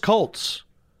Indianapolis Colts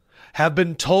have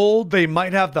been told they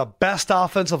might have the best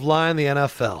offensive line in the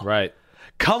NFL. Right.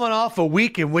 Coming off a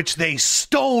week in which they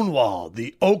stonewalled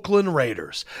the Oakland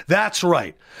Raiders. That's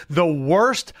right. The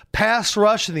worst pass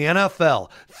rush in the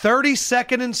NFL.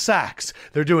 32nd in sacks.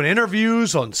 They're doing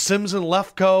interviews on Sims and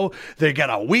Lefko. They got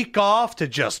a week off to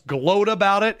just gloat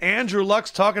about it. Andrew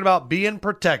Luck's talking about being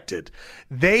protected.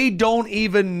 They don't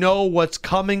even know what's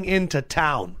coming into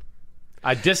town.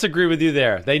 I disagree with you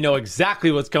there. They know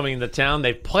exactly what's coming into town.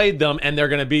 They've played them, and they're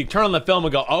going to turn on the film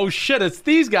and go, oh, shit, it's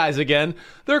these guys again.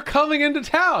 They're coming into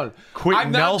town.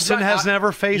 Quentin Nelson has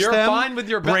never faced them. You're fine with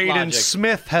your bet Braden logic.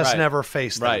 Smith has Right. never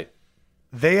faced them. Right.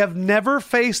 They have never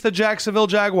faced the Jacksonville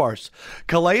Jaguars.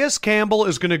 Calais Campbell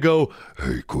is going to go,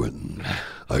 hey, Quentin,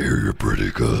 I hear you're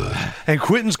pretty good. And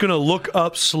Quentin's going to look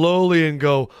up slowly and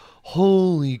go,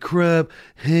 holy crap.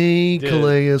 Hey, Dude.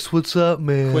 Calais, what's up,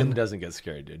 man? Quentin doesn't get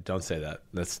scary, dude. Don't say that.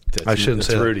 That's I shouldn't that's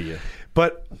say rude that. to you.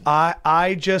 But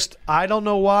I don't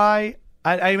know why.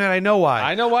 I mean, I know why.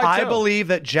 I know why, I too. believe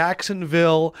that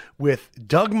Jacksonville, with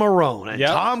Doug Marrone and Yep.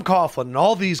 Tom Coughlin and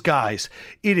all these guys,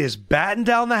 it is batten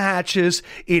down the hatches.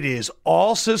 It is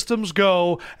all systems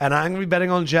go. And I'm going to be betting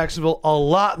on Jacksonville a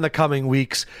lot in the coming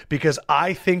weeks because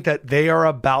I think that they are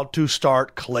about to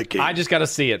start clicking. I just got to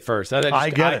see it first. I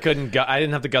get it. I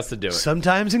didn't have the guts to do it.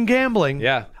 Sometimes in gambling,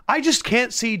 Yeah. I just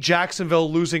can't see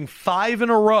Jacksonville losing 5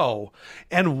 in a row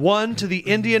and 1 to the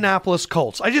Indianapolis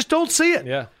Colts. I just don't see it.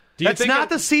 Yeah. That's not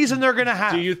the season they're going to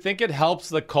have. Do you think it helps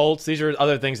the Colts? These are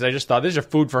other things that I just thought. These are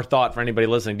food for thought for anybody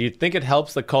listening. Do you think it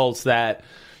helps the Colts that,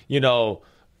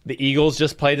 the Eagles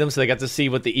just played them, so they got to see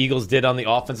what the Eagles did on the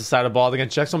offensive side of the ball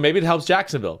against Jacksonville. Maybe it helps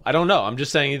Jacksonville. I don't know. I'm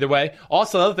just saying either way.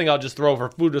 Also, the other thing I'll just throw for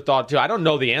food for thought, too. I don't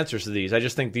know the answers to these. I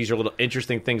just think these are little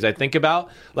interesting things I think about.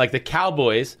 Like the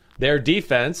Cowboys, their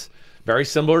defense, very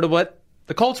similar to what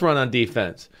the Colts run on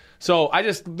defense. So I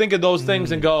just think of those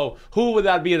things and go, who would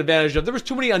that be an advantage of? There was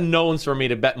too many unknowns for me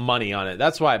to bet money on it.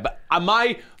 That's why. But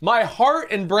my heart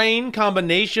and brain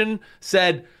combination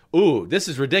said, ooh, this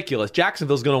is ridiculous.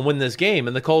 Jacksonville's going to win this game,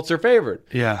 and the Colts are favored.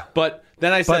 Yeah. But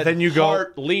then I said, then you go-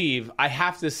 heart, leave. I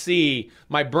have to see,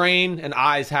 my brain and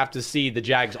eyes have to see the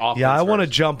Jags offense. Yeah, I want to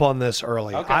first. jump on this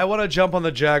early. Okay. I want to jump on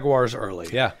the Jaguars early.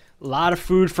 Yeah. A lot of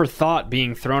food for thought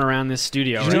being thrown around this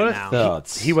studio know right what? now.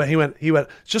 He went.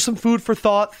 Just some food for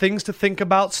thought, things to think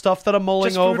about, stuff that I'm mulling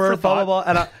Just food over, for blah, blah,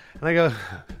 thought. blah. And I go,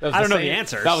 That was I don't know same- the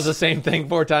answers. That was the same thing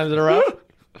 4 times in a row.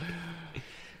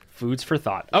 Foods for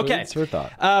thought. Okay. Foods for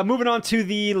thought. Moving on to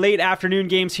the late afternoon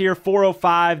games here.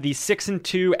 4:05. The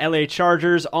 6-2 LA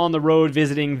Chargers on the road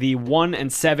visiting the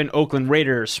 1-7 Oakland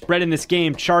Raiders. Spread in this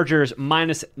game: Chargers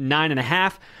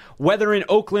 -9.5. Weather in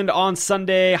Oakland on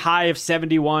Sunday, high of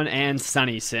 71 and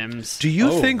sunny. Sims. do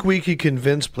you think we could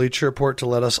convince Bleacher Report to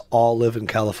let us all live in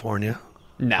California?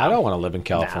 No, I don't want to live in No.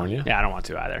 California. Yeah, I don't want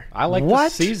to either. I like the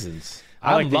What? seasons.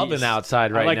 I like I'm the loving East.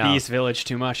 outside right I like now. the East Village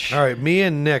too much. All right, me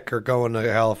and Nick are going to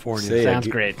California. See ya. Sounds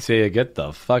great. See ya. Get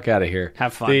the fuck out of here.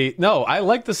 Have fun. No, I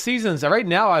like the seasons. Right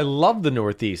now, I love the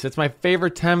Northeast. It's my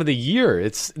favorite time of the year.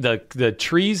 It's the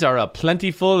trees are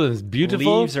plentiful and it's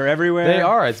beautiful. Leaves are everywhere. They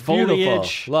are. It's Foliage.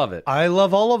 beautiful. Love it. I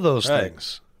love all of those Right.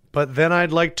 things. But then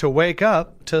I'd like to wake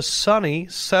up to sunny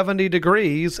 70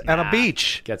 degrees and a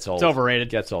beach. Gets old. It's overrated.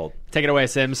 Gets old. Take it away,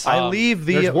 Sims. I leave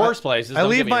the there's worse places, I don't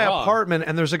leave get me my wrong. apartment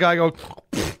and there's a guy going,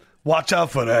 watch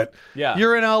out for that. Yeah.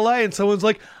 You're in LA and someone's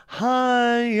like,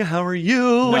 hi, how are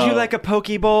you? Would you like a poke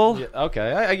bowl?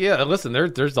 Okay. Yeah. Listen,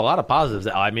 there's a lot of positives.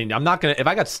 I mean, I'm not gonna. If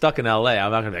I got stuck in LA,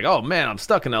 I'm not gonna be like, oh man, I'm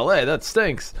stuck in LA. That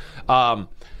stinks.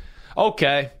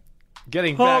 Okay.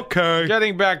 Getting back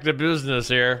to business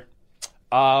here.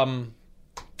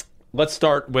 Let's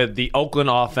start with the Oakland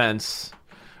offense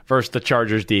versus the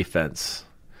Chargers defense.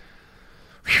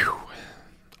 Whew.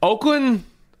 Oakland.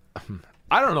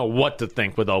 I don't know what to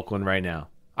think with Oakland right now.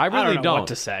 I really don't know what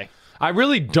to say. I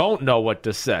really don't know what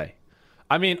to say.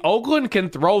 I mean, Oakland can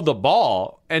throw the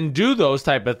ball and do those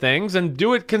type of things and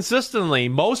do it consistently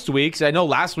most weeks. I know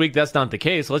last week that's not the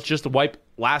case. Let's just wipe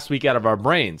last week out of our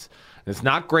brains. It's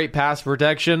not great pass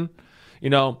protection. You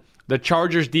know, the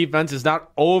Chargers defense is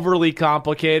not overly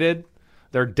complicated.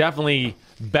 They're definitely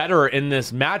better in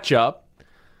this matchup.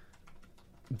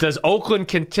 Does Oakland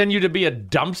continue to be a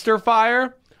dumpster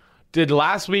fire? Did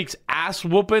last week's ass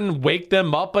whooping wake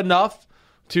them up enough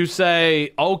to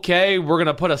say, okay, we're going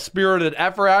to put a spirited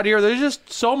effort out here? There's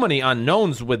just so many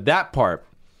unknowns with that part.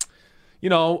 You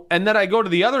know, and then I go to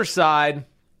the other side,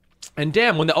 and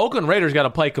damn, when the Oakland Raiders got to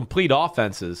play complete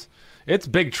offenses, it's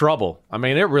big trouble. I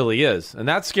mean, it really is. And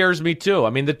that scares me too. I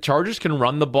mean, the Chargers can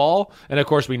run the ball, and of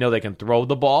course we know they can throw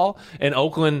the ball. And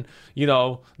Oakland, you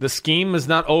know, the scheme is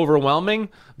not overwhelming.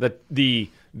 The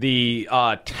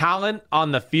talent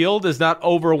on the field is not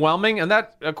overwhelming, and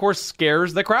that, of course,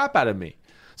 scares the crap out of me.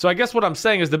 So I guess what I'm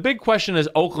saying is the big question is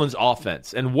Oakland's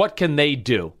offense, and what can they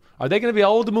do? Are they going to be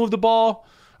able to move the ball?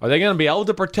 Are they going to be able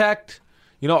to protect?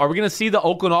 You know, are we going to see the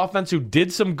Oakland offense who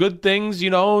did some good things,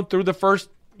 you know, through the first,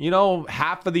 you know,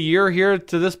 half of the year here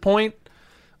to this point?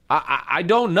 I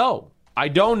don't know. I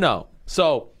don't know.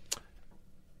 So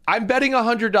I'm betting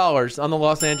 $100 on the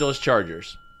Los Angeles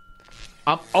Chargers.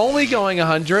 I'm only going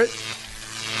 100.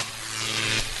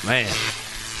 Man.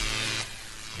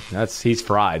 He's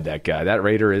fried, that guy. That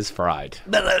Raider is fried.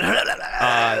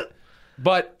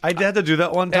 But I had to do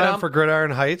that one time I'm- for Gridiron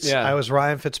Heights. Yeah. I was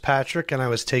Ryan Fitzpatrick, and I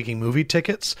was taking movie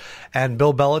tickets. And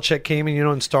Bill Belichick came in, you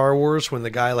know, in Star Wars when the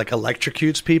guy like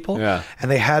electrocutes people. Yeah. And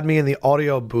they had me in the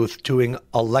audio booth doing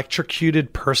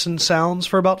electrocuted person sounds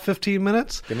for about 15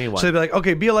 minutes. Give me one. So they'd be like,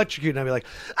 "Okay, be electrocuted," and I'd be like,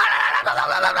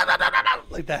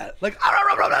 like that, like.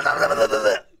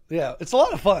 Yeah, it's a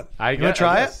lot of fun. I You want guess- to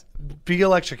try I it? guess. Be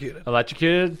electrocuted.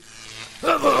 electrocuted.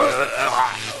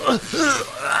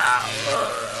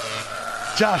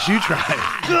 Josh, you try it.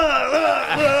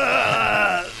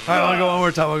 All right, I want to go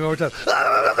one more time.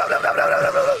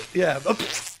 Yeah.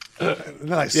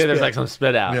 Nice. Yeah, there's like some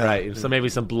spit out, Yeah. right? So maybe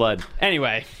some blood.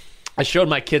 Anyway, I showed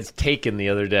my kids Taken the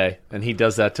other day, and he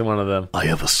does that to one of them. I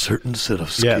have a certain set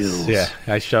of skills. Yeah,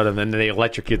 I showed him, and they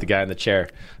electrocute the guy in the chair.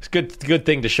 It's good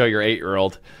thing to show your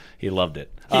 8-year-old. He loved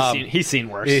it. he's seen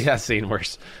worse. He has seen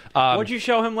worse. What'd you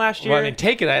show him last year? Well, I mean,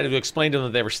 Taken, I had to explain to them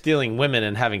that they were stealing women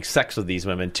and having sex with these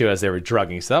women, too, as they were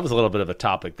drugging. So that was a little bit of a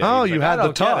topic there. Oh, He was you like, had "I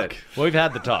the don't get talk. it." Well, we've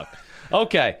had the talk.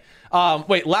 Okay.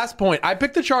 Wait, last point. I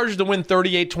picked the Chargers to win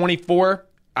 38-24.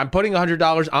 I'm putting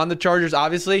 $100 on the Chargers,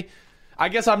 obviously. I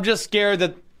guess I'm just scared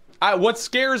that what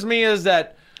scares me is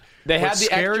that they had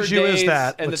the extra days.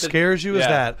 What scares you is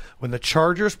that when the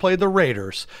Chargers played the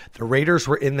Raiders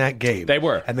were in that game. They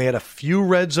were. And they had a few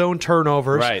red zone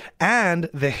turnovers. Right. And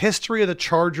the history of the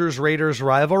Chargers-Raiders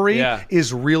rivalry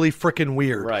is really freaking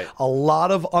weird. Right. A lot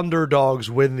of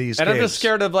underdogs win these games. And I'm just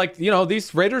scared of,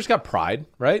 these Raiders got pride,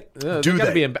 right? Do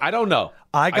they? I don't know.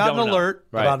 I got an alert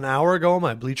about an hour ago on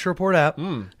my Bleacher Report app.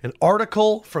 An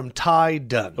article from Ty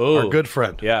Dunn, our good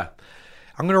friend. Yeah.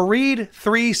 I'm going to read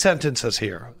 3 sentences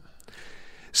here.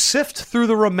 Sift through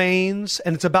the remains,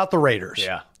 and it's about the Raiders.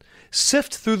 Yeah.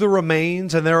 Sift through the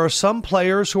remains, and there are some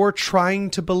players who are trying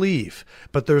to believe,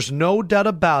 but there's no doubt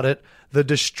about it. The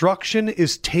destruction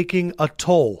is taking a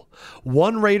toll.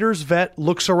 One Raiders vet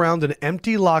looks around an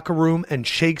empty locker room and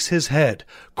shakes his head.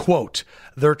 Quote,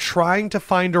 they're trying to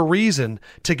find a reason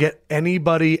to get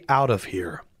anybody out of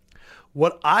here.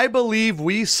 What I believe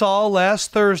we saw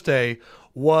last Thursday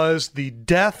was the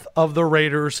death of the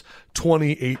Raiders'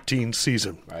 2018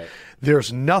 season. Right.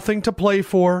 There's nothing to play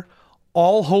for.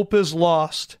 All hope is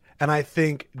lost. And I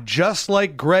think just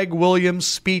like Greg Williams'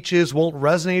 speeches won't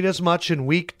resonate as much in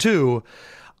week 2,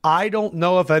 I don't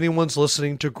know if anyone's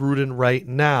listening to Gruden right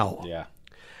now. Yeah.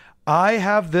 I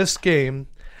have this game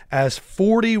as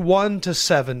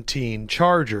 41-17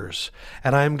 Chargers,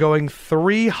 and I'm going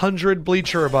 300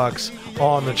 Bleacher Bucks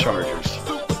on the Chargers.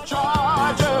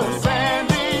 Chargers, San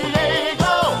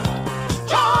Diego.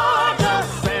 Chargers,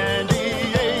 San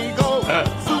Diego.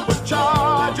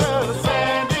 Superchargers,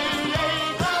 San Diego.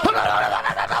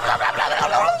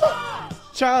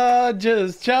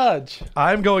 Charge.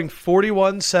 I'm going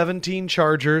 41-17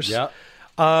 Chargers. Yep.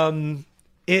 I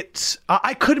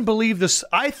couldn't believe this.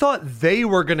 I thought they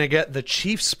were going to get the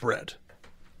Chiefs spread.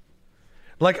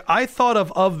 Like, I thought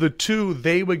of the two,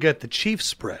 they would get the Chiefs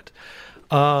spread.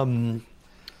 I know.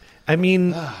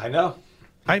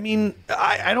 I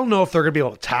don't know if they're going to be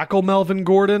able to tackle Melvin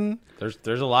Gordon.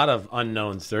 There's a lot of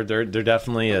unknowns. There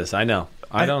definitely is. I know.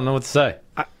 I don't know what to say.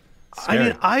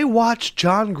 I watched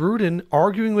John Gruden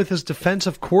arguing with his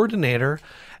defensive coordinator,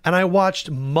 and I watched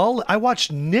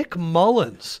Nick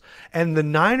Mullins and the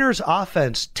Niners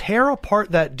offense tear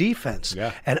apart that defense.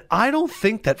 Yeah. And I don't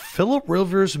think that Phillip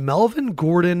Rivers, Melvin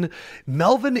Gordon,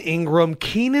 Melvin Ingram,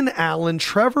 Keenan Allen,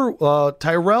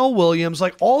 Tyrell Williams,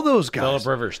 like all those guys. Phillip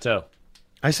Rivers, too.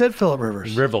 I said Phillip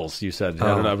Rivers. Rivals, you said. I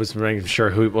don't know. I was making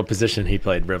sure what position he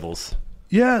played, Rivals.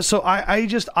 Yeah, so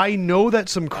I know that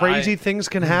some crazy things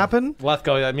can happen.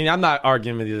 Lefko, I'm not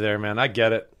arguing with you there, man. I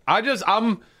get it.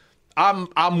 I'm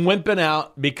wimping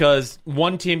out because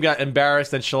one team got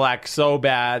embarrassed and shellacked so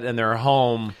bad and they're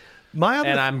home.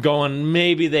 And I'm going,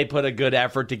 maybe they put a good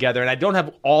effort together. And I don't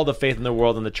have all the faith in the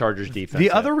world in the Chargers defense.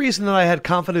 The other reason that I had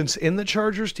confidence in the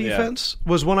Chargers defense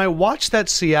was when I watched that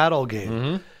Seattle game.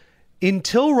 Mm-hmm.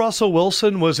 Until Russell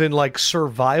Wilson was in like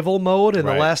survival mode in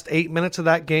the last 8 minutes of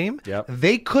that game,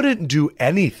 they couldn't do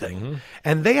anything. Mm-hmm.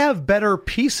 And they have better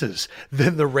pieces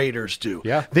than the Raiders do.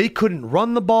 Yeah. They couldn't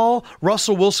run the ball.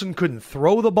 Russell Wilson couldn't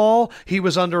throw the ball. He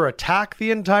was under attack the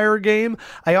entire game.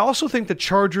 I also think the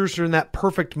Chargers are in that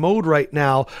perfect mode right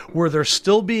now where they're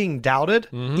still being doubted,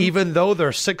 even though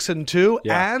they're 6-2,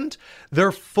 and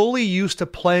they're fully used to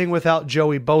playing without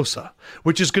Joey Bosa,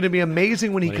 which is going to be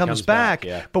amazing when he comes back.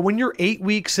 But when you're 8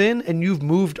 weeks in and you've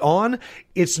moved on,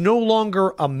 it's no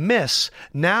longer a miss.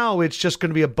 Now it's just going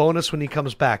to be a bonus when he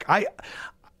comes back. I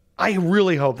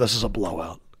really hope this is a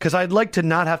blowout because I'd like to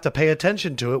not have to pay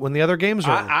attention to it when the other games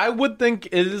are on. I would think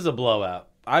it is a blowout.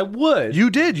 I would. You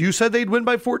did. You said they'd win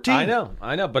by 14. I know.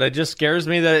 But it just scares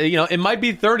me that, it might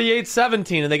be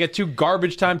 38-17 and they get 2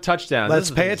 garbage time touchdowns.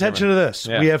 Let's pay attention to this.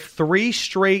 Yeah. We have 3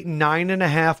 straight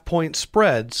 9.5-point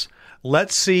spreads.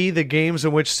 Let's see the games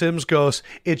in which Sims goes,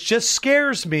 it just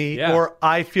scares me, or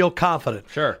I feel confident.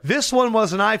 Sure. This one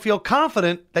was an I feel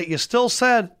confident that you still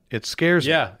said it scares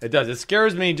me. Yeah, it does. It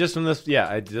scares me just from this.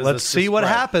 Yeah. Let's see what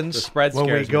happens when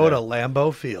we go to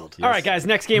Lambeau Field. Yes. All right, guys,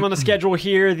 next game on the schedule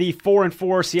here, the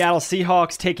 4-4 Seattle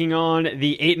Seahawks taking on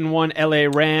the 8-1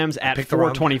 LA Rams at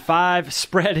 425.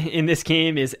 Spread in this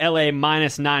game is LA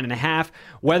minus 9.5.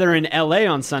 Weather in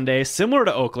LA on Sunday, similar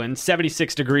to Oakland,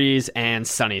 76 degrees and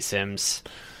sunny, Sims.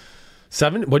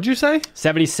 What'd you say?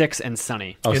 76 and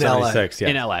sunny. Oh, in 76, LA.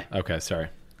 In LA. Okay, sorry.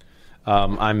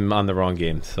 I'm on the wrong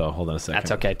game, so hold on a second.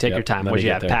 That's okay. Take your time. What'd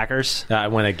you have, Packers? I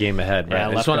went a game ahead.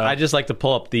 Right? Yeah, I just like to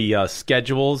pull up the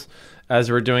schedules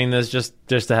as we're doing this, just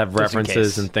to have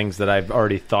references and things that I've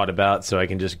already thought about, so I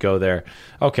can just go there.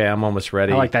 Okay, I'm almost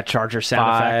ready. I like that Charger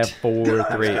sound effect. 5, 4,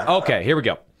 3. Okay, here we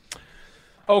go.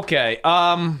 Okay,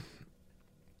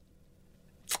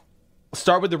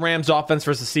 start with the Rams offense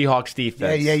versus Seahawks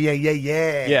defense. Yeah.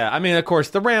 Yeah, I mean, of course,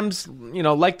 the Rams,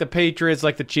 like the Patriots,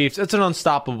 like the Chiefs, it's an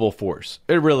unstoppable force.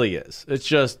 It really is. It's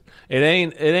just it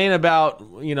ain't about,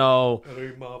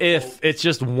 if, it's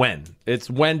just when. It's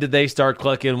when did they start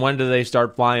clicking, when did they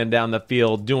start flying down the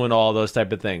field, doing all those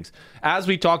type of things. As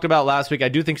we talked about last week, I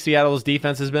do think Seattle's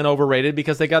defense has been overrated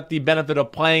because they got the benefit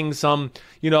of playing some,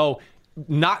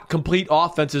 not complete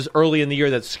offenses early in the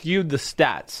year that skewed the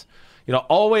stats.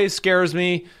 Always scares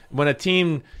me when a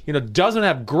team, doesn't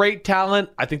have great talent.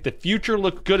 I think the future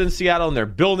looks good in Seattle and they're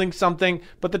building something,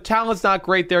 but the talent's not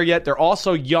great there yet. They're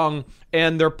also young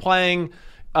and they're playing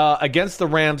against the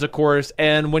Rams, of course.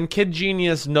 And when Kid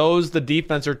Genius knows the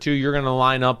defense or two, you're going to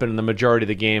line up in the majority of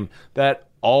the game. That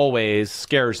always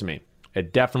scares me.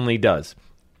 It definitely does.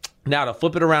 Now, to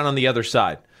flip it around on the other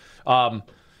side, the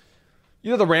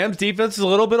Rams defense is a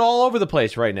little bit all over the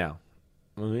place right now.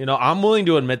 I'm willing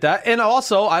to admit that. And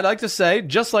also, I'd like to say,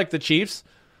 just like the Chiefs,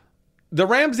 the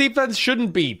Rams defense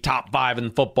shouldn't be top 5 in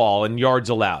football in yards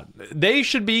allowed. They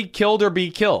should be killed or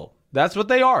be killed. That's what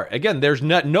they are. Again, there's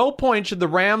no point should the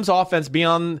Rams offense be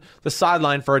on the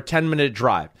sideline for a 10-minute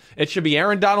drive. It should be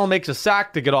Aaron Donald makes a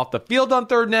sack to get off the field on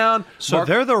third down. So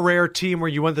they're the rare team where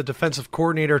you want the defensive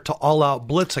coordinator to all-out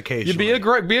blitz occasionally.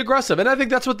 You be aggressive, and I think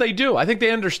that's what they do. I think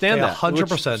they understand that.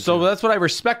 100%. So that's what I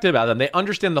respect about them. They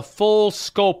understand the full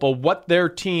scope of what their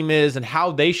team is and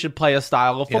how they should play a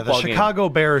style of football the game. Chicago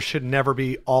Bears should never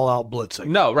be all-out blitzing.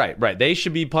 No, right. They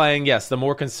should be playing, the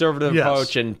more conservative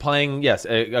approach and playing,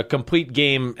 a complete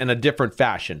game in a different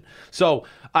fashion. So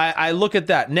I look at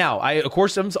that. Now, of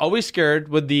course, I'm always scared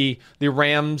with the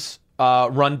Rams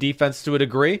run defense to a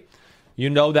degree. You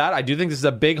know that. I do think this is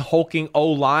a big hulking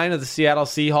O-line of the Seattle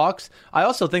Seahawks. I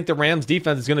also think the Rams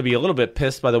defense is going to be a little bit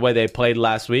pissed by the way they played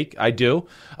last week. I do.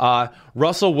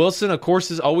 Russell Wilson, of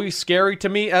course, is always scary to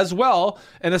me as well,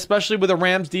 and especially with a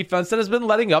Rams defense that has been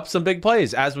letting up some big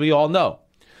plays, as we all know.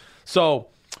 So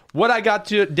what I got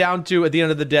down to at the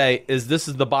end of the day is this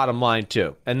is the bottom line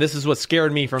too, and this is what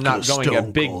scared me from not going a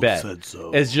big bet.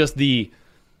 Is just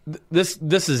this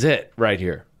is it right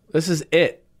here. This is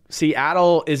it.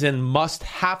 Seattle is in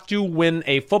must-have to win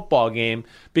a football game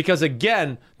because,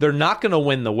 again, they're not going to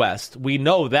win the West. We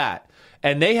know that.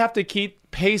 And they have to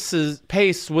keep pace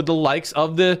with the likes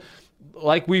of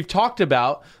like we've talked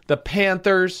about, the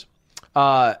Panthers,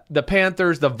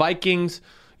 the Vikings,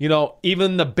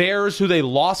 even the Bears, who they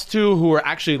lost to, who are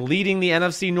actually leading the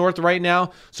NFC North right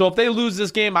now. So if they lose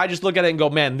this game, I just look at it and go,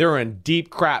 man, they're in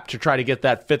deep crap to try to get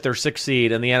that 5th or 6th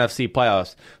seed in the NFC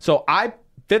playoffs. So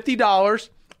 $50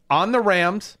 on the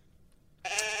Rams,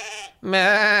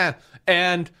 and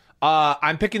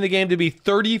I'm picking the game to be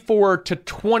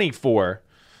 34-24.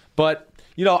 But,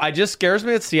 it just scares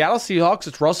me. It's Seattle Seahawks,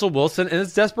 it's Russell Wilson, and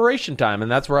it's desperation time, and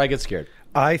that's where I get scared.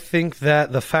 I think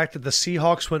that the fact that the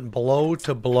Seahawks went blow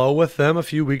to blow with them a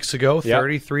few weeks ago,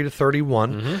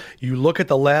 33-31. You look at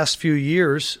the last few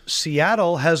years,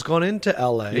 Seattle has gone into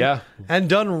LA and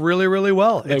done really, really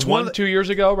well. They won 2 years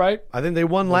ago, right? I think they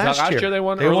won last year. Last year they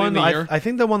won early in the year? I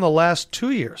think they won the last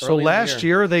 2 years. So last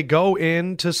year they go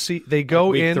in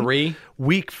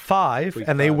week 5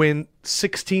 and they win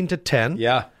 16-10.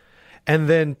 Yeah. And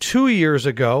then 2 years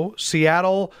ago,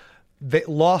 Seattle they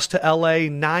lost to LA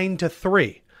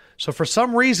 9-3. So for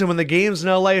some reason, when the game's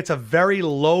in LA, it's a very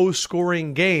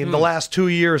low-scoring game. The last 2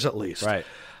 years, at least. Right.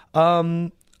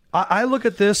 I look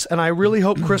at this, and I really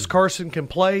hope Chris Carson can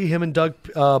play. Him and Doug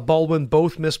Baldwin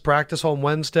both missed practice on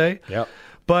Wednesday. Yep.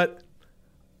 But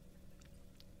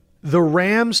the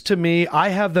Rams, to me, I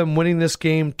have them winning this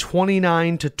game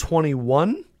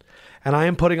 29-21, and I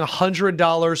am putting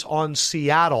 $100 on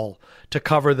Seattle to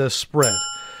cover this spread.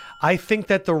 I think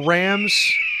that the Rams...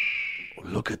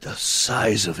 Look at the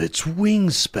size of its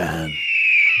wingspan.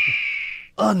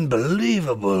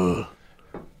 Unbelievable.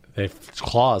 Its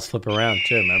claws flip around,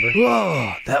 too, remember?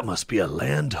 Whoa, that must be a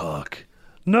landhawk.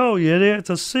 No, you idiot. It's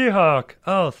a Seahawk.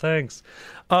 Oh, thanks.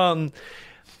 I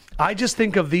just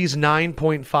think of these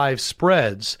 9.5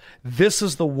 spreads. This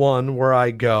is the one where I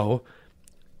go...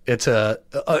 It's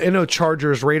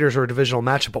Chargers, Raiders are a divisional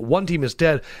matchup, but one team is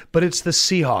dead. But it's the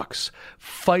Seahawks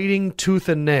fighting tooth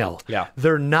and nail. Yeah.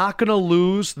 They're not going to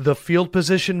lose the field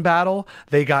position battle.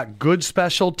 They got good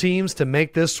special teams to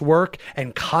make this work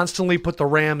and constantly put the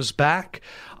Rams back.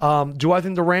 Do I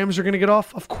think the Rams are going to get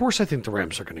off? Of course I think the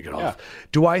Rams are going to get off.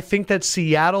 Do I think that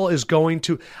Seattle is going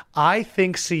to... I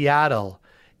think Seattle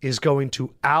is going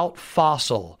to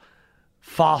out-fossil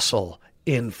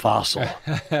in Fossil.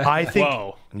 I think.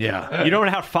 Whoa. Yeah. You don't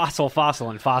have fossil,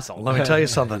 and fossil. Let me tell you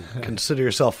something. Consider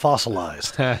yourself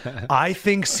fossilized. I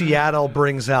think Seattle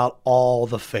brings out all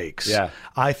the fakes. Yeah.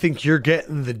 I think you're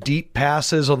getting the deep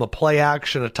passes on the play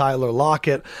action of Tyler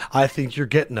Lockett. I think you're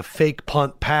getting a fake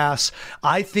punt pass.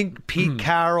 I think Pete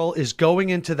Carroll is going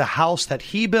into the house that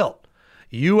he built,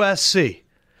 USC,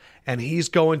 and he's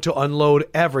going to unload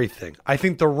everything. I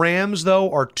think the Rams,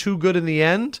 though, are too good in the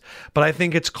end, but I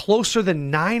think it's closer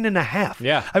than 9.5.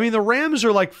 Yeah. I mean, the Rams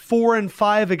are like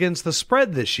 4-5 against the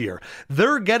spread this year.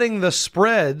 They're getting the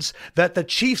spreads that the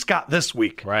Chiefs got this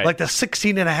week, Right. like the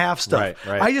 16.5 stuff.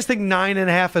 Right. I just think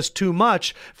 9.5 is too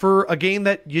much for a game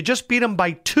that you just beat them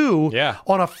by 2 Yeah.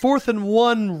 on a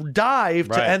 4th-and-1 dive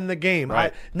to Right. end the game.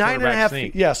 Right. 9.5. Quarterback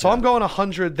sneak. Yeah, so I'm going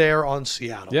 100 there on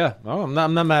Seattle. Yeah, oh, I'm not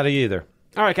mad at you either.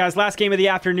 All right, guys, last game of the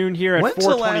afternoon here at When's 4:25.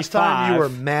 the last time you were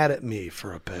mad at me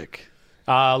for a pick?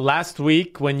 Last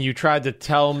week when you tried to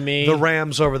tell me The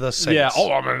Rams over the Saints. yeah,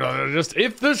 I mean, just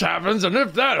if this happens and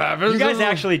if that happens. You guys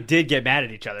actually did get mad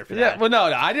at each other for Yeah, that. well, no,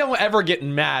 I don't ever get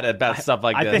mad about stuff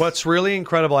like I this. think- What's really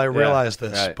incredible, I realized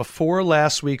this right. before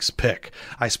last week's pick.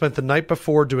 I spent the night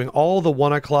before doing all the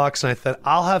 1 o'clocks, and I thought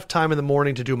I'll have time in the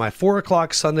morning to do my 4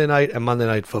 o'clock Sunday night and Monday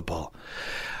night football.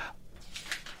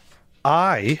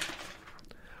 I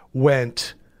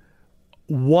went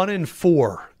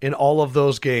 1-4 in all of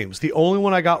those games. The only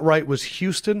one I got right was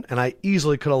Houston, and I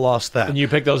easily could have lost that. And you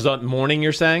picked those up morning,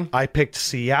 you're saying? I picked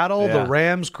Seattle, Yeah. the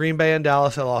Rams, Green Bay, and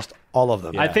Dallas. I lost all of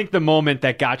them. I think the moment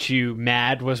that got you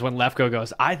mad was when Lefko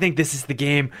goes, I think this is the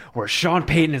game where Sean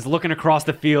Payton is looking across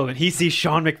the field and he sees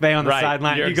Sean McVay on the Right.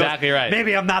 sideline. You're and he exactly goes, right.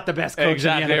 Maybe I'm not the best coach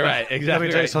Exactly in the NFL. right. Exactly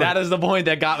tell you right. something. That is the point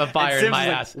that got me fired in my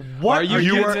Sim's ass. like, what Are you, are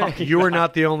you kidding? talking You were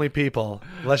not the only people.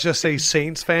 Let's just say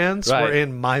Saints fans Right. were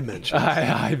in my mention.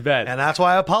 I bet. And that's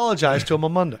why I apologized to him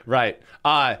on Monday. Right.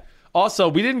 Also,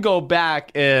 we didn't go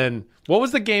back and what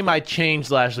was the game I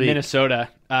changed last week? Minnesota.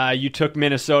 You took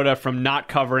Minnesota from not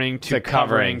covering to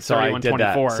covering So I did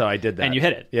that. 31-24. So I did that. And you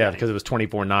hit it. Yeah, because it was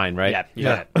 24-9, right? Yeah, you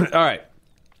Yeah. hit it. All right.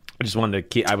 I just wanted to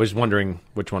keep. I was wondering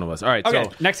which one it was. All right. Okay,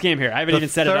 So next game here. I haven't even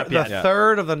set it up The yet.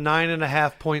 third of the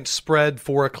 9.5 point spread,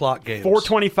 4 o'clock games.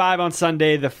 4:25 on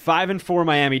Sunday. The 5-4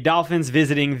 Miami Dolphins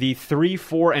visiting the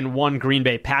 3-4-1 Green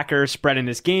Bay Packers. Spread in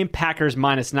this game: Packers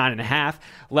minus 9.5.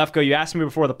 Lefko, you asked me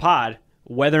before the pod.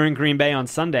 Weather in Green Bay on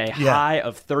Sunday: Yeah. high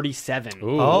of 37.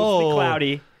 Ooh. Mostly Oh.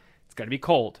 cloudy. It's going to be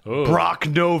cold. Brock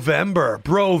November.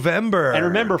 Brovember. And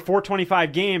remember,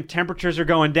 4:25 game. Temperatures are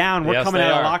going down. We're Yes, coming they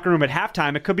out of the are. locker room at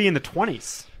halftime. It could be in the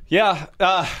 20s. yeah,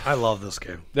 I love this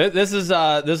game. this is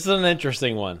an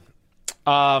interesting one.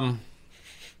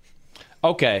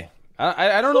 Okay,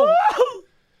 I don't know.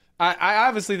 I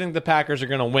obviously think the Packers are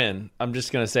going to win. I'm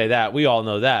just going to say that. We all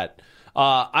know that.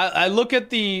 I look at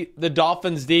the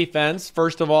Dolphins defense,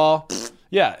 first of all.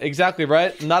 Yeah, exactly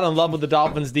right. I'm not in love with the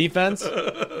Dolphins defense.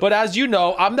 But as you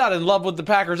know, I'm not in love with the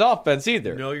Packers offense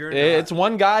either. No, you're not. It's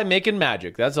one guy making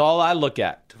magic. That's all I look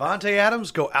at. Devontae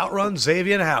Adams, go outrun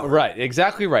Xavier Howard. Right,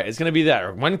 exactly right. It's going to be that.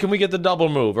 Or when can we get the double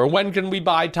move? Or when can we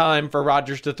buy time for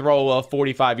Rodgers to throw a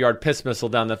 45-yard piss missile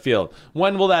down the field?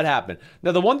 When will that happen?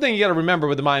 Now, the one thing you got to remember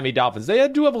with the Miami Dolphins, they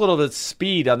do have a little bit of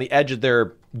speed on the edge of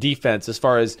their defense as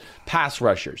far as pass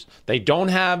rushers. They don't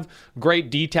have great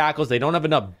D tackles. They don't have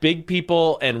enough big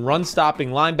people and run-stopping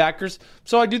linebackers.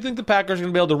 So I do think the Packers are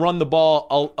going to be able to run the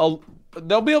ball.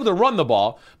 They'll be able to run the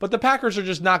ball, but the Packers are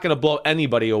just not going to blow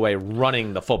anybody away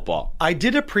running the football. I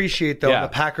did appreciate, though, in Yeah. the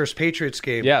Packers-Patriots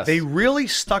game, Yes. they really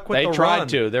stuck with They the tried run.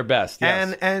 to. Their best.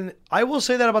 Yes. And I will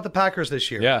say that about the Packers this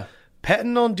year. Yeah.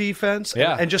 Pettin on defense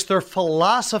Yeah. and just their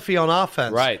philosophy on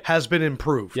offense Right. has been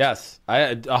improved. Yes,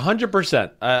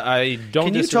 100%. I don't.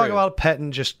 Can you disagree. talk about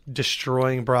Pettin just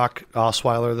destroying Brock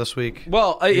Osweiler this week?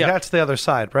 Well, yeah. That's the other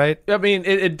side, right? I mean,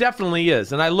 it definitely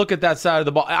is, and I look at that side of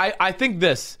the ball. I think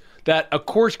that of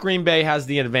course Green Bay has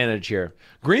the advantage here.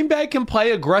 Green Bay can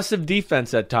play aggressive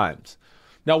defense at times.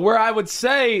 Now, where I would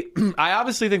say, I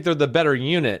obviously think they're the better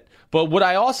unit, but what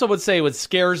I also would say what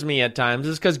scares me at times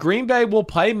is because Green Bay will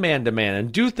play man-to-man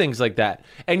and do things like that.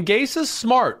 And Gase is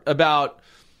smart about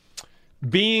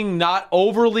being not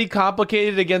overly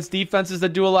complicated against defenses that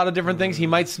do a lot of different things. He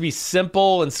might be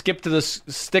simple and stick to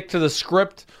the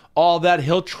script, all that.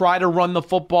 He'll try to run the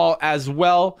football as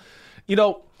well. You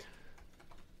know,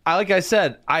 like I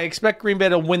said, I expect Green Bay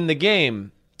to win the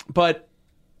game, but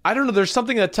I don't know. There's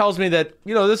something that tells me that,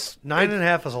 you know, this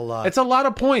 9.5 is a lot. it's a lot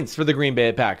of points for the Green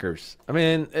Bay Packers. I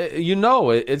mean,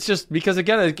 it's just because,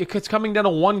 again, it's coming down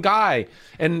to one guy.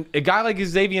 And a guy like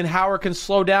Xavier Howard can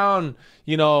slow down,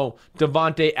 you know,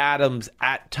 Devontae Adams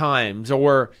at times,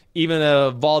 or even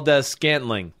a Valdez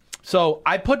Scantling. So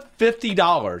I put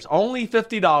 $50, only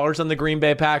 $50 on the Green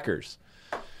Bay Packers.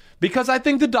 Because I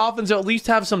think the Dolphins at least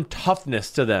have some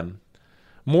toughness to them.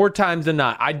 More times than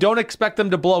not. I don't expect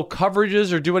them to blow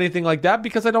coverages or do anything like that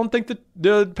because I don't think that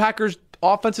the Packers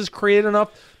offense is creative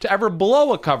enough to ever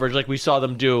blow a coverage like we saw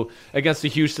them do against the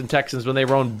Houston Texans when they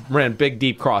ran big,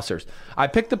 deep crossers. I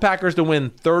picked the Packers to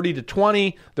win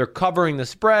 30-20. They're covering the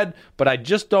spread, but I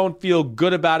just don't feel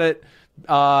good about it.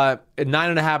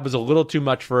 9.5 is a little too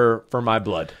much for my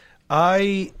blood.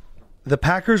 The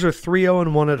Packers are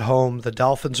 3-0-1 at home. The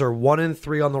Dolphins are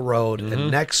 1-3 on the road.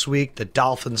 And next week, the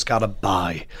Dolphins got a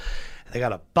bye. They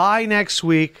got a bye next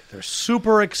week. They're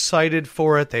super excited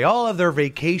for it. They all have their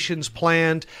vacations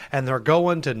planned, and they're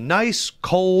going to nice,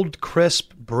 cold,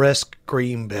 crisp, brisk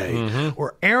Green Bay,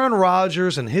 where Aaron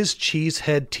Rodgers and his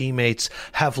cheesehead teammates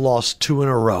have lost 2 in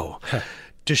a row.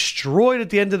 Destroyed at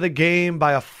the end of the game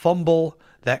by a fumble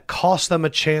that cost them a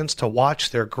chance to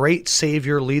watch their great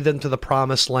savior lead them to the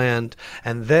promised land,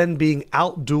 and then being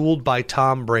outdueled by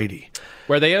Tom Brady.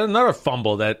 Where they had another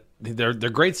fumble that their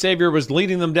great savior was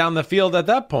leading them down the field at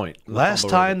that point. Last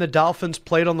time the Dolphins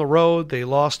played on the road, they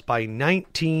lost by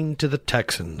 19 to the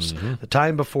Texans. The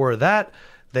time before that,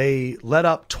 they let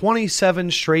up 27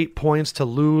 straight points to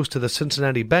lose to the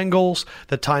Cincinnati Bengals.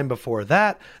 The time before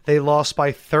that, they lost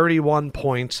by 31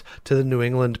 points to the New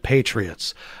England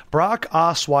Patriots. Brock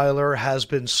Osweiler has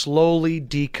been slowly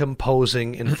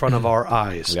decomposing in front of our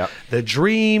eyes. Yep. The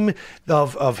dream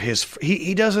of his...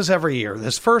 He does this every year.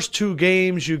 His first 2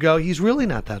 games, you go, he's really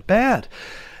not that bad.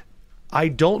 I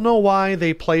don't know why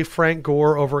they play Frank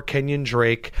Gore over Kenyon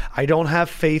Drake. I don't have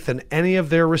faith in any of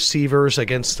their receivers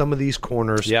against some of these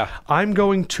corners. Yeah. I'm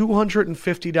going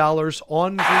 $250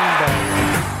 on Green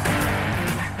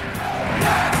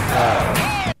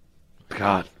Bay.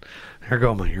 God. Here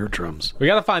go my eardrums. We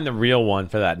got to find the real one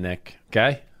for that, Nick.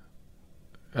 Okay?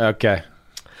 Okay.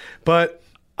 But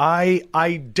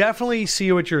I definitely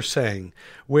see what you're saying.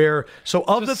 Where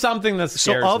Something that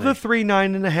scares of me. the 3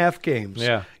 9.5 games,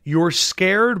 Yeah. you're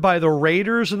scared by the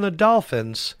Raiders and the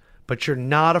Dolphins, but you're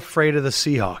not afraid of the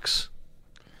Seahawks.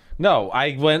 No,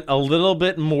 I went a little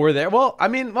bit more there.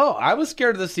 I was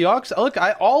scared of the Seahawks. Look,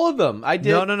 all of them. I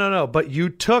did. No. But you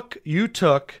took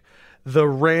the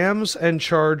Rams and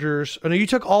Chargers. Oh, no, you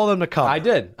took all of them to cover. I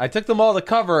did. I took them all to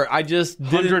cover. I just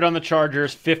 100 on the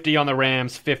Chargers, 50 on the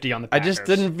Rams, 50 on the I Packers. just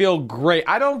didn't feel great.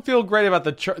 I don't feel great about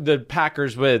the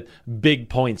Packers with big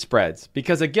point spreads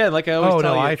because, again, like I always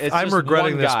tell you, it's I'm just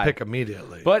regretting one this guy. pick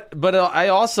immediately. But I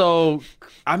also,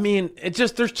 it's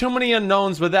just there's too many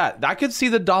unknowns with that. I could see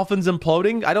the Dolphins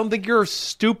imploding. I don't think you're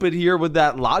stupid here with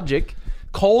that logic.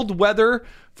 Cold weather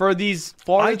for these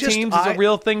Florida teams is a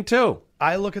real thing too.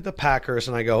 I look at the Packers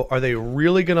and I go, are they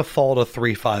really going to fall to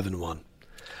 3-5-1?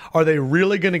 Are they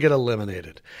really going to get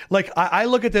eliminated? Like, I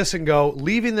look at this and go,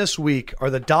 leaving this week,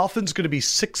 are the Dolphins going to be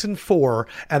 6-4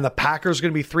 and the Packers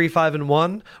going to be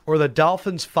 3-5-1, or the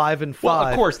Dolphins 5-5? Well,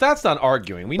 of course, that's not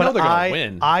arguing. We know they're going to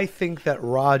win. I think that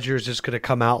Rodgers is going to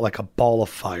come out like a ball of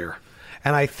fire.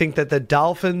 And I think that the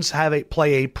Dolphins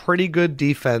play a pretty good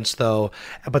defense, though,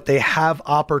 but they have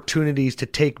opportunities to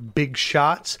take big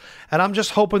shots. And I'm just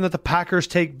hoping that the Packers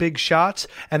take big shots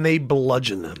and they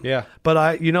bludgeon them. Yeah.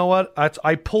 But you know what?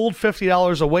 I pulled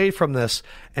 $50 away from this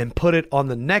and put it on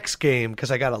the next game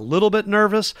because I got a little bit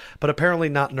nervous, but apparently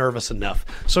not nervous enough.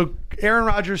 So, Aaron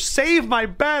Rodgers, save my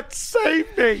bet.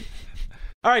 Save me.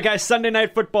 All right, guys, Sunday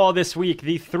Night Football this week.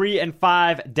 The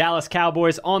 3-5 Dallas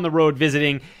Cowboys on the road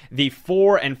visiting the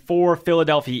 4-4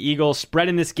 Philadelphia Eagles. Spread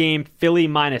in this game, Philly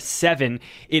 -7.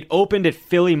 It opened at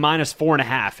Philly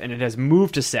 -4.5, and it has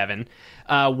moved to 7.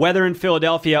 Weather in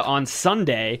Philadelphia on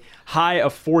Sunday, high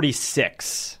of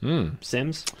 46.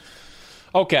 Sims?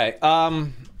 Okay.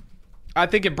 I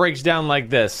think it breaks down like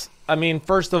this.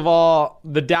 First of all,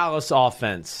 the Dallas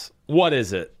offense. What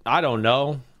is it? I don't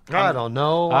know. I don't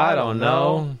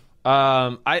know.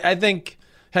 I think,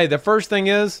 hey, the first thing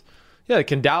is,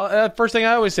 can Dallas? First thing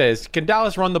I always say is, can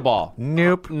Dallas run the ball?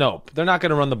 Nope. Nope. They're not going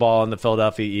to run the ball on the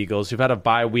Philadelphia Eagles, who've had a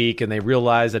bye week, and they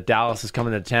realize that Dallas is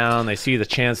coming to town. They see the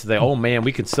chance that oh man,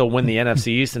 we can still win the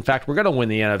NFC East. In fact, we're going to win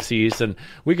the NFC East, and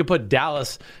we could put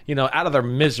Dallas, out of their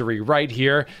misery right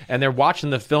here. And they're watching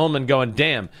the film and going,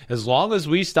 damn, as long as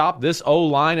we stop this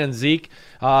O-line and Zeke,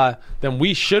 then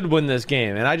we should win this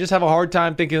game. And I just have a hard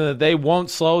time thinking that they won't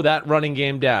slow that running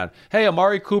game down. Hey,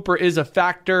 Amari Cooper is a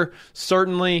factor,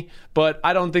 certainly, but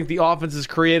I don't think the offense is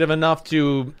creative enough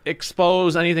to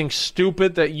expose anything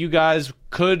stupid that you guys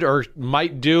could or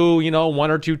might do,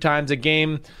 1 or 2 times a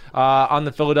game on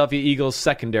the Philadelphia Eagles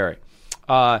secondary.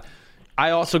 I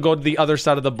also go to the other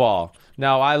side of the ball.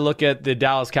 Now, I look at the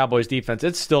Dallas Cowboys defense.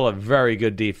 It's still a very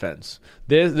good defense.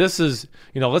 This is,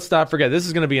 let's not forget, this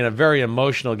is going to be in a very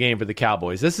emotional game for the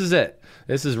Cowboys. This is it.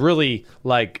 This is really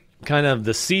like kind of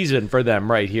the season for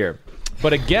them right here.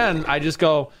 But again, I just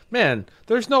go, man,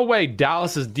 there's no way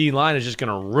Dallas's D-line is just going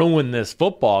to ruin this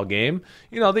football game.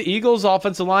 The Eagles'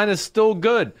 offensive line is still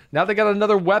good. Now they got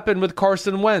another weapon with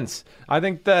Carson Wentz. I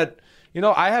think that,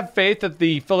 I have faith that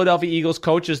the Philadelphia Eagles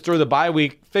coaches through the bye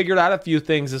week figured out a few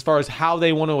things as far as how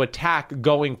they want to attack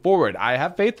going forward. I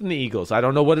have faith in the Eagles. I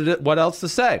don't know what else to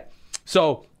say.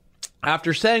 So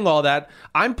after saying all that,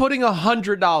 I'm putting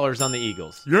 $100 on the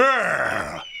Eagles.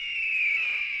 Yeah.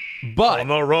 But On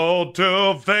the road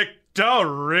to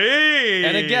victory.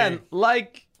 And again, I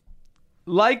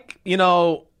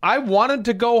wanted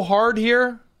to go hard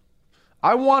here.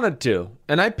 I wanted to.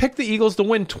 And I picked the Eagles to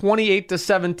win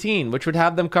 28-17, which would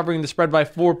have them covering the spread by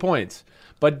 4 points.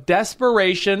 But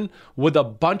desperation with a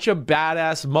bunch of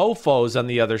badass mofos on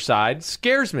the other side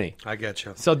scares me. I get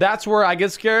you. So that's where I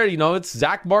get scared. It's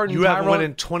Zach Martin. You have one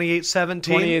in 28-17?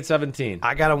 28-17.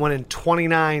 I got a one in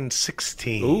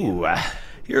 29-16. Ooh.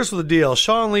 Here's the deal.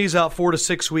 Sean Lee's out 4 to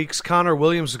 6 weeks. Connor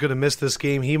Williams is going to miss this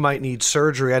game. He might need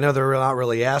surgery. I know they're not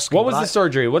really asking. What was the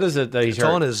surgery? What is it that he's It's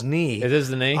hurt? on his knee. It is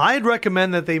the knee? I'd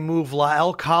recommend that they move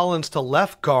Lyle Collins to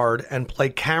left guard and play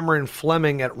Cameron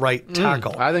Fleming at right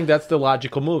tackle. I think that's the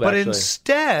logical move, But actually.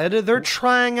 instead, they're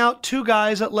trying out 2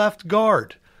 guys at left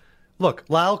guard. Look,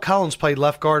 Lyle Collins played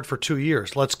left guard for 2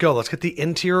 years. Let's go. Let's get the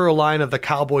interior line of the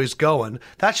Cowboys going.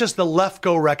 That's just the left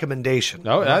go recommendation.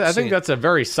 No, I think seeing- that's a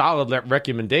very solid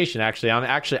recommendation, actually.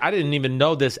 I didn't even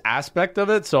know this aspect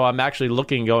of it, so I'm actually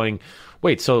looking going,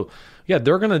 wait, so yeah,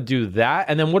 they're going to do that,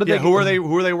 and then what are Yeah, they who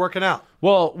are they working out?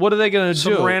 Well, what are they going to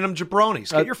Some do? random jabronis.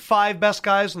 Get your 5 best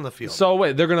guys on the field. So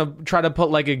wait, they're going to try to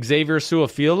put like Xavier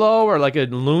Su'a-Filo or like a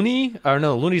Looney? Or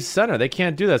no, Looney's center. They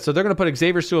can't do that. So they're going to put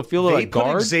Xavier Su'a-Filo They at put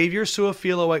guard? Xavier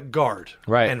Su'a-Filo at guard.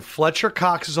 Right. And Fletcher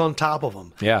Cox is on top of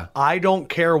him. Yeah. I don't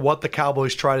care what the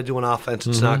Cowboys try to do on offense.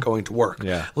 It's not going to work.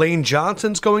 Yeah. Lane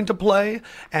Johnson's going to play.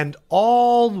 And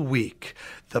all week,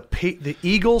 the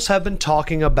Eagles have been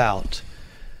talking about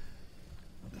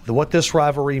what this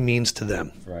rivalry means to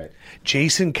them. Right.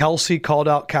 Jason Kelsey called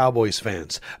out Cowboys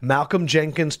fans. Malcolm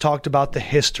Jenkins talked about the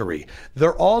history.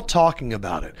 They're all talking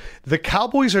about it. The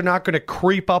Cowboys are not going to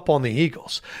creep up on the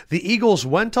Eagles. The Eagles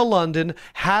went to London,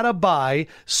 had a bye,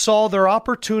 saw their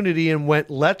opportunity, and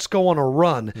went, let's go on a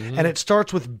run. And it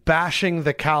starts with bashing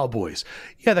the Cowboys.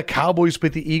 Yeah, the Cowboys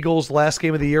beat the Eagles last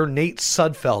game of the year. Nate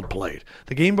Sudfeld played.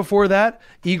 The game before that,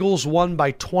 Eagles won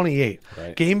by 28.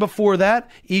 Right. Game before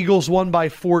that, Eagles won by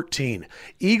 14.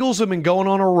 Eagles have been going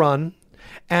on a run.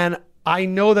 And I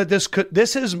know that this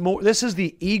is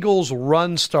the Eagles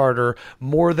run starter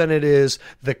more than it is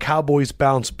the Cowboys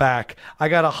bounce back. I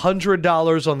got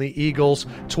 $100 on the Eagles,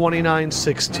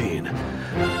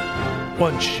 29-16.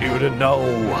 Want you to know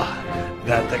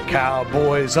that the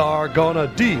Cowboys are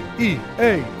gonna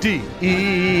D-E-A-D.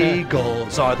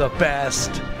 Eagles are the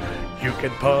best. You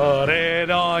can put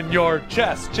it on your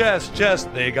chest.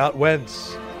 They got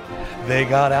Wentz. They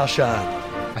got Alshon.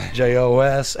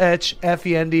 Joshfendrick.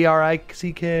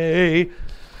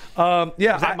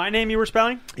 Yeah. Is that my name you were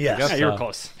spelling? Yes. Yeah, you were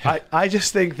close. I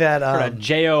just think that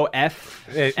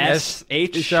Jofsh.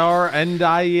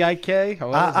 H-R-N-I-E-I-K?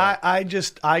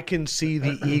 I can see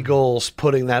the Eagles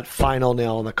putting that final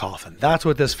nail in the coffin. That's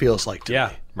what this feels like to Yeah,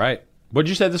 me. right. What did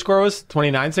you say the score was?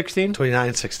 29-16?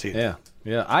 29-16.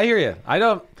 Yeah. I hear you.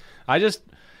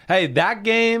 Hey, that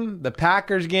game, the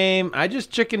Packers game, I just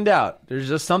chickened out. There's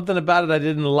just something about it I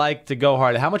didn't like to go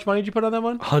hard. How much money did you put on that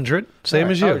one? 100, same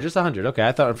as you. Oh, just 100. Okay,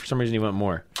 I thought for some reason you went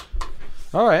more.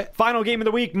 All right. Final game of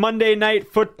the week, Monday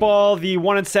Night Football. The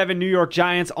 1-7 New York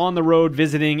Giants on the road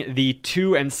visiting the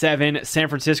 2-7 San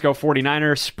Francisco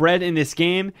 49ers. Spread in this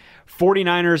game,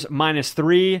 49ers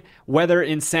 -3. Weather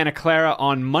in Santa Clara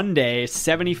on Monday,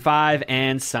 75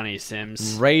 and sunny,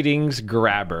 Sims. Ratings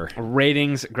grabber.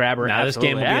 Ratings grabber. Now, this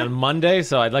game will be absolutely. on Monday,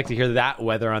 so I'd like to hear that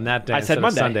weather on that day I instead said of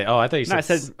Monday. Sunday. Oh, I thought you said... No, I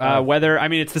said weather. I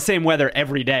mean, it's the same weather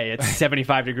every day. It's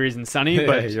 75 degrees and sunny,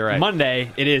 but You're right.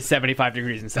 Monday, it is 75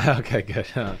 degrees and sunny. Okay, good.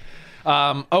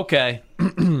 Okay.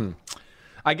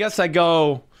 I guess I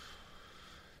go...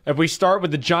 If we start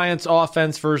with the Giants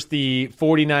offense versus the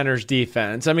 49ers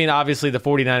defense, I mean, obviously the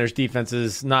 49ers defense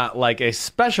is not like a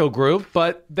special group,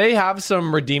 but they have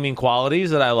some redeeming qualities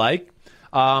that I like.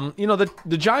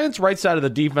 The Giants' right side of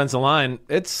the offensive line,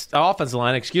 it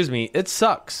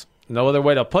sucks. No other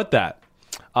way to put that.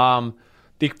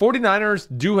 The 49ers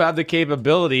do have the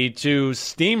capability to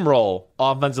steamroll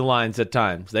offensive lines at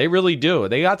times. They really do.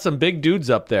 They got some big dudes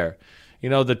up there.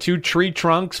 The two tree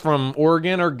trunks from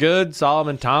Oregon are good.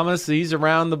 Solomon Thomas, he's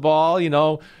around the ball.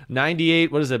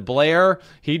 98, what is it, Blair?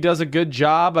 He does a good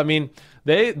job. I mean,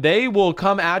 they will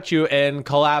come at you and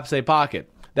collapse a pocket.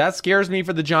 That scares me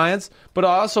for the Giants. But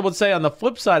I also would say on the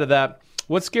flip side of that,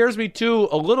 what scares me too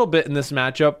a little bit in this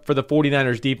matchup for the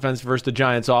 49ers defense versus the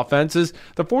Giants offense is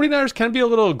the 49ers can be a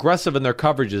little aggressive in their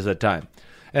coverages at times.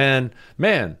 And,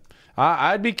 man,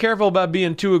 I'd be careful about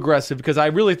being too aggressive because I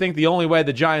really think the only way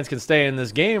the Giants can stay in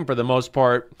this game for the most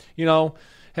part,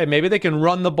 hey, maybe they can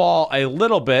run the ball a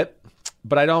little bit,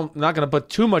 but I'm not going to put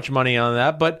too much money on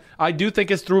that. But I do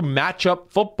think it's through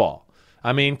matchup football.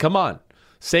 I mean, come on.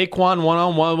 Saquon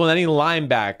one-on-one with any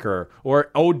linebacker, or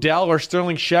Odell or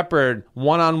Sterling Shepard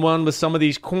one-on-one with some of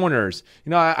these corners.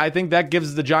 I think that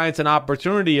gives the Giants an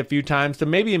opportunity a few times to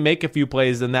maybe make a few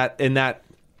plays in that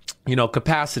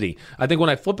capacity. I think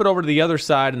when I flip it over to the other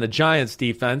side and the Giants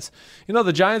defense,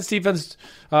 the Giants defense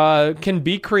can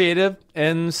be creative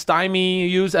and stymie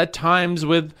you at times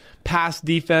with pass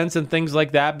defense and things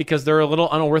like that because they're a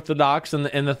little unorthodox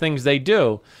in the things they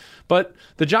do. But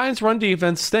the Giants' run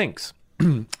defense stinks.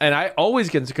 And I always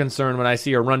get concerned when I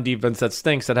see a run defense that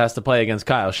stinks that has to play against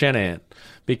Kyle Shanahan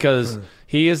because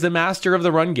he is the master of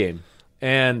the run game.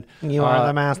 And you are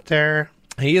the master.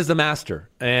 He is the master,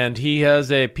 and he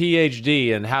has a PhD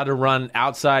in how to run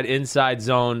outside, inside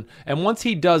zone. And once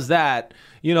he does that,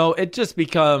 it just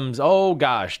becomes, oh,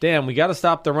 gosh, damn, we got to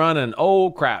stop the run. And,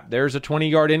 oh, crap, there's a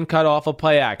 20-yard in cut off of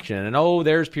play action. And, oh,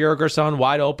 there's Pierre Garçon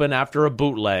wide open after a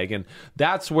bootleg. And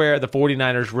that's where the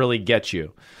 49ers really get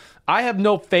you. I have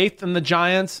no faith in the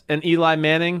Giants and Eli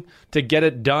Manning to get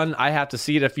it done. I have to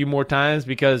see it a few more times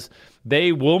because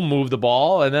they will move the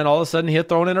ball, and then all of a sudden he'll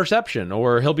throw an interception,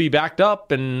 or he'll be backed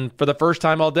up, and for the first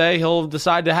time all day, he'll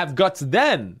decide to have guts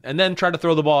and then try to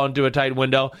throw the ball into a tight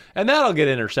window, and that'll get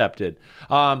intercepted.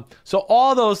 So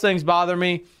all those things bother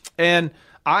me, and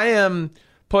I am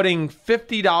putting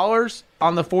 $50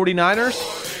 on the 49ers.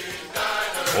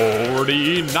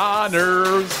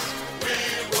 49ers.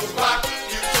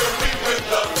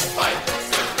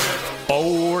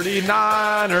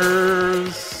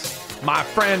 49ers. My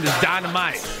friend is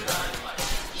Dynamite.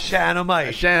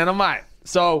 Shanamite.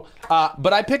 So,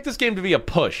 but I picked this game to be a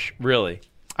push, really.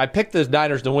 I picked the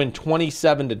Niners to win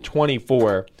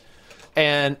 27-24,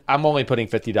 and I'm only putting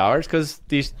 $50 because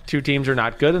these two teams are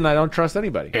not good, and I don't trust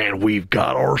anybody. And we've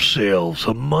got ourselves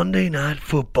a Monday Night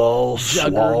Football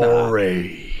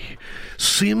soiree.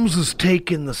 Sims is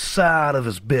taking the side of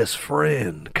his best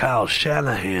friend, Kyle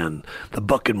Shanahan, the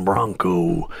bucking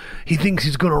Bronco. He thinks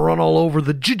he's going to run all over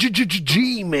the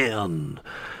G-Man.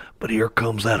 But here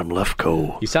comes Adam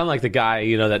Lefkoe. You sound like the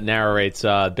guy, that narrates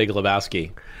Big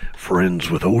Lebowski. Friends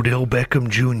with Odell Beckham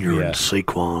Jr. and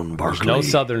Saquon Barkley. There's no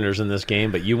Southerners in this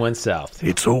game, but you went south.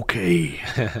 It's okay.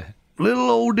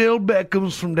 Little Odell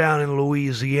Beckham's from down in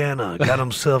Louisiana. Got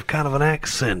himself kind of an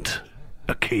accent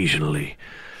occasionally.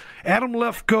 Adam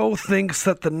Lefkoe thinks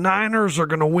that the Niners are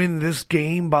going to win this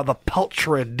game by the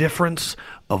paltry difference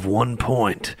of 1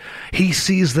 point. He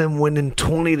sees them winning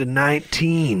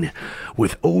 20-19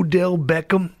 with Odell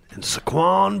Beckham and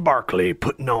Saquon Barkley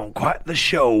putting on quite the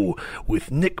show,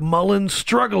 with Nick Mullins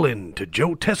struggling to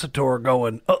Joe Tessitore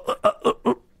going,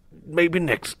 maybe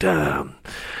next time.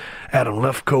 Adam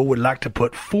Lefkoe would like to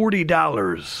put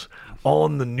 $40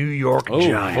 on the New York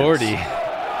Giants. 40.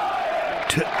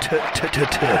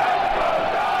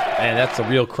 Man, that's a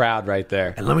real crowd right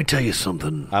there. And let me tell you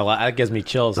something. That gives me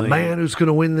chills. The man who's going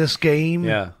to win this game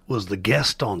was the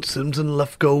guest on Sims and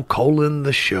Lefkoe, Colin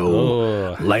the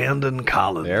Show, Landon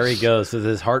Collins. There he goes with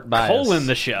his heart bias. Colin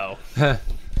the Show.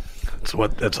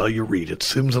 That's how you read it.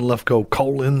 Sims and Lefkoe,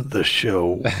 Colin the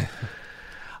Show.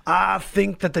 I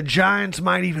think that the Giants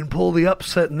might even pull the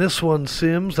upset in this one,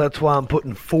 Sims. That's why I'm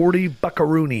putting 40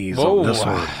 buckaroonies on this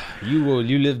one.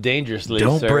 You live dangerously,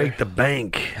 Don't sir. break the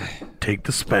bank. Take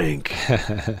the spank.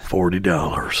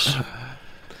 $40.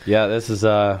 Yeah, this is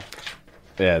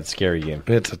it's a scary game.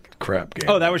 It's a crap game.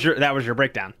 Oh, that was your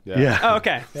breakdown. Yeah. Oh,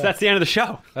 okay. So that's the end of the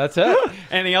show. That's it.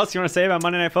 Anything else you want to say about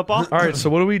Monday Night Football? All right, so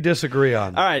what do we disagree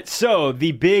on? All right, so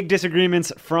the big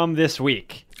disagreements from this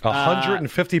week.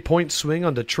 150-point swing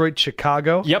on Detroit,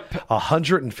 Chicago. Yep.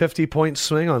 150-point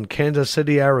swing on Kansas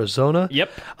City, Arizona.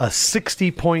 Yep. A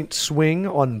 60-point swing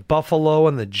on Buffalo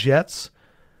and the Jets.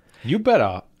 You bet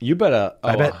I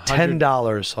bet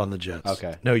 $10 on the Jets.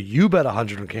 Okay. No, you bet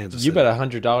 100 on Kansas City. You bet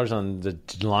 $100 on the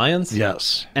Lions?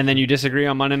 Yes. And then you disagree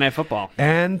on Monday Night Football.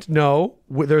 And no,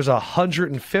 there's a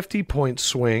 150-point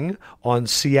swing on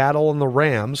Seattle and the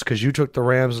Rams because you took the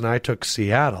Rams and I took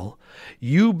Seattle.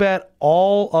 You bet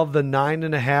all of the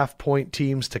 9.5-point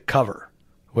teams to cover.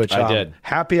 which I I'm did.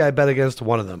 happy I bet against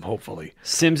one of them, hopefully.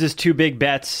 Sims's two big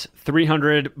bets: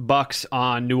 $300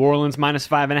 on New Orleans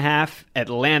 -5.5,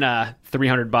 Atlanta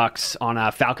 $300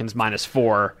 on Falcons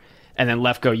 -4, and then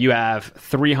Lefko, you have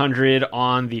 $300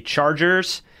 on the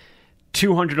Chargers,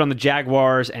 $200 on the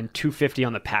Jaguars, and $250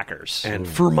 on the Packers. And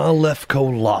for my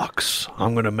Lefko locks,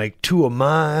 I'm going to make 2 of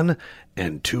mine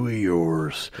and 2 of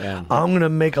yours. Yeah. I'm going to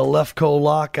make a Lefko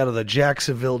lock out of the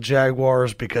Jacksonville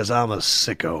Jaguars because I'm a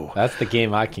sicko. That's the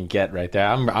game I can get right there.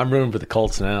 I'm rooting for the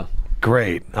Colts now.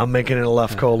 Great. I'm making it a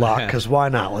Lefko lock because why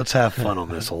not? Let's have fun on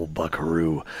this old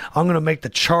buckaroo. I'm going to make the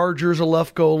Chargers a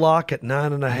Lefko lock at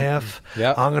 9.5.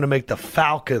 Yep. I'm going to make the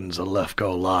Falcons a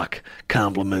Lefko lock.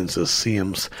 Compliments of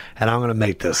Sims. And I'm going to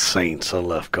make the Saints a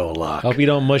Lefko lock. Hope you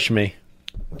don't mush me.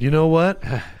 You know what?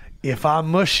 If I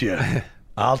mush you,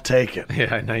 I'll take it.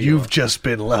 Yeah, I know you You've just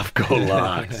been Lefko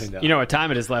locked. You know what time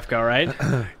it is, Lefko, right?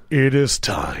 It is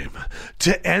time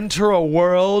to enter a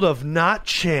world of not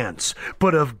chance,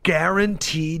 but of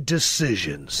guaranteed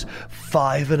decisions.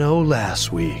 5-0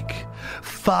 last week.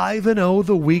 5-0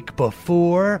 the week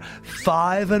before.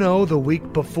 5-0 the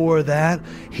week before that.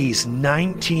 He's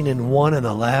 19-1 in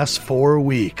the last 4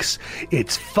 weeks.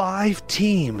 It's 5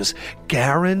 teams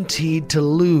guaranteed to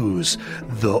lose.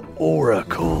 The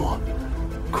Oracle,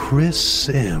 Chris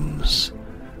Sims.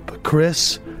 But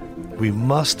Chris, we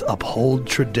must uphold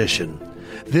tradition.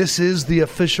 This is the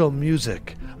official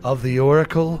music of the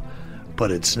Oracle,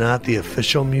 but it's not the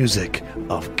official music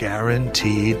of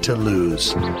Guaranteed to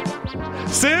Lose.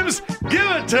 Sims, give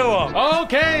it to him.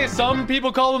 Okay, some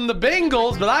people call them the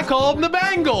Bengals, but I call them the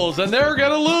Bengals, and they're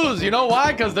going to lose. You know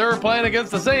why? Because they're playing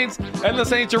against the Saints, and the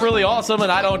Saints are really awesome,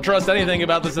 and I don't trust anything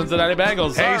about the Cincinnati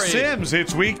Bengals. Hey, Sorry. Sims,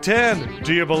 it's week 10.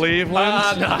 Do you believe,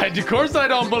 Lynn? No, of course I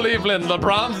don't believe Lynn.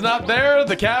 LeBron's not there.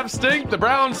 The Cavs stink. The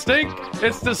Browns stink.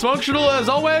 It's dysfunctional as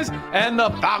always. And the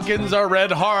Falcons are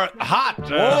hot.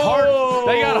 Heart.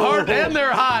 They got heart and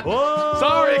they're hot. Whoa.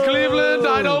 Sorry, Cleveland.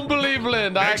 I don't believe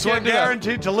Lynn. Next I one can't do that.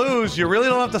 guaranteed to lose. You really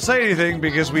don't have to say anything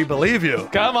because we believe you.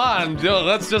 Come on,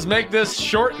 let's just make this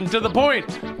short and to the point.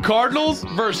 Cardinals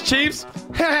versus Chiefs?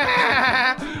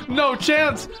 No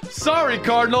chance. Sorry,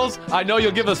 Cardinals. I know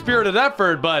you'll give a spirited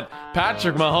effort, but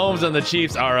Patrick Mahomes and the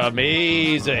Chiefs are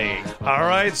amazing. All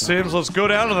right, Sims, let's go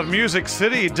down to the Music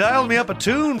City. Dial me up a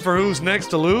tune for who's next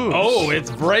to lose. Oh,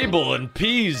 it's Vrabel and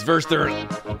Pease versus their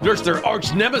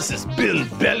arch nemesis, Bill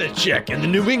Belichick and the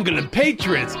New England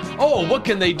Patriots. Oh, what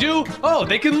can they do? Oh,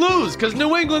 they can lose because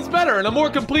New England's better and a more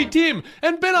complete team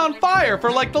and been on fire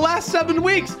for like the last 7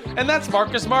 weeks. And that's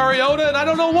Marcus Mariota, and I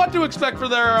don't know what to expect for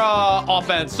their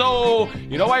offense. So,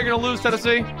 you know why you're going to lose,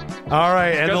 Tennessee? All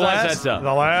right, and the 'Cause I said last, so.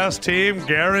 the last team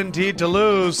guaranteed to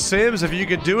lose. Sims, if you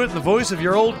could do it in the voice of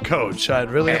your old coach,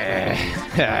 I'd really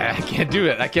I can't do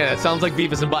it. I can't. It sounds like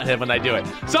Beavis and Butthead when I do it.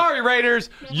 Sorry, Raiders.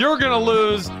 You're going to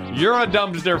lose. You're a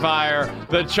dumpster fire.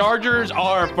 The Chargers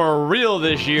are for real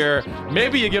this year.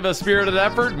 Maybe you give a spirited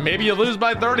effort. Maybe you lose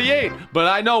by 38. But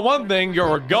I know one thing.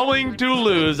 You're going to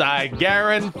lose. I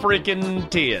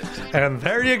guarantee it. And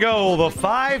there you go, the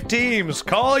 5 teams.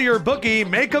 Call your bookie,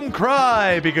 make them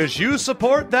cry, because you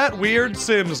support that weird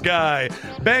Sims guy.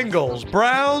 Bengals,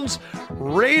 Browns,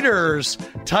 Raiders,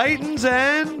 Titans,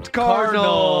 and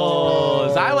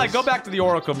Cardinals. Go back to the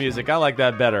Oracle music. I like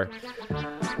that better.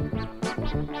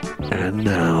 And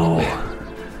now,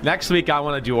 Next week, I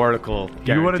want to do Oracle.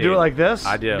 You want to do it like this?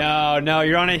 I do. No,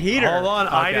 you're on a heater. Hold on,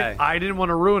 Okay. I didn't want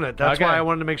to ruin it. That's Okay. why I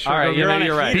wanted to make sure. All right, it goes- you're on a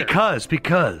right. heater.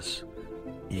 because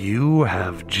you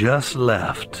have just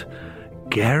left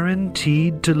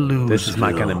Guaranteed to Lose. This is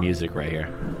my kind of music right here.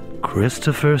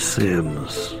 Christopher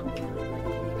Sims.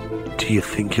 Do you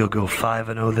think you'll go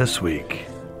 5-0 this week?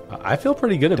 I feel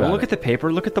pretty good about Don't it. look at the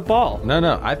paper. Look at the ball.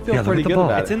 No, I feel Yeah, look pretty at the good ball.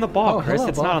 about it. It's in the ball, Oh, Chris. hello,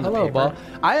 It's ball. not on the Hello, paper. ball.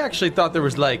 I actually thought there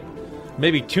was like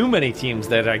maybe too many teams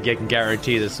that are getting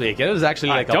guaranteed this week. It was actually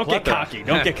All like right, a don't get plethora. cocky.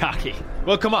 Don't get cocky.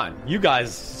 Well, come on. You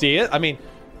guys see it. I mean,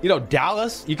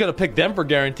 Dallas, you could have picked them for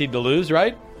guaranteed to lose,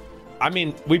 right? I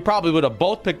mean, we probably would have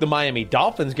both picked the Miami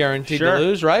Dolphins guaranteed Sure. to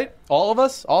lose, right? All of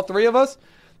us? All 3 of us?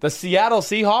 The Seattle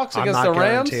Seahawks I'm against not the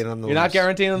Rams? guaranteeing them to You're not lose.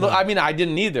 guaranteeing them to lose? I mean, I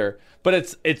didn't either. But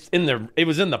it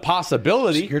was in the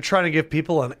possibility. You're trying to give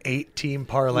people an 8-team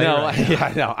parlay. No, right now. yeah,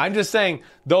 I know. I'm just saying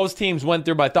those teams went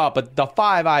through my thought, but the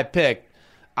 5 I picked,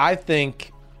 I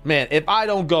think, man, if I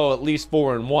don't go at least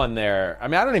 4-1 there, I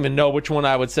mean, I don't even know which one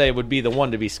I would say would be the one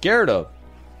to be scared of.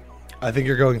 I think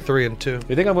you're going 3-2.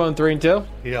 You think I'm going 3-2?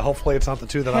 Yeah, hopefully it's not the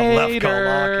 2 that I'm left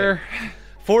Hater. locking.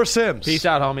 For Sims. Peace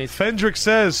out, homies. Fendrick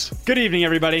says, Good evening,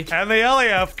 everybody. and the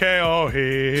LAFKO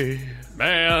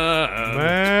Man.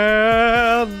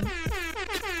 man.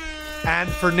 And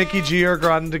for Nikki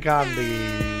Giorgrande,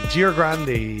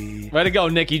 Way to go,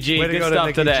 Nikki G. Way to Good go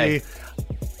stuff to Nikki today. G.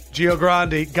 Gio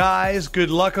Grande. Guys, good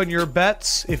luck on your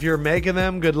bets. If you're making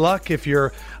them, good luck. If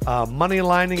you're money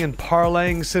lining and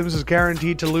parlaying, Sims is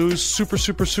guaranteed to lose. Super,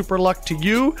 super, super luck to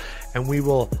you. And we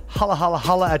will holla, holla,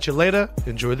 holla at you later.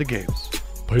 Enjoy the games.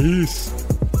 Peace.